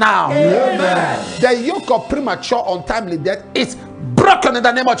person now. Amen. The yoke of premature untimely death is broken in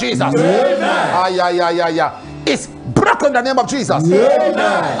the name of Jesus. Amen. It's broken in the name of Jesus. Amen.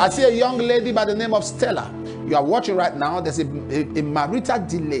 I see a young lady by the name of Stella. You are watching right now. There's a marital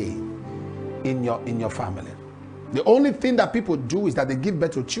delay in your family. The only thing that people do is that they give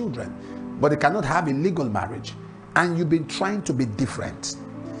birth to children, but they cannot have a legal marriage. And you've been trying to be different,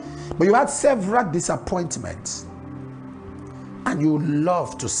 but you had several disappointments, and you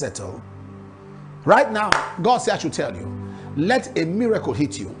love to settle, Right now, God said I should tell you, let a miracle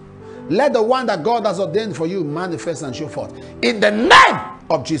hit you. Let the one that God has ordained for you manifest and show forth. In the name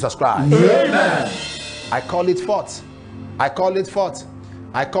of Jesus Christ. Amen. I call it forth. I call it forth.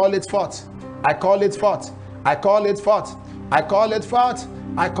 I call it forth. I call it forth. I call it forth. I call it forth.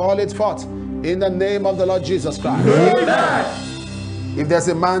 I call it forth. In the name of the Lord Jesus Christ. Amen. If there's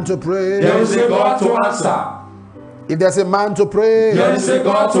a man to pray, There is a God to answer. if there's a man to pray, There is a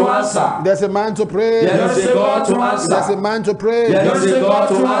God to answer. if there's a man to pray, There is a God to if there's a answer. man to pray, There is a God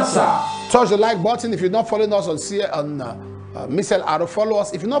to answer. touch the like button. If you're not following us on Missile Arrow, follow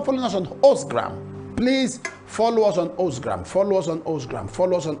us. If you're not following us on Ostgram, please follow us on Ostgram. Follow us on Ostgram.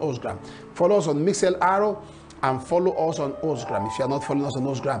 Follow us on Ostgram. Follow us on Missile Arrow and follow us on Ostgram. If you're not following us on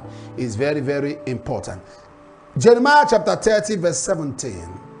Ostgram, it's very, very important. Jeremiah chapter 30, verse 17.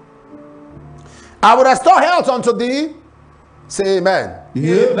 I will restore health unto thee. Say amen.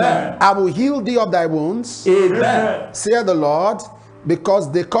 Amen. I will heal thee of thy wounds. Amen. Saith the Lord,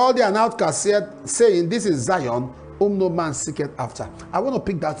 because they called thee an outcast, saying, this is Zion, whom no man seeketh after. I want to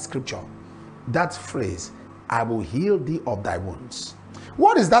pick that scripture, that phrase, I will heal thee of thy wounds.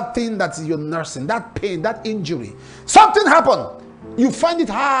 What is that thing that you're nursing, that pain, that injury? Something happened. You find it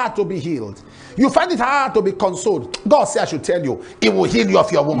hard to be healed. You find it hard to be consoled. God said I should tell you, it will heal you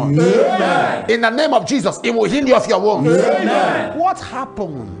of your wounds. Amen. In the name of Jesus, it will heal you of your wounds. Amen. What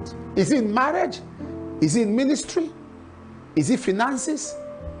happened? Is it marriage? Is it ministry? Is it finances?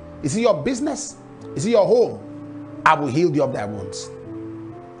 Is it your business? Is it your home? I will heal you of thy wounds.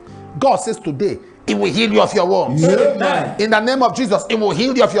 God says today, it will heal you of your wounds. Amen. In the name of Jesus, it will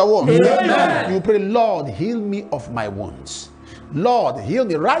heal you of your wounds. Amen. You pray, Lord, heal me of my wounds. Lord, heal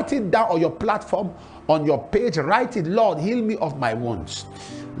me. Write it down on your platform, on your page. Write it, Lord, heal me of my wounds.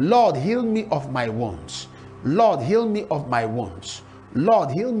 Lord, heal me of my wounds. Lord, heal me of my wounds.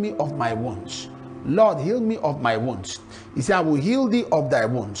 Lord, heal me of my wounds. Lord, heal me of my wounds. He said, I will heal thee of thy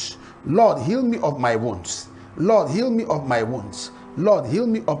wounds. Lord, heal me of my wounds. Lord, heal me of my wounds. Lord, heal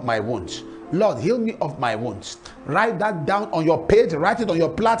me of my wounds. Lord, heal me of my wounds. Write that down on your page. Write it on your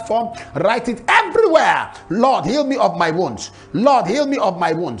platform. Write it everywhere. Lord, heal me of my wounds. Lord, heal me of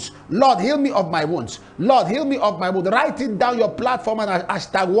my wounds. Lord, heal me of my wounds. Lord, heal me of my wounds. Write it down your platform and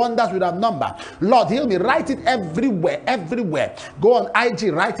hashtag wonders with a number. Lord, heal me. Write it everywhere. Everywhere. Go on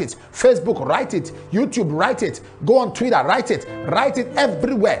IG, write it. Facebook, write it. YouTube, write it. Go on Twitter, write it. Write it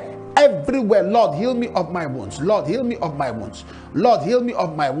everywhere. Everywhere. Lord, heal me of my wounds. Lord, heal me of my wounds. Lord, heal me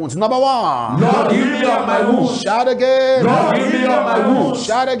of my wounds. Number one. Lord, heal me of my wounds. Shout again. Lord, heal me of my wounds.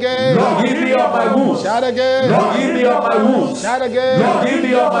 Shout again. Lord, heal me of my wounds. Shout again. Lord, heal me of my wounds. Shout again. Lord, heal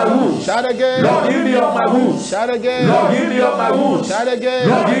me of my wounds. Shout again. Lord, heal me of my wounds. Shout again. Lord, heal me of my wounds. Shout again.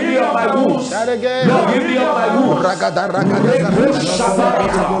 Lord, heal me of my wounds. Shout again. Lord, heal me of my wounds. Ragada, ragada,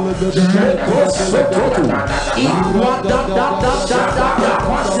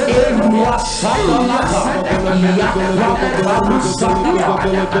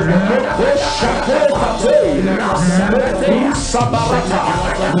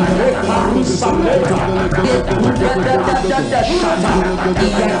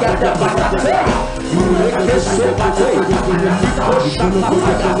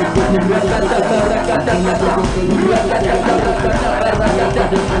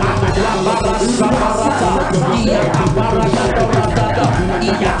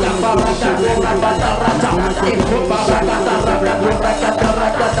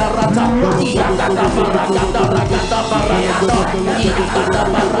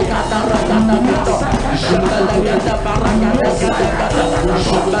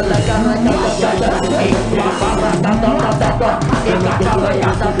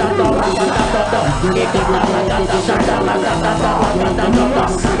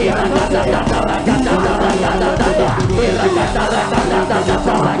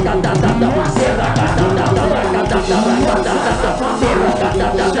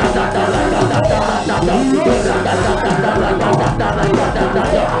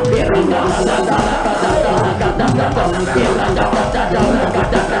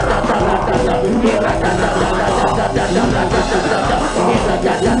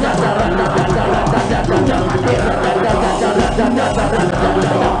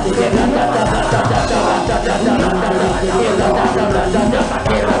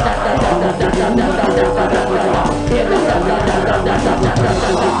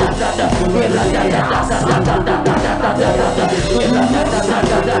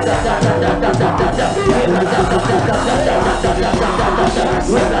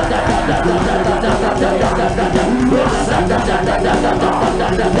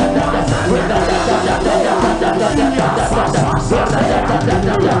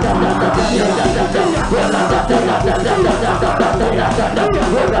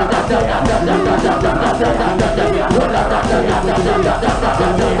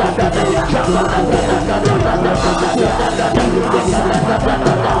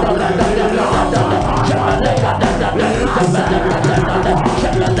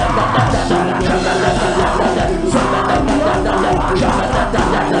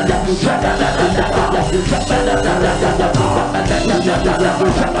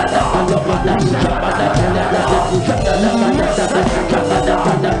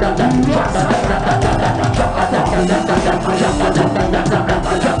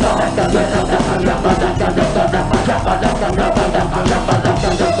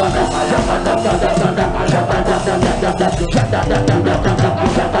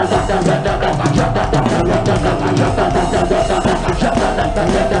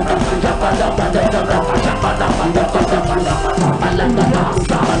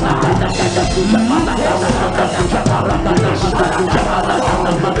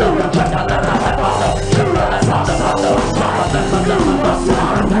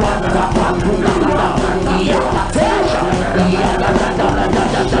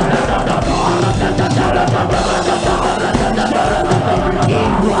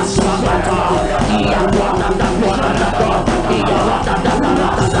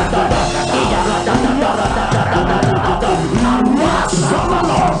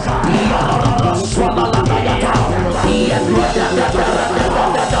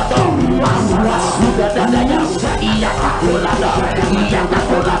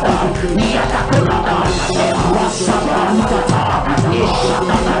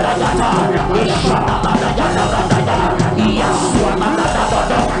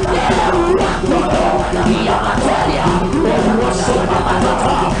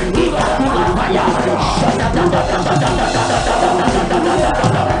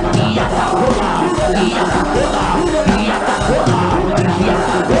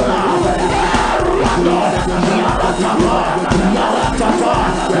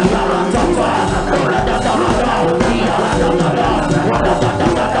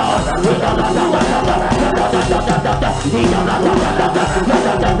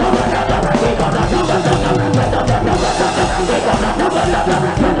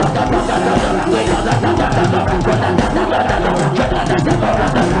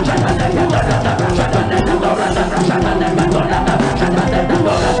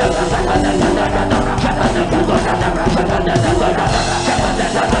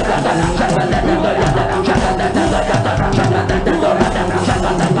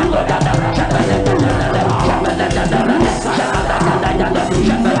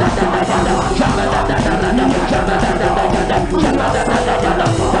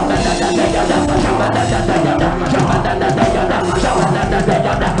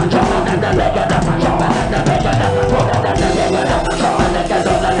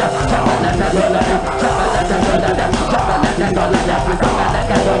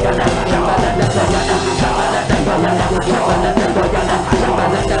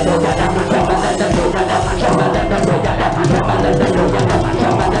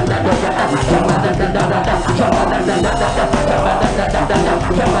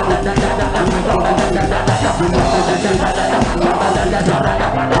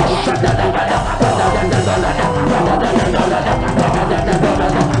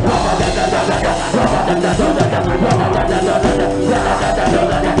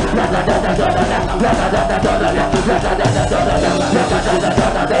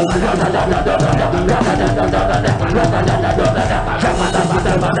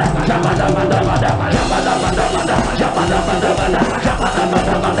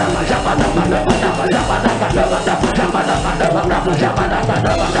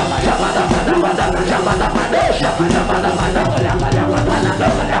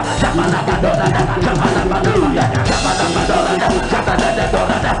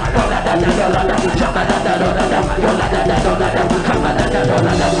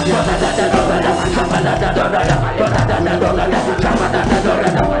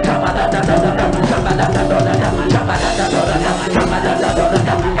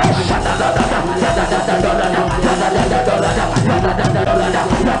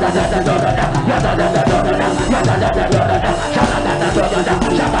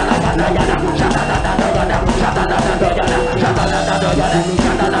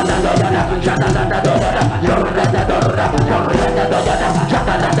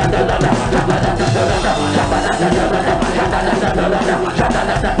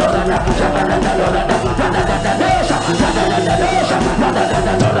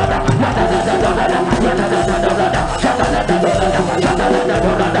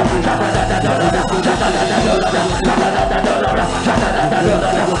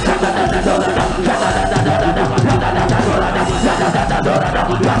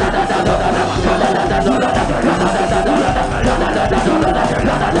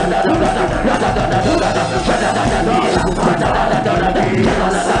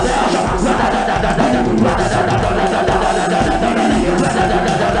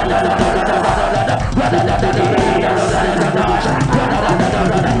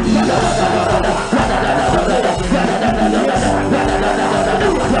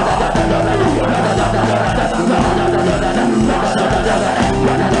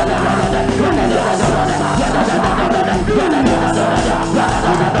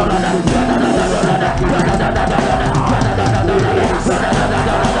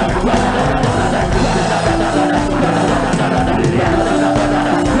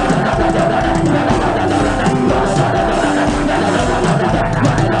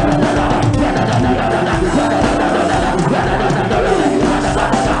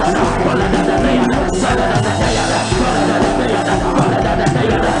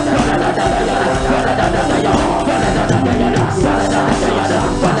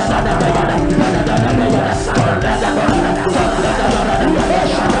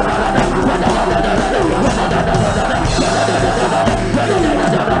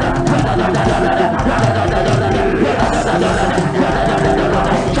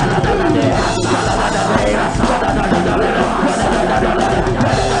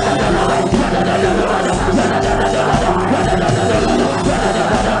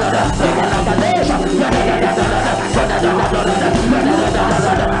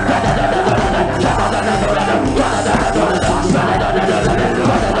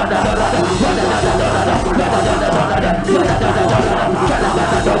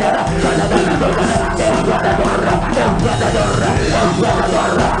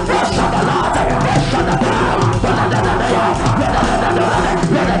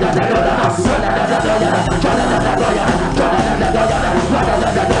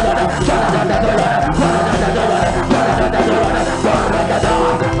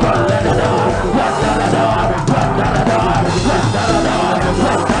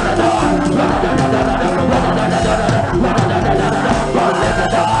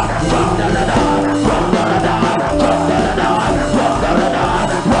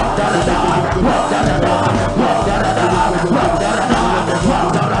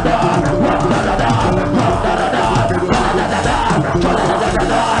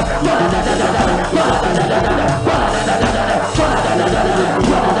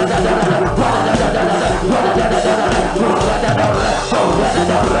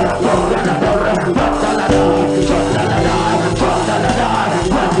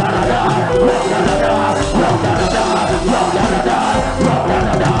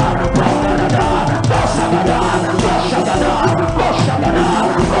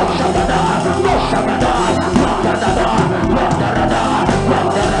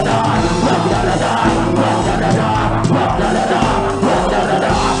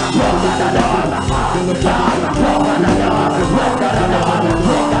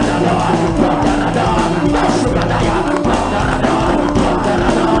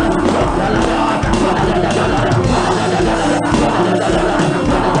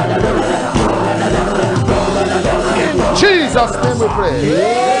 Jesus' name we pray.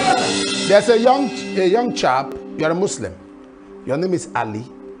 There's a young chap. You're a Muslim. Your name is Ali,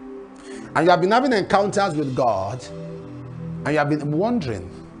 and you have been having encounters with God, and you have been wondering,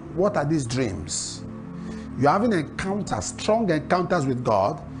 what are these dreams? You're having encounters, strong encounters with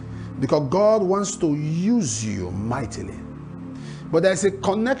God, because God wants to use you mightily. But there's a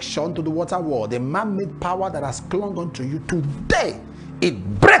connection to the water world, a man-made power that has clung onto you. Today,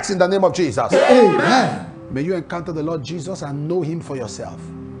 it breaks in the name of Jesus. Amen. May you encounter the Lord Jesus and know him for yourself.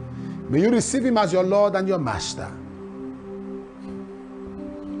 May you receive him as your Lord and your Master.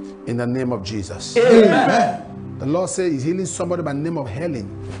 In the name of Jesus. Amen. The Lord says he's healing somebody by the name of Helen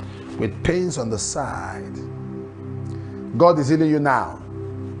with pains on the side. God is healing you now.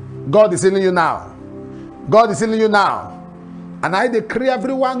 God is healing you now. God is healing you now. And I decree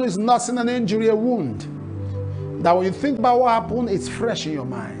everyone who is nursing an injury, a wound, that when you think about what happened, it's fresh in your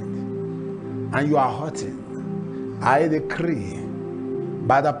mind and you are hurting. I decree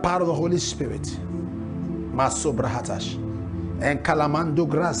by the power of the Holy Spirit, Masobrahatash and Kalamando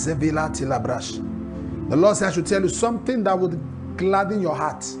Grazevila Tilabrash. The Lord says I should tell you something that would gladden your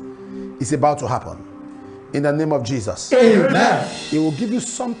heart is about to happen. In the name of Jesus. Amen. It will give you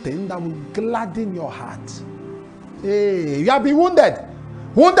something that will gladden your heart. Hey, you have been wounded.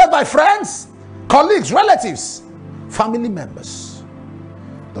 Wounded by friends, colleagues, relatives, family members.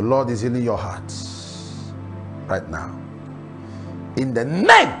 The Lord is healing your heart right now. In the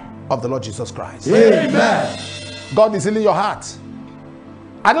name of the Lord Jesus Christ. Amen. God is healing your heart.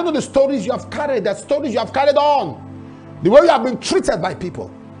 I don't know the stories you have carried, the stories you have carried on, the way you have been treated by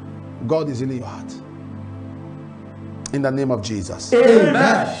people. God is healing your heart. In the name of Jesus.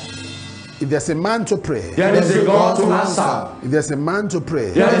 Amen. If there's a man to pray, There is a God to answer. if there's a man to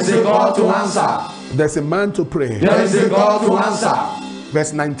pray, There is a God to answer. if there's a man to pray. There is a God to answer.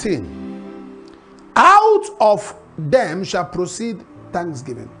 Verse 19. Out of them shall proceed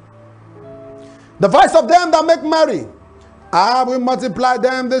thanksgiving. The voice of them that make merry, I will multiply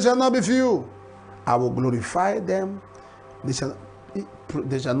them, they shall not be few. I will glorify them, they shall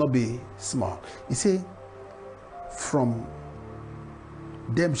not be small. You see, from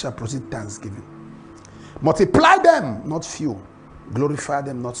them shall proceed thanksgiving. Multiply them, not few. Glorify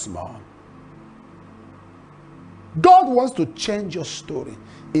them, not small. God wants to change your story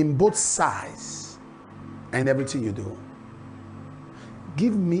in both sides and everything you do.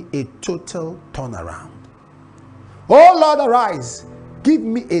 Give me a total turnaround. Oh Lord, arise. Give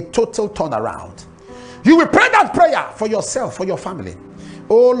me a total turnaround. You will pray that prayer for yourself, for your family.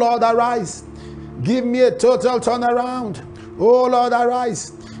 Oh Lord, arise. Give me a total turnaround. Oh Lord,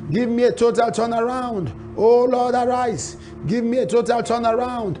 arise. Give me a total turnaround. Oh Lord, arise. Give me a total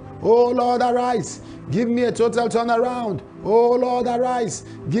turnaround. Oh Lord, arise. Give me a total turnaround. Oh Lord, arise.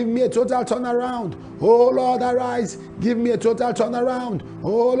 Give me a total turnaround. Oh Lord, arise. Give me a total turnaround.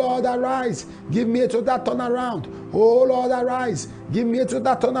 Oh Lord, arise. Give me a total turnaround. Oh Lord, arise. Give me a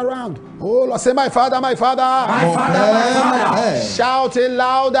total turnaround. Oh Lord, say, my Father, my Father. My Father, my Father. Shout it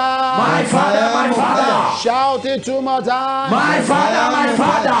louder. My Father, my Father. Shout it two more times. My Father, my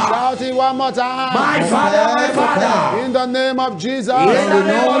Father. Shout it one more time. My Father, my Father. In the name of Jesus. In the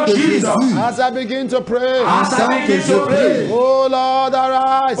name of Jesus. As I begin to pray. As I begin to pray. Oh Lord,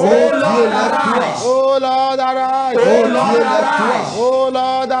 arise. Oh Lord, arise. Oh Lord, arise. Oh Lord, arise. Oh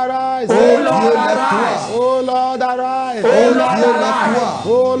Lord, arise. Oh Lord, arise. Oh Lord, arise. Oh Lord, arise.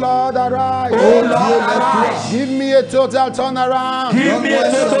 Oh Lord, arise. Oh Lord, arise. Give me a total turnaround. Give me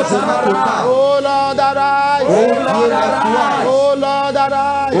a total turnaround. Oh Lord, arise. Oh Lord, arise. Oh Lord,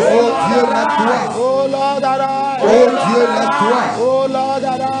 arise. Oh Lord, arise. Oh Lord, arise. Oh Lord, arise. Oh Lord,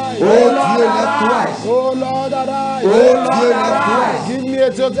 arise. Oh Lord, arise. Oh Lord, arise. Oh Lord, arise. Give me a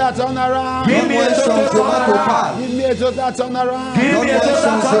total turnaround. Give me a total turnaround. Give me a total turnaround. Give me a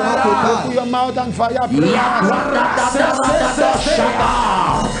total turnaround. Open your mouth and fire prayer.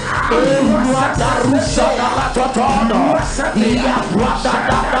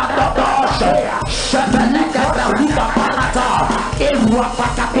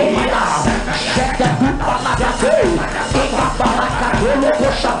 Eruapakatomaya, Shetetupalagate,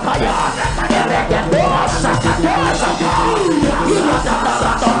 Ekabarakatolokosapaya, Eregedoasakatosapa,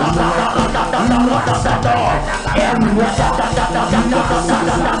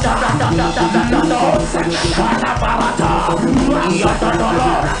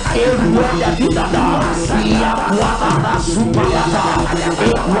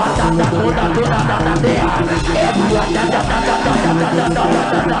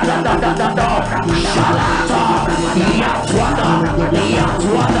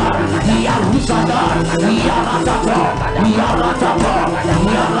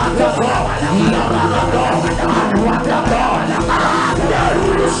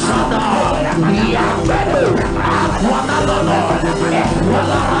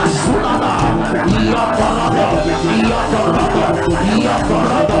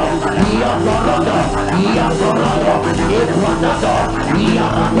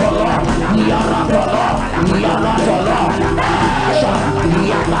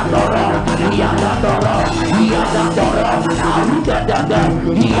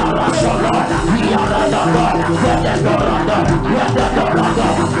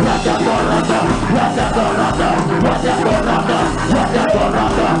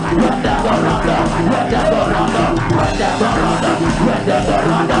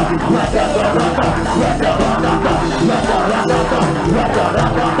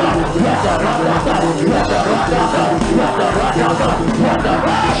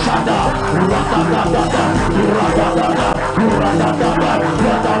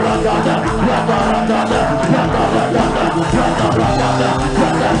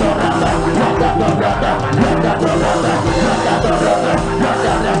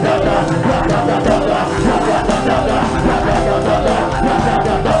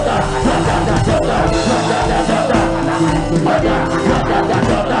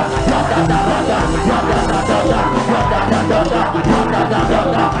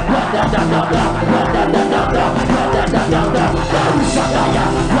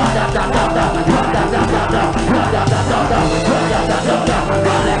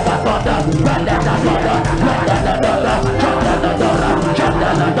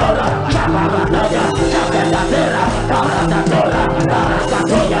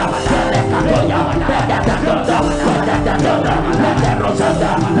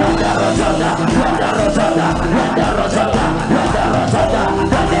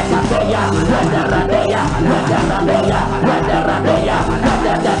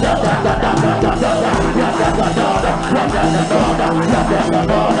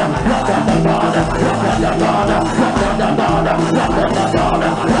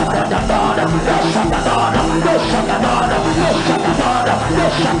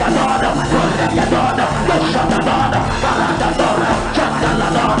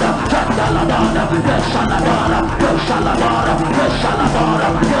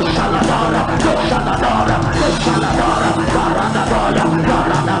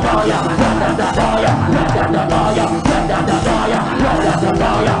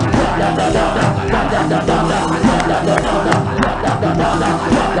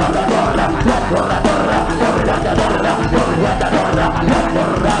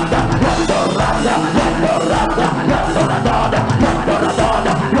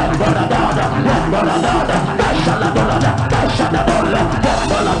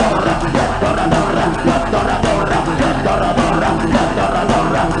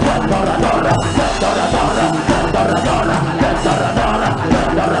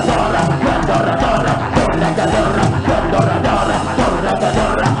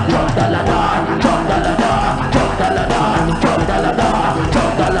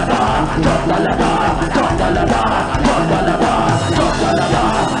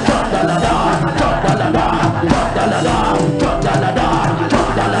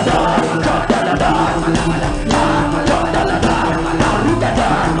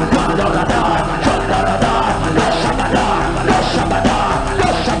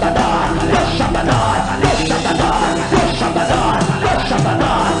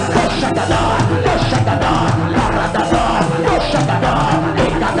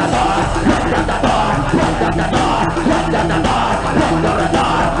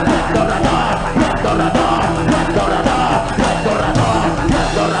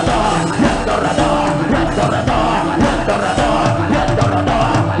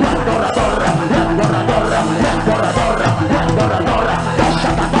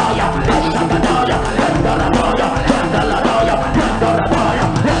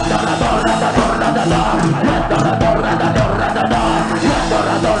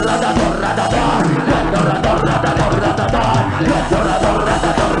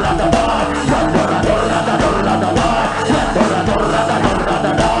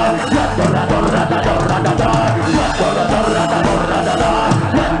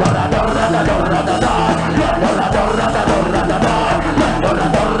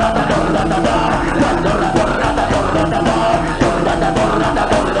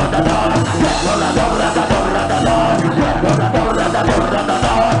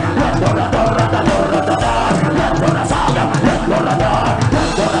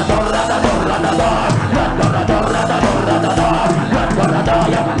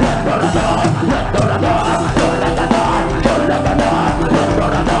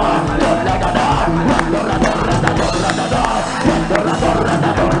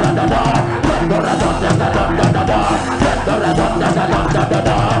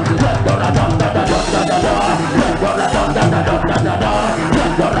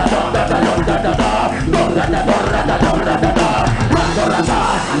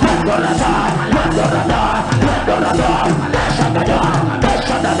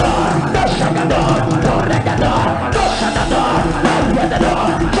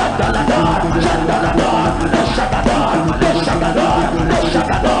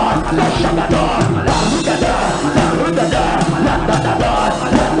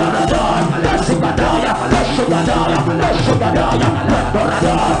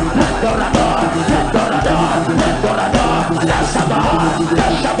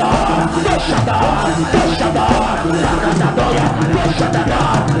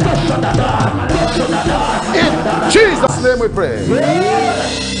 In Jesus' name we pray.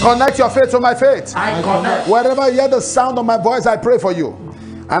 Connect your faith to my faith. I connect. Wherever you hear the sound of my voice, I pray for you.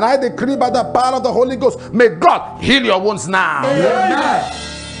 And I decree by the power of the Holy Ghost, may God heal your wounds now. Amen.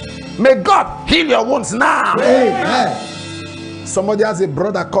 May God heal your wounds now. Amen. Somebody has a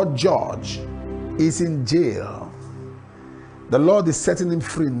brother called George. He's in jail. The Lord is setting him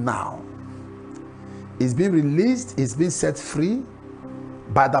free now. He's being released. He's being set free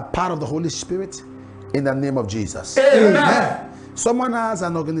by the power of the Holy Spirit in the name of Jesus. Amen. Someone has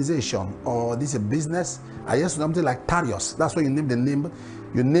an organization or this is a business. I guess something like Tarios. That's why you name the name.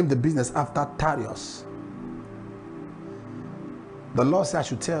 You name the business after Tarios. The Lord said I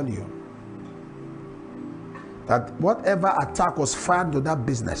should tell you that whatever attack was fired to that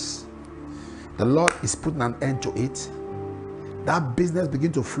business, the Lord is putting an end to it. That business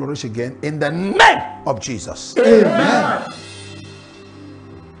begin to flourish again in the name of Jesus. Amen.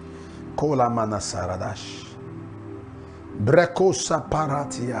 Kola manasaradash. Breko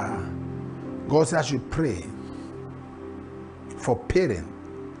saparatia. God says I should pray for Perry.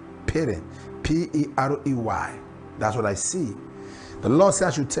 P-E-R-E-Y. That's what I see. The Lord says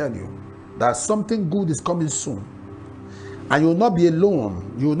I should tell you that something good is coming soon. And you will not be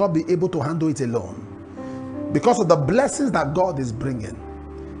alone. You will not be able to handle it alone. Because of the blessings that God is bringing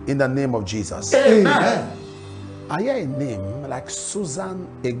in the name of Jesus. Amen. I hear a name like Susan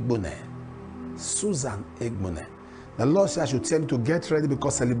Egbune. Susan Egbune. The Lord says I should tell you to get ready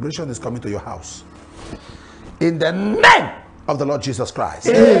because celebration is coming to your house. In the name of the Lord Jesus Christ.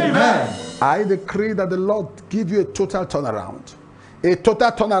 Amen. I decree that the Lord give you a total turnaround. A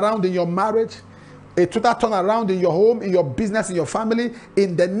total turnaround in your marriage. A total turnaround in your home, in your business, in your family,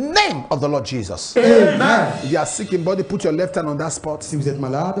 in the name of the Lord Jesus. Amen. If you are sick in body, put your left hand on that spot. Si vous êtes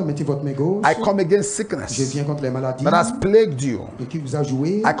malade, mettez votre main gauche. I come against Je sickness viens contre les maladies that has plagued you. et qui vous a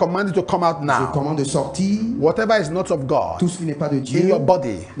joué. I command you to come out Je now. commande de sortir. Whatever is not of God Tout ce qui n'est pas de in Dieu your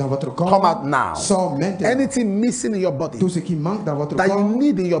body, dans votre corps, come out now. sort maintenant. Anything missing in your body Tout ce qui manque dans votre that you corps,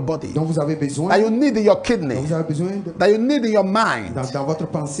 need in your body, dont vous avez besoin, that you need in your dont kidney, vous avez besoin de, that you need in your mind, dans votre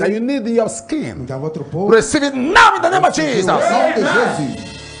that pensée, you need in your skin, dans votre peau. receive it now in the name of Au Jesus. nom de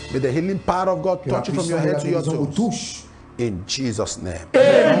Jésus. May the healing power of God Que la touch you from puissance your de la head to your guérison vous toes. touche. In Jesus' name. Au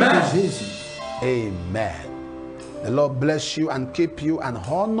nom de Amen. Jésus. Amen. The Lord bless you and keep you and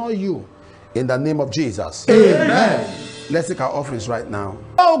honor you in the name of Jesus. Amen. Let's take our offerings right now.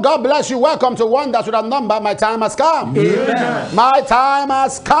 Oh, God bless you. Welcome to Wonders Without Number. My time has come. Amen. My time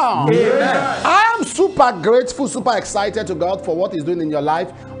has come. Amen. I am super grateful, super excited to God for what He's doing in your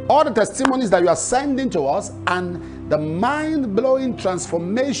life. All the testimonies that you are sending to us and the mind-blowing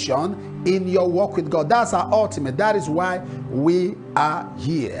transformation in your walk with God. That's our ultimate. That is why we are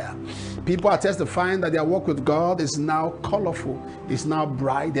here. People are testifying that their walk with God is now colorful, it's now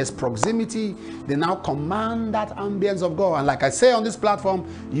bright, there's proximity. They now command that ambience of God. And like I say on this platform,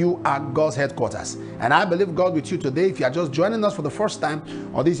 you are God's headquarters. And I believe God with you today. If you are just joining us for the first time,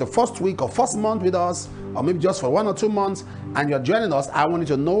 or this is your first week or first month with us, or maybe just for 1 or 2 months, and you're joining us, I want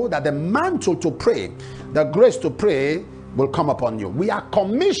you to know that the mantle to pray, the grace to pray, will come upon you. We are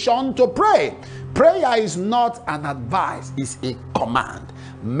commissioned to pray. Prayer is not an advice, it's a command.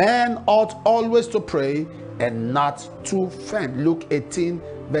 Men ought always to pray and not to faint. Luke 18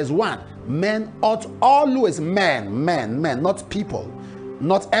 verse 1. Men ought always, men, not people,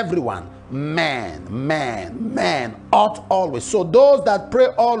 not everyone. Men ought always. So those that pray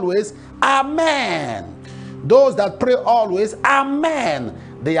always are men. Those that pray always are men.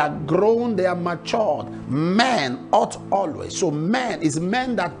 they are grown, they are matured. Men ought always. So men is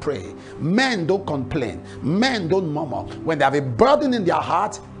men that pray. Men don't complain. Men don't murmur. When they have a burden in their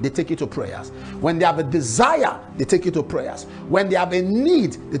heart, they take it to prayers. When they have a desire, they take it to prayers. When they have a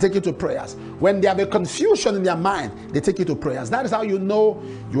need, they take it to prayers. When they have a confusion in their mind, they take it to prayers. That is how you know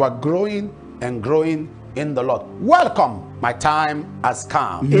you are growing and growing in the Lord. Welcome. My time has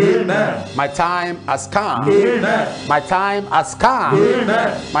come. Amen. My time has come. Amen. My time has come.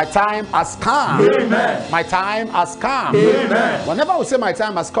 Amen. My time has come. Amen. My time has come. Amen. Whenever we say my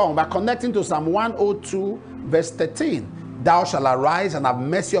time has come, we're connecting to Psalm 102 verse 13. Thou shalt arise and have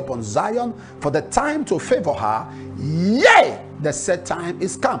mercy upon Zion, for the time to favor her, yea, the set time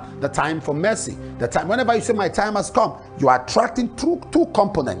is come. The time for mercy. The time, whenever you say my time has come, you are attracting two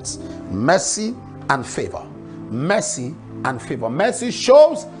components: mercy and favor. Mercy and favor. Mercy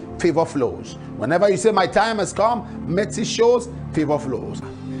shows, favor flows. Whenever you say my time has come, mercy shows, favor flows.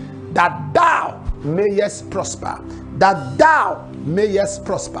 That thou mayest prosper. That thou mayest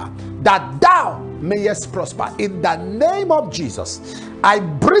prosper. That thou mayest prosper. In the name of Jesus, I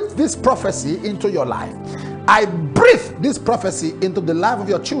breathe this prophecy into your life. I breathe this prophecy into the life of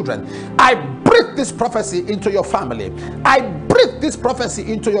your children. I breathe this prophecy into your family. I breathe this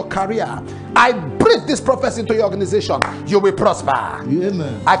prophecy into your career. I breathe this prophecy into your organization. You will prosper.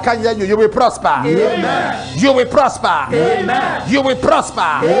 Amen. I can hear you. You will prosper. Amen. You will prosper. Amen. You will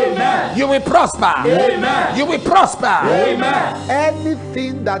prosper. Amen. You will prosper. Amen. You will prosper. Amen.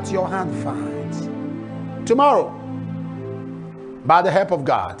 Anything that your hand finds tomorrow, by the help of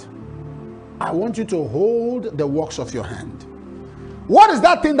God, I want you to hold the works of your hand. What is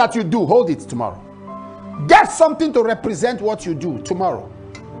that thing that you do? Hold it tomorrow. Get something to represent what you do tomorrow.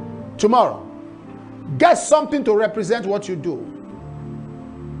 Tomorrow. Get something to represent what you do.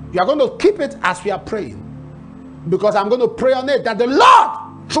 You are going to keep it as we are praying, because I'm going to pray on it that the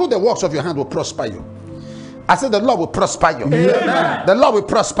Lord, through the works of your hand, will prosper you. I said the Lord will prosper you. Amen. The Lord will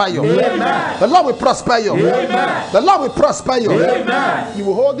prosper you. Amen. The Lord will prosper you. Amen. The Lord will prosper you. Amen. You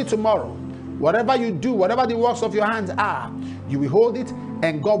will hold it tomorrow. Whatever you do, whatever the works of your hands are, you will hold it,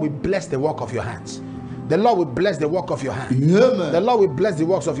 and God will bless the work of your hands. The Lord will bless the work of your hands. Amen. The Lord will bless the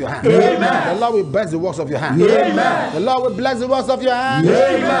works of your hands. Amen. The Lord will bless the works of your hands. Amen. The Lord will bless the works of your hands.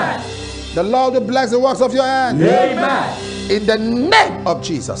 Amen. The Lord will bless the works of your hands. Amen. In the name of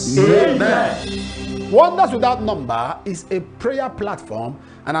Jesus. Amen. Wonders Without Number is a prayer platform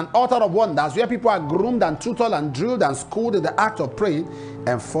and an altar of wonders where people are groomed and tutored and drilled and schooled in the act of praying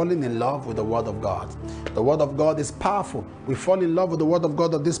and falling in love with the Word of God. The Word of God is powerful. We fall in love with the Word of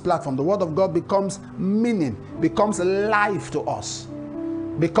God on this platform. The Word of God becomes meaning, becomes life to us,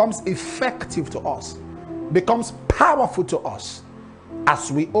 becomes effective to us, becomes powerful to us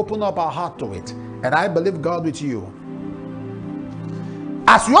as we open up our heart to it. And I believe God with you.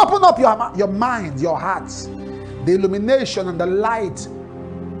 As you open up your mind, your hearts, the illumination and the light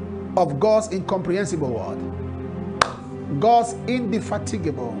of God's incomprehensible word, God's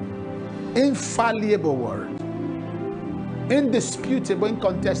indefatigable, infallible word, indisputable,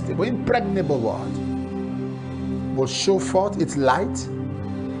 incontestable, impregnable word, will show forth its light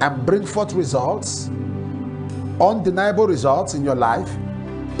and bring forth results, undeniable results in your life,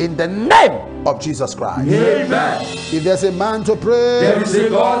 in the name of Jesus Christ. Amen. If there's a man to pray, There is a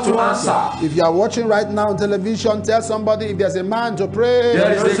God to answer. if you are watching right now on television, tell somebody, if there's a man to pray,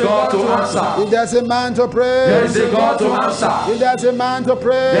 There is a God to answer. if there's a man to pray, There is a God to answer. if there's a man to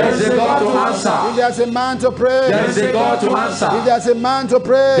pray, There is a God to answer. if there's a man to pray, There is a God to if answer. there's a man to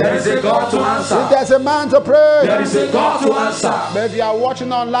pray, There is a God to if answer. there's a man to pray. There is a God to answer. But if you are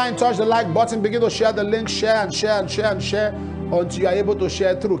watching online, touch the like button, begin to share the link, share and share and share and share until you are able to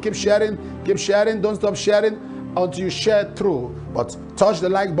share through. Keep sharing, don't stop sharing until you share through. But touch the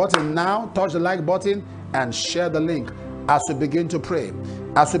like button now, touch the like button and share the link as we begin to pray,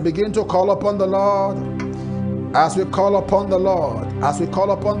 as we begin to call upon the Lord, as we call upon the Lord, as we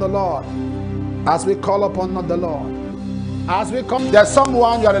call upon the Lord, as we call upon the Lord. As we come, there's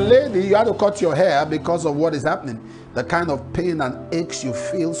someone, you are a lady, you had to cut your hair because of what is happening, the kind of pain and aches you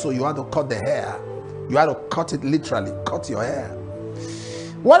feel, so you had to cut the hair. You had to cut it literally, cut your hair.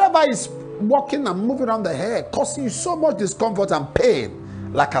 Whatever is walking and moving around the hair, causing you so much discomfort and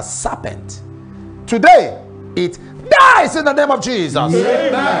pain, like a serpent, today it dies in the name of Jesus.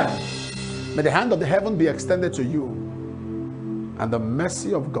 Amen. May the hand of the heaven be extended to you, and the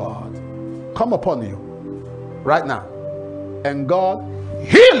mercy of God come upon you right now, and God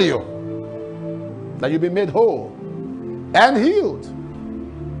heal you, that you be made whole and healed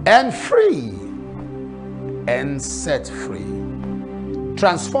and free and set free,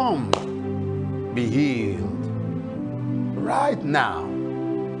 transformed, be healed right now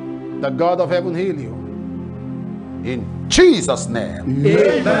The God of heaven heal you. In Jesus' name.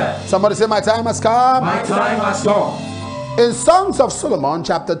 Amen. Somebody say, my time has come. My time has come. In Songs of Solomon,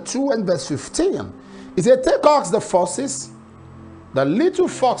 chapter 2 and verse 15, it says, take ox the foxes, the little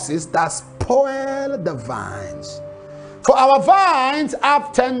foxes that spoil the vines. For our vines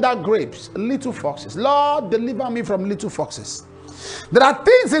have tender grapes, little foxes. Lord, deliver me from little foxes. There are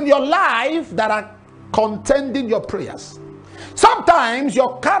things in your life that are contending your prayers. Sometimes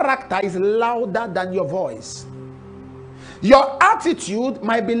your character is louder than your voice. Your attitude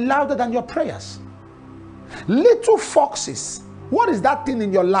might be louder than your prayers. Little foxes. What is that thing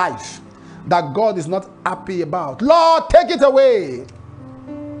in your life that God is not happy about? Lord, take it away.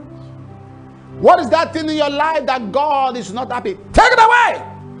 What is that thing in your life that God is not happy? Take it away.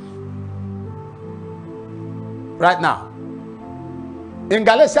 Right now. In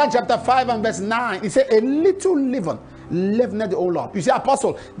Galatians chapter 5 and verse 9, it says, a little leaven leavened the whole lump. You see,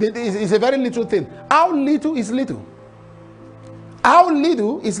 apostle, it's a very little thing. How little is little? How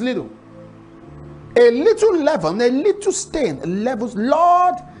little is little? A little leaven, a little stain levels.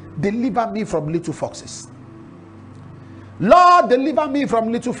 Lord, deliver me from little foxes. Lord, deliver me from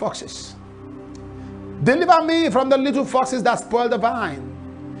little foxes. Deliver me from the little foxes that spoil the vine.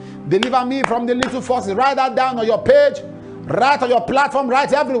 Deliver me from the little foxes. Write that down on your page. Write on your platform.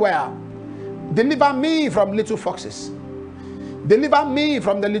 Write everywhere. Deliver me from little foxes. Deliver me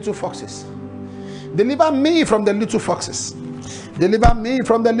from the little foxes. Deliver me from the little foxes. Deliver me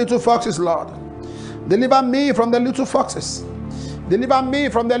from the little foxes, Lord. Deliver me from the little foxes. Deliver me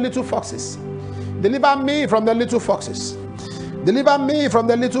from the little foxes. Deliver me from the little foxes. Deliver me from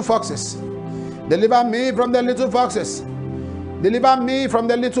the little foxes. Deliver me from the little foxes. Deliver me from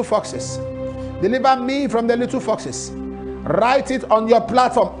the little foxes. Deliver me from the little foxes. Write it on your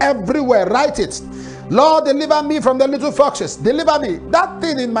platform everywhere. Write it. Lord, deliver me from the little foxes. Deliver me. That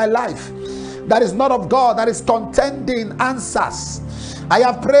thing in my life that is not of God, that is contending answers. I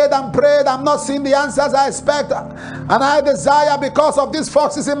have prayed and prayed. I'm not seeing the answers I expect. And I desire because of these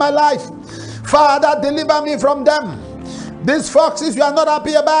foxes in my life. Father, deliver me from them. These foxes you are not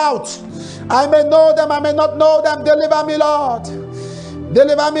happy about. I may know them, I may not know them. Deliver me, Lord.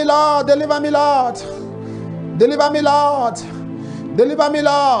 Deliver me, Lord. Deliver me, Lord. Deliver me, Lord. Deliver me,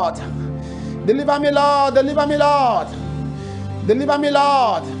 Lord. Deliver me, Lord. Deliver me, Lord. Deliver me,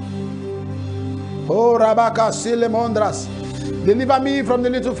 Lord. Oh, Rabaka Silemondras. Deliver me from the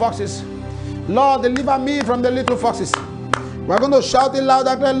little foxes. Lord, deliver me from the little foxes. We're going to shout it loud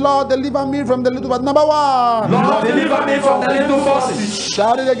and clear. Lord, deliver me from the little foxes. Number one. Lord, deliver me from the little foxes.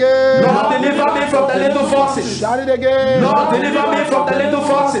 Shout it again. Lord, deliver me from the little foxes. Shout it again. Lord, deliver me from the little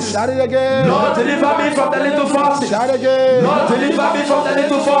foxes. Shout it again. Lord, deliver me from the little foxes. Shout again. Lord, deliver me from the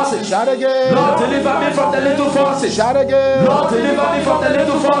little foxes. Shout again. Lord, deliver me from the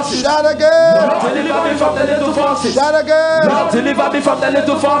little foxes. Shout again. Lord, deliver me from the little foxes. Shout again. Lord, deliver me from the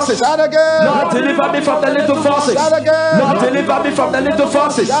little foxes. Shout again. Lord, deliver me from the little foxes. Shout again. Lord, deliver me from the little foxes.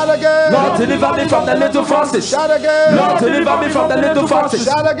 Shout again. Lord, deliver me from the little foxes. Shout again. Lord, deliver me from the little foxes.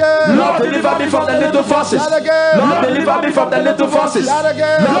 Shout again.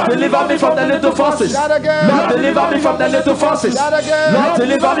 Lord, deliver me from the little foxes. Shout again. Lord, deliver me from the little foxes. Shout again. Lord, deliver me from the little foxes. Shout again. Lord,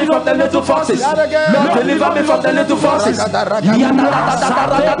 deliver me from the little foxes. Shout again. Lord, deliver me from the little foxes. Shout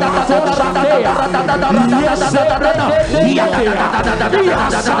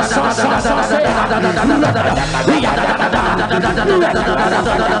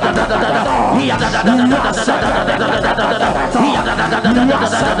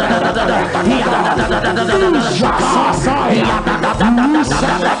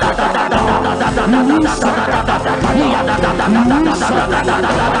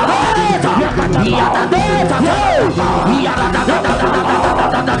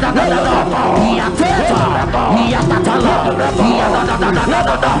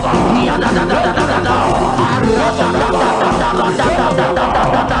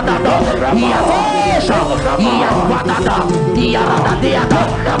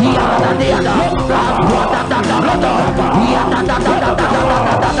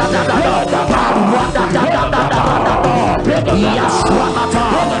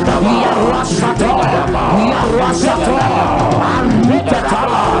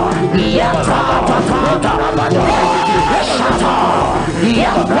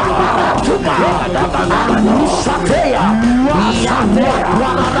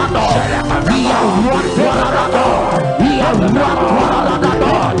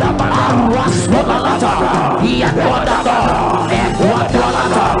Lord, deliver me from the little foxes. Shout again. Lord, deliver me from the little foxes.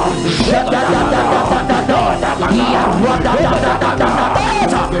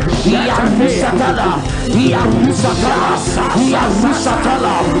 Yarusatala,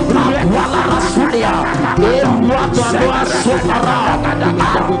 Yarusatala, Wala Rasulia, Eruatanoa Sopara,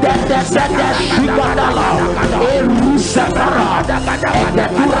 Adedesede Shigadala, Erusatara,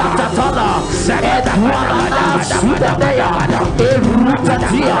 Edeturatala, Edwalana Sudadea,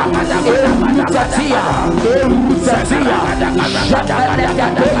 Erutatia, Erutatia, Erutatia,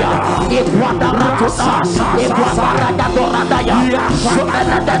 Shadadadea, Equadaratusa, Equadaradadoradaya,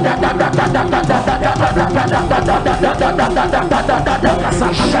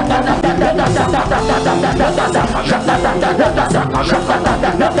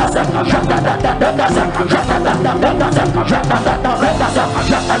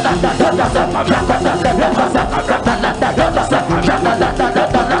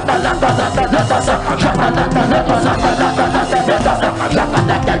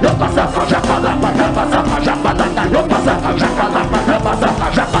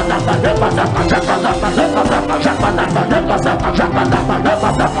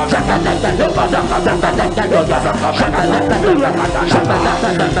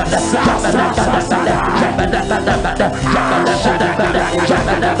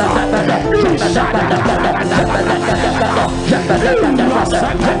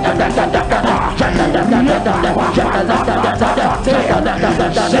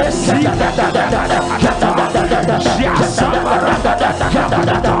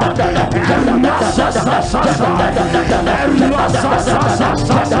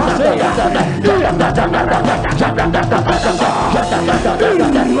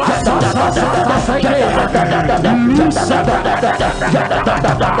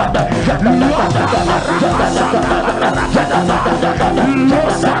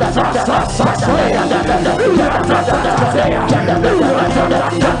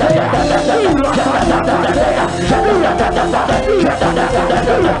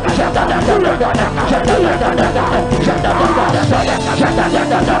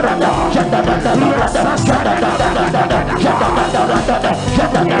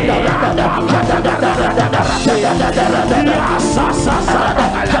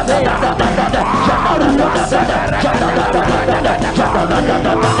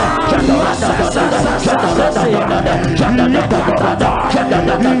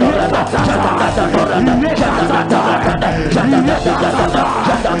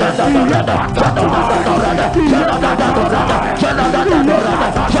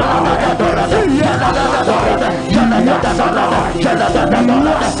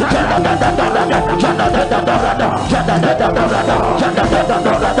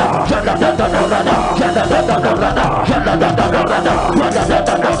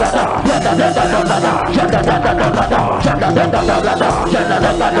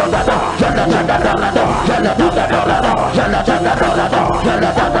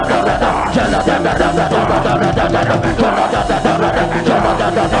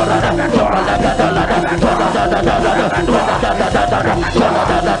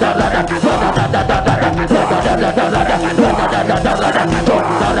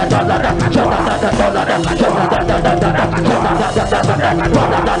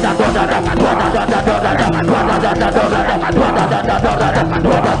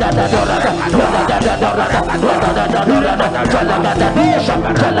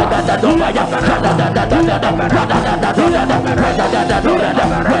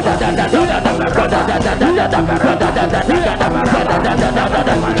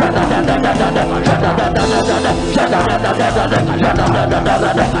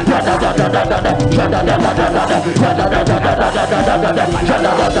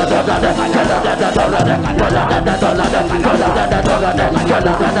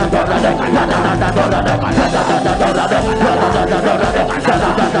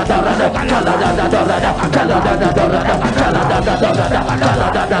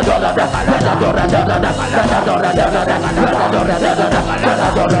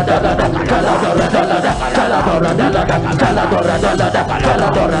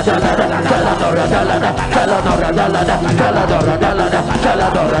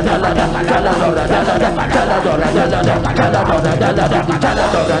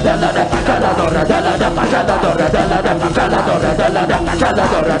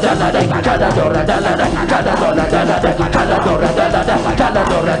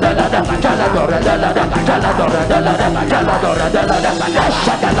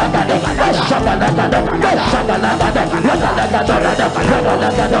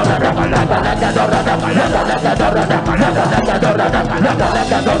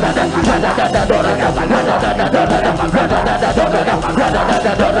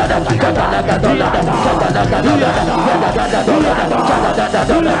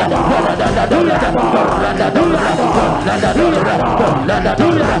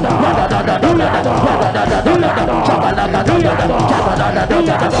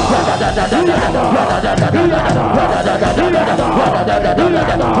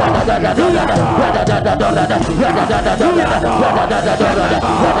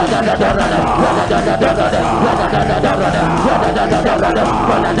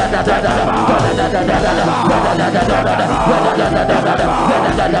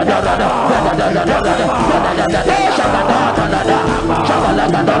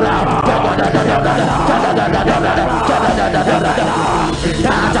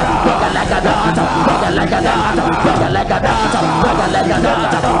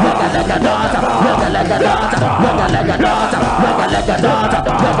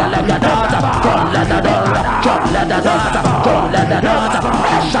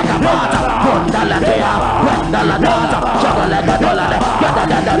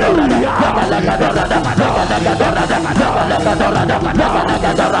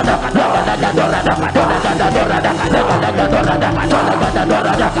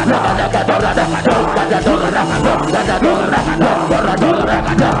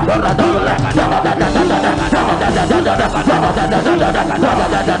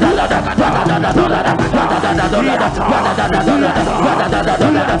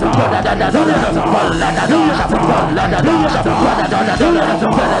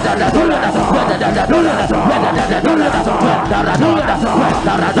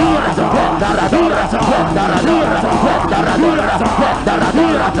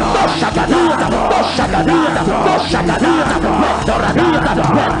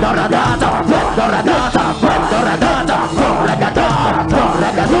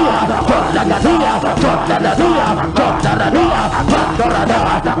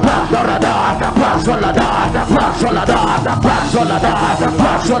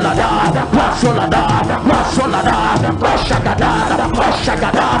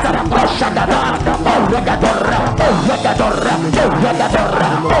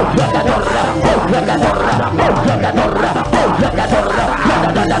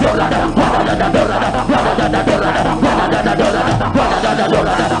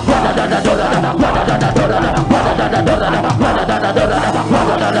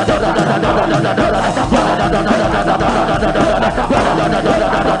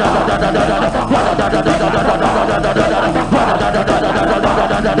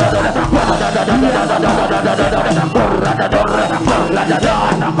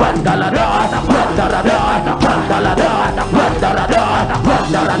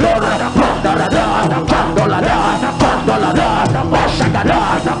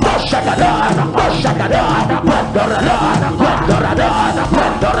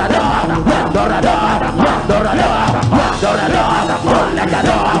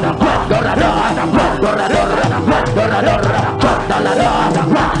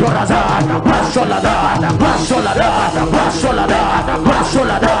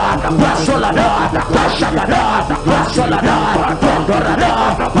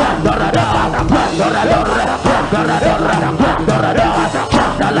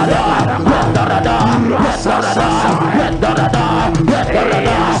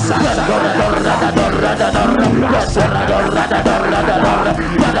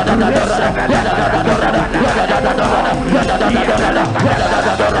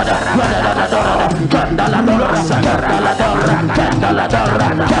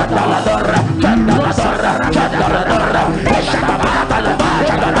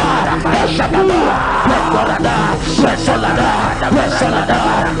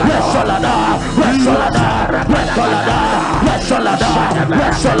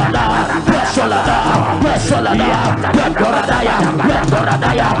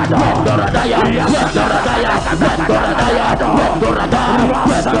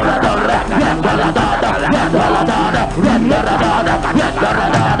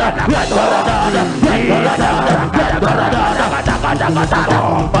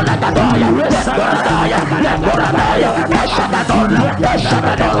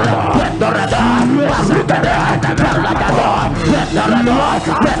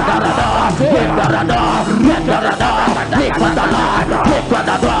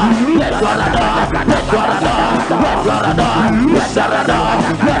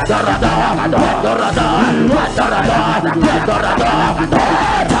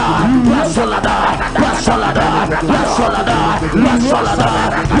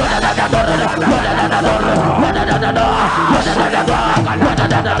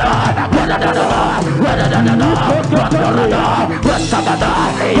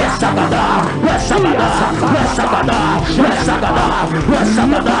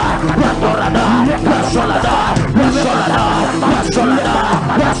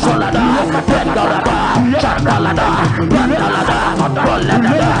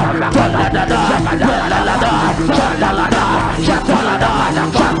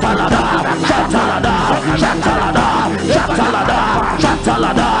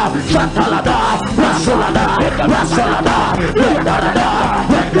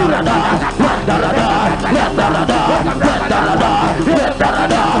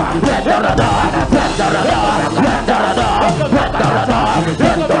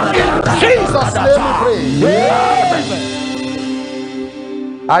 Jesus' name we pray.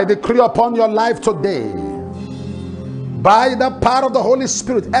 I decree upon your life today, by the power of the Holy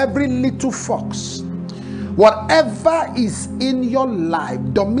Spirit, every little fox, whatever is in your life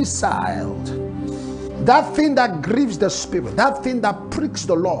domiciled, that thing that grieves the Spirit, that thing that pricks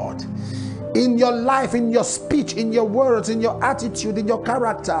the Lord, in your life, in your speech, in your words, in your attitude, in your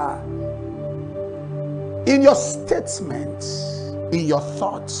character, in your statements, in your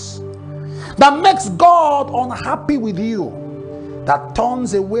thoughts, that makes God unhappy with you, that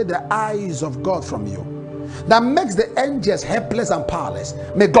turns away the eyes of God from you, that makes the angels helpless and powerless.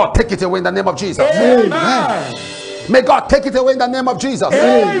 May God take it away in the name of Jesus. Amen. May God take it away in the name of Jesus.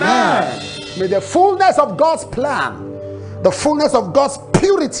 Amen. May the fullness of God's plan, the fullness of God's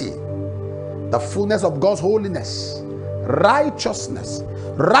purity, the fullness of God's holiness, righteousness,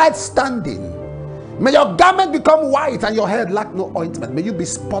 right standing, may your garment become white and your head lack no ointment. May you be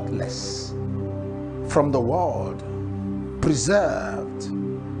spotless from the world, preserved,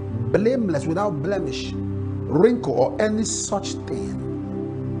 blameless, without blemish, wrinkle, or any such thing.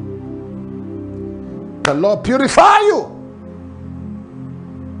 The Lord purify you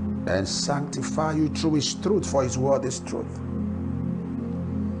and sanctify you through his truth, for his word is truth.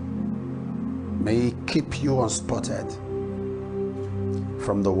 May he keep you unspotted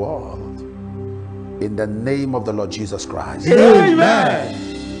from the world, in the name of the Lord Jesus Christ. Amen.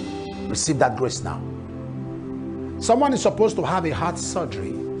 Receive that grace now. Someone is supposed to have a heart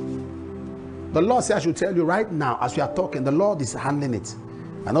surgery. The Lord says I should tell you right now, as we are talking, the Lord is handling it.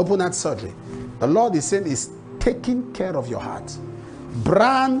 An open heart surgery. The Lord is saying is taking care of your heart.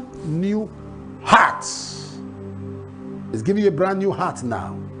 Brand new heart. He's giving you a brand new heart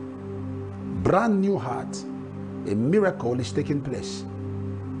now. Brand new heart. A miracle is taking place.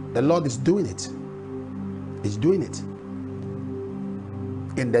 The Lord is doing it. He's doing it.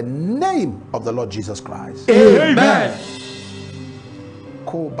 In the name of the Lord Jesus Christ. Amen.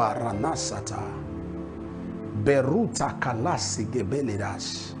 Kobaranasata Beruta Kalasi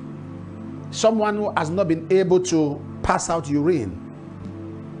Gebelidas. Someone who has not been able to pass out urine.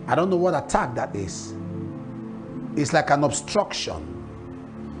 I don't know what attack that is. It's like an obstruction.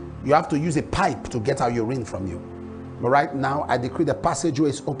 You have to use a pipe to get out urine from you. But right now, I decree the passageway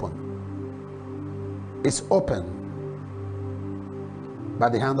is open. It's open by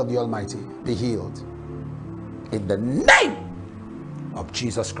the hand of the Almighty. Be healed in the name of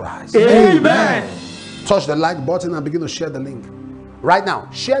Jesus Christ. Amen. Touch the like button and begin to share the link. Right now,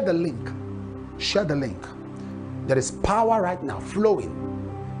 share the link. Share the link. There is power right now flowing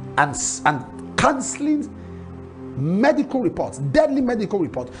and canceling medical reports, deadly medical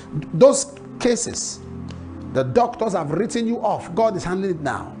reports. Those cases, the doctors have written you off. God is handling it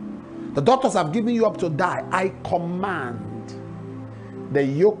now. The doctors have given you up to die. I command the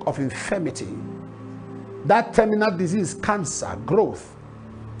yoke of infirmity, that terminal disease, cancer, growth,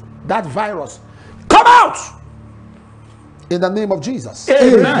 that virus, come out in the name of Jesus.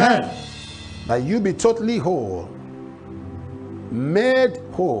 Amen. That you be totally whole, made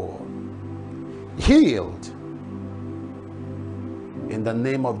whole, healed in the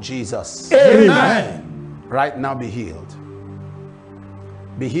name of Jesus. Amen. Right now, be healed.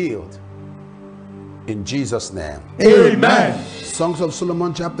 Be healed in Jesus' name. Amen. Songs of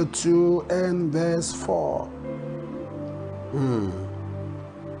Solomon chapter 2 and verse 4.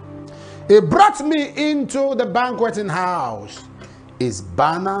 He brought me into the banqueting house. His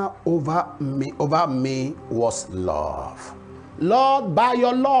banner over me was love. Lord, by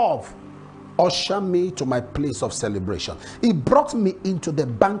your love, usher me to my place of celebration. He brought me into the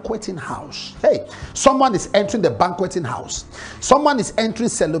banqueting house. Hey, someone is entering the banqueting house. Someone is entering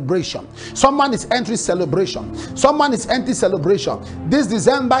celebration. Someone is entering celebration. Someone is entering celebration. This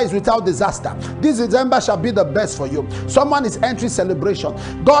December is without disaster. This December shall be the best for you. Someone is entering celebration.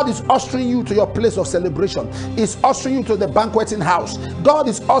 God is ushering you to your place of celebration. He's ushering you to the banqueting house. God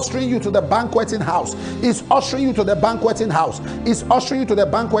is ushering you to the banqueting house. He's ushering you to the banqueting house. He's ushering you to the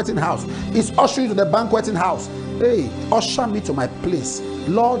banqueting house. He's ushering you to the banqueting house. Hey, usher me to my place,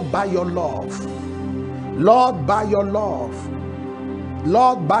 Lord, by your love. Lord, by your love.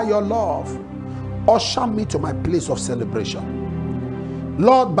 Lord, by your love, usher me to my place of celebration.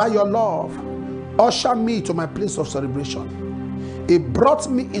 Lord, by your love, usher me to my place of celebration. He brought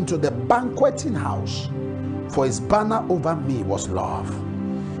me into the banqueting house, for his banner over me was love.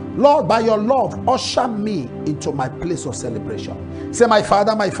 Lord, by your love, usher me into my place of celebration. Say, my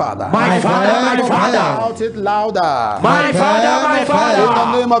Father, my Father. My Father, my Father. Shout it louder. My Father, my Father. In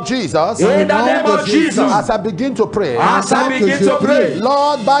the name of Jesus. In the name of Jesus. As I begin to pray. As I begin to pray.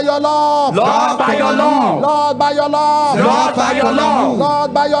 Lord, by your love. Lord, by your love. Lord, by your love. Lord, by your love.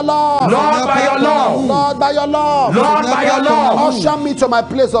 Lord, by your love. Lord, by your love. Lord, by your love. Lord, by your love. Usher me to my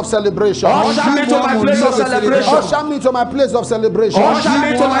place of celebration. Usher me to my place of celebration. Usher me to my place of celebration. Usher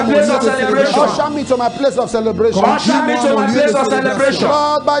me to my place of celebration. Usher me to my place of celebration. Usher me to my place of celebration.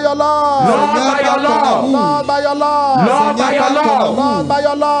 Lord, by your love. Lord, by your love. Lord, by your love. Lord, by your love. Lord, by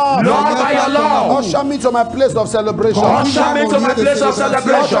your love. Lord, by your love. Usher me to my place of celebration. Usher me to my place of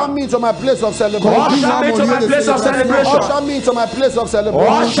celebration. Usher me to my place of celebration. Usher me to my place of celebration. Usher me to my place of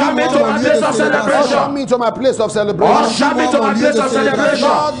celebration. Usher me to my place of celebration. Usher me to my place of celebration. Usher me to my place of celebration.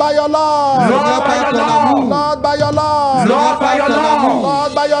 Lord, by your love. Lord, by your love. Lord, by your love. Lord, by your love.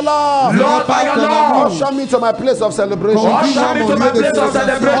 Lord, by your love. Lord, by your love. Usher me to my place of celebration. Usher me to my place of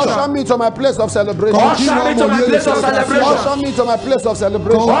celebration. Usher me to my place of celebration. Usher me to my place of celebration. Usher me to my place of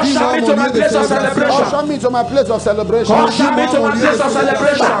celebration. Usher me to my place of celebration. Usher me to my place of celebration. Usher me to my place of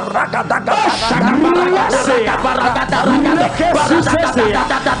celebration.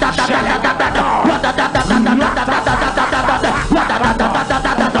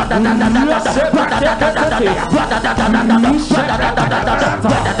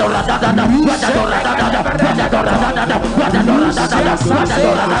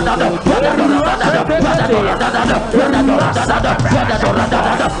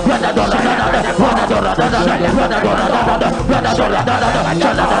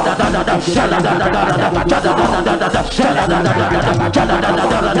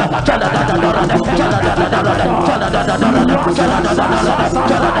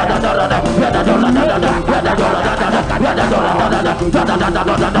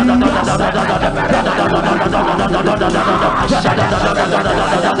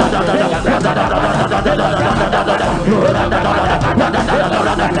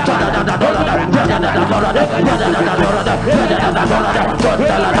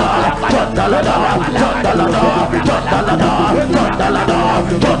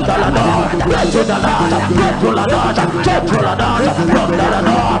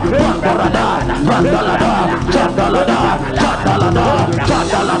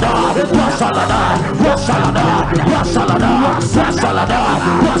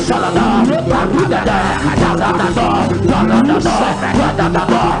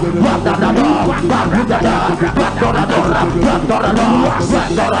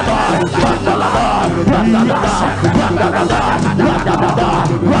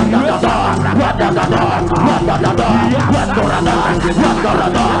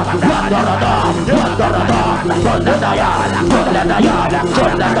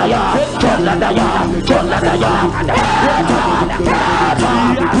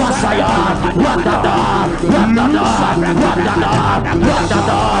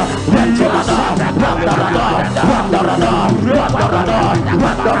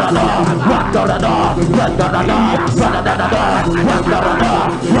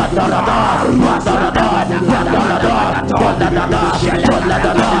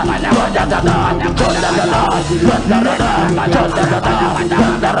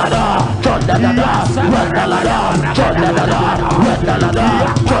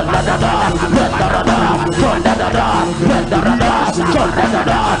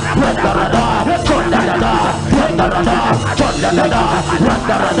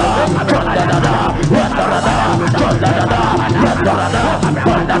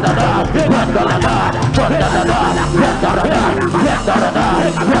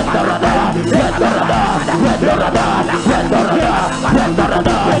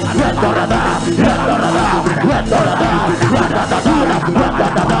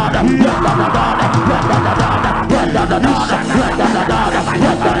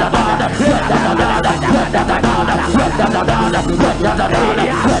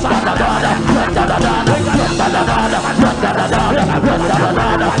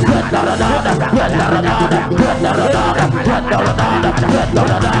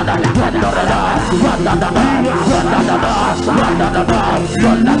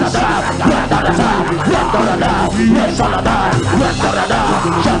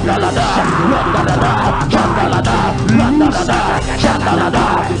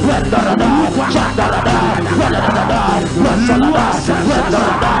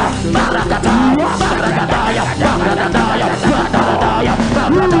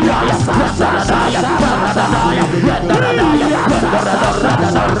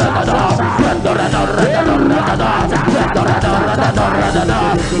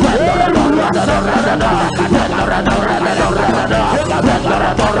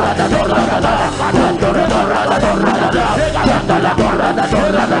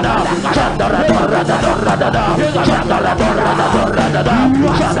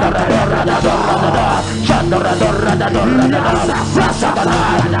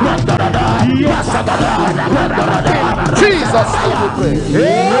 Jesus, we pray.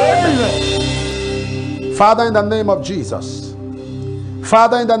 Father, in the name of Jesus.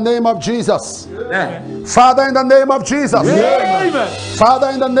 Father, in the name of Jesus. Father, in the name of Jesus. Father,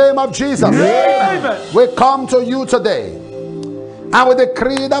 in the name of Jesus. We come to you today and we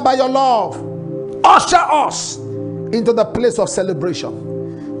decree that by your love, usher us into the place of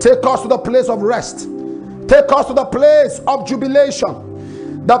celebration. Take us to the place of rest. Take us to the place of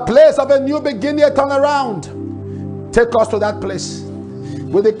jubilation, the place of a new beginning, a turnaround. Take us to that place.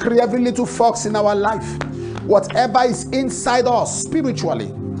 We decree every little fox in our life, whatever is inside us spiritually,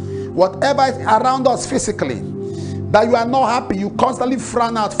 whatever is around us physically, that you are not happy, you constantly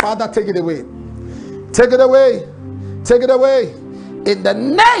frown out. Father, take it away. Take it away. Take it away. In the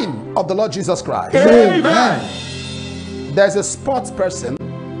name of the Lord Jesus Christ. Amen. There's a sports person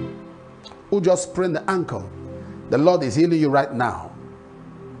who just sprained the ankle. The Lord is healing you right now.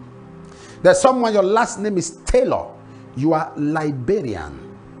 There's someone, your last name is Taylor. You are Liberian.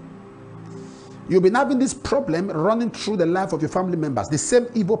 You've been having this problem running through the life of your family members, the same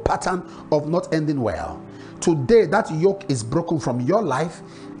evil pattern of not ending well. Today, that yoke is broken from your life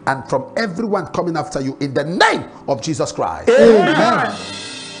and from everyone coming after you in the name of Jesus Christ. Amen.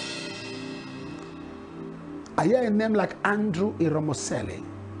 I hear a name like Andrew Iramosele.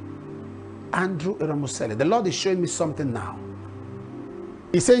 Andrew Iramosele. The Lord is showing me something now.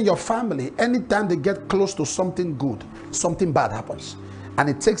 He's saying your family, anytime they get close to something good, something bad happens. And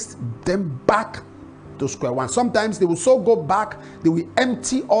it takes them back to square one. Sometimes they will so go back, they will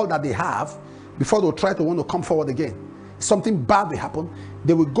empty all that they have before they'll try to want to come forward again. Something bad will happen.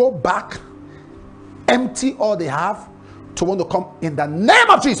 They will go back, empty all they have to want to come. In the name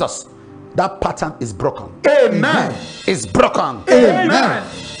of Jesus, that pattern is broken. Amen. It's broken. Amen.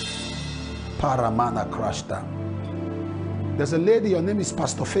 Paramana crushed down. There's a lady, your name is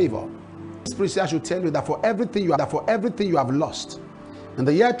Pastor Favor. Spirit says I should tell you that for everything you have lost, in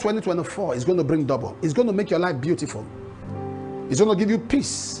the year 2024, it's going to bring double. It's going to make your life beautiful. It's going to give you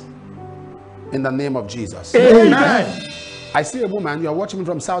peace in the name of Jesus. Amen. I see a woman, you are watching me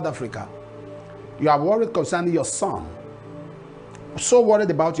from South Africa. You are worried concerning your son. So worried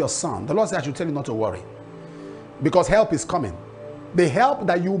about your son. The Lord said I should tell you not to worry, because help is coming. The help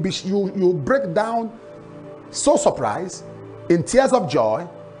that you break down so surprised, in tears of joy,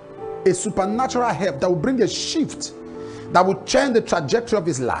 a supernatural help that will bring a shift that will change the trajectory of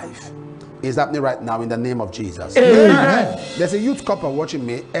his life is happening right now in the name of Jesus. Amen. There's a youth couple watching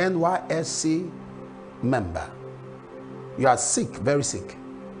me, NYSC member. You are sick, very sick.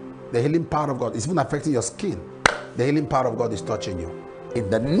 The healing power of God is even affecting your skin. The healing power of God is touching you. In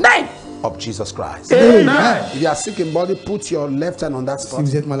the name of Jesus Christ. Amen. If you are sick in body, put your left hand on that Si spot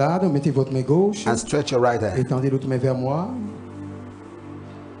vous êtes malade, mettez votre main gauche, and stretch your right hand. étendez l'autre main vers moi.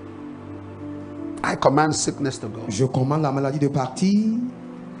 I command sickness to go. Je commande la maladie de partir.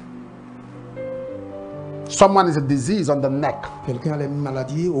 Someone is a disease on the neck, Quelqu'un a une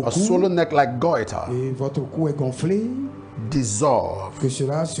maladie au a cou swollen neck like goiter. et votre cou est gonflé. Dissolve. Que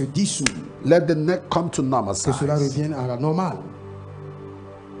cela se dissout. Let the neck come to normal Que cela size. revienne à la normale.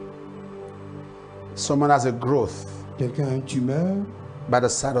 Someone has a growth Quelqu'un a une tumeur by the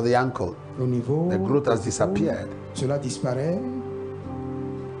side of the ankle. au niveau. The growth has des disappeared. épaules. Cela disparaît.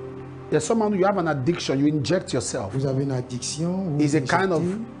 There's someone, you have an addiction, you inject yourself. Vous avez une addiction. Vous It's a vous kind of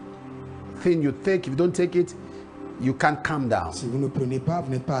injectez. thing you take. If you don't take it, you can't calm down. Si vous ne prenez pas,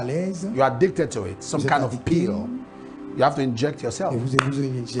 vous n'êtes pas à l'aise. You're addicted to it. Some Vous êtes kind of addicté. pill. You have to inject yourself. Et vous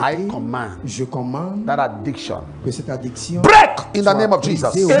injectez. I command Je commande that addiction que cette addiction break in the soit name of brisée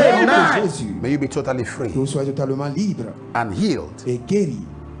Jesus. au nom de Amen. Jésus. May you be totally Que free vous soyez totalement libre and healed et guéri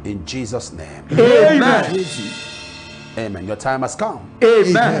In Jesus' name. Amen. Amen. Your time has come.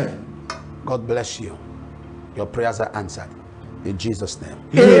 Amen. God bless you. Your prayers are answered. In Jesus' name.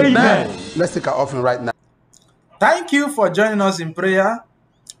 Amen. Let's take our offering right now. Thank you for joining us in prayer,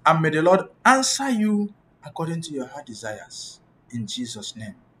 and may the Lord answer you according to your heart desires. In Jesus'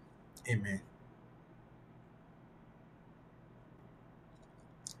 name. Amen.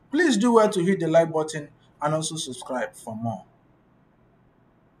 Please do well to hit the like button and also subscribe for more.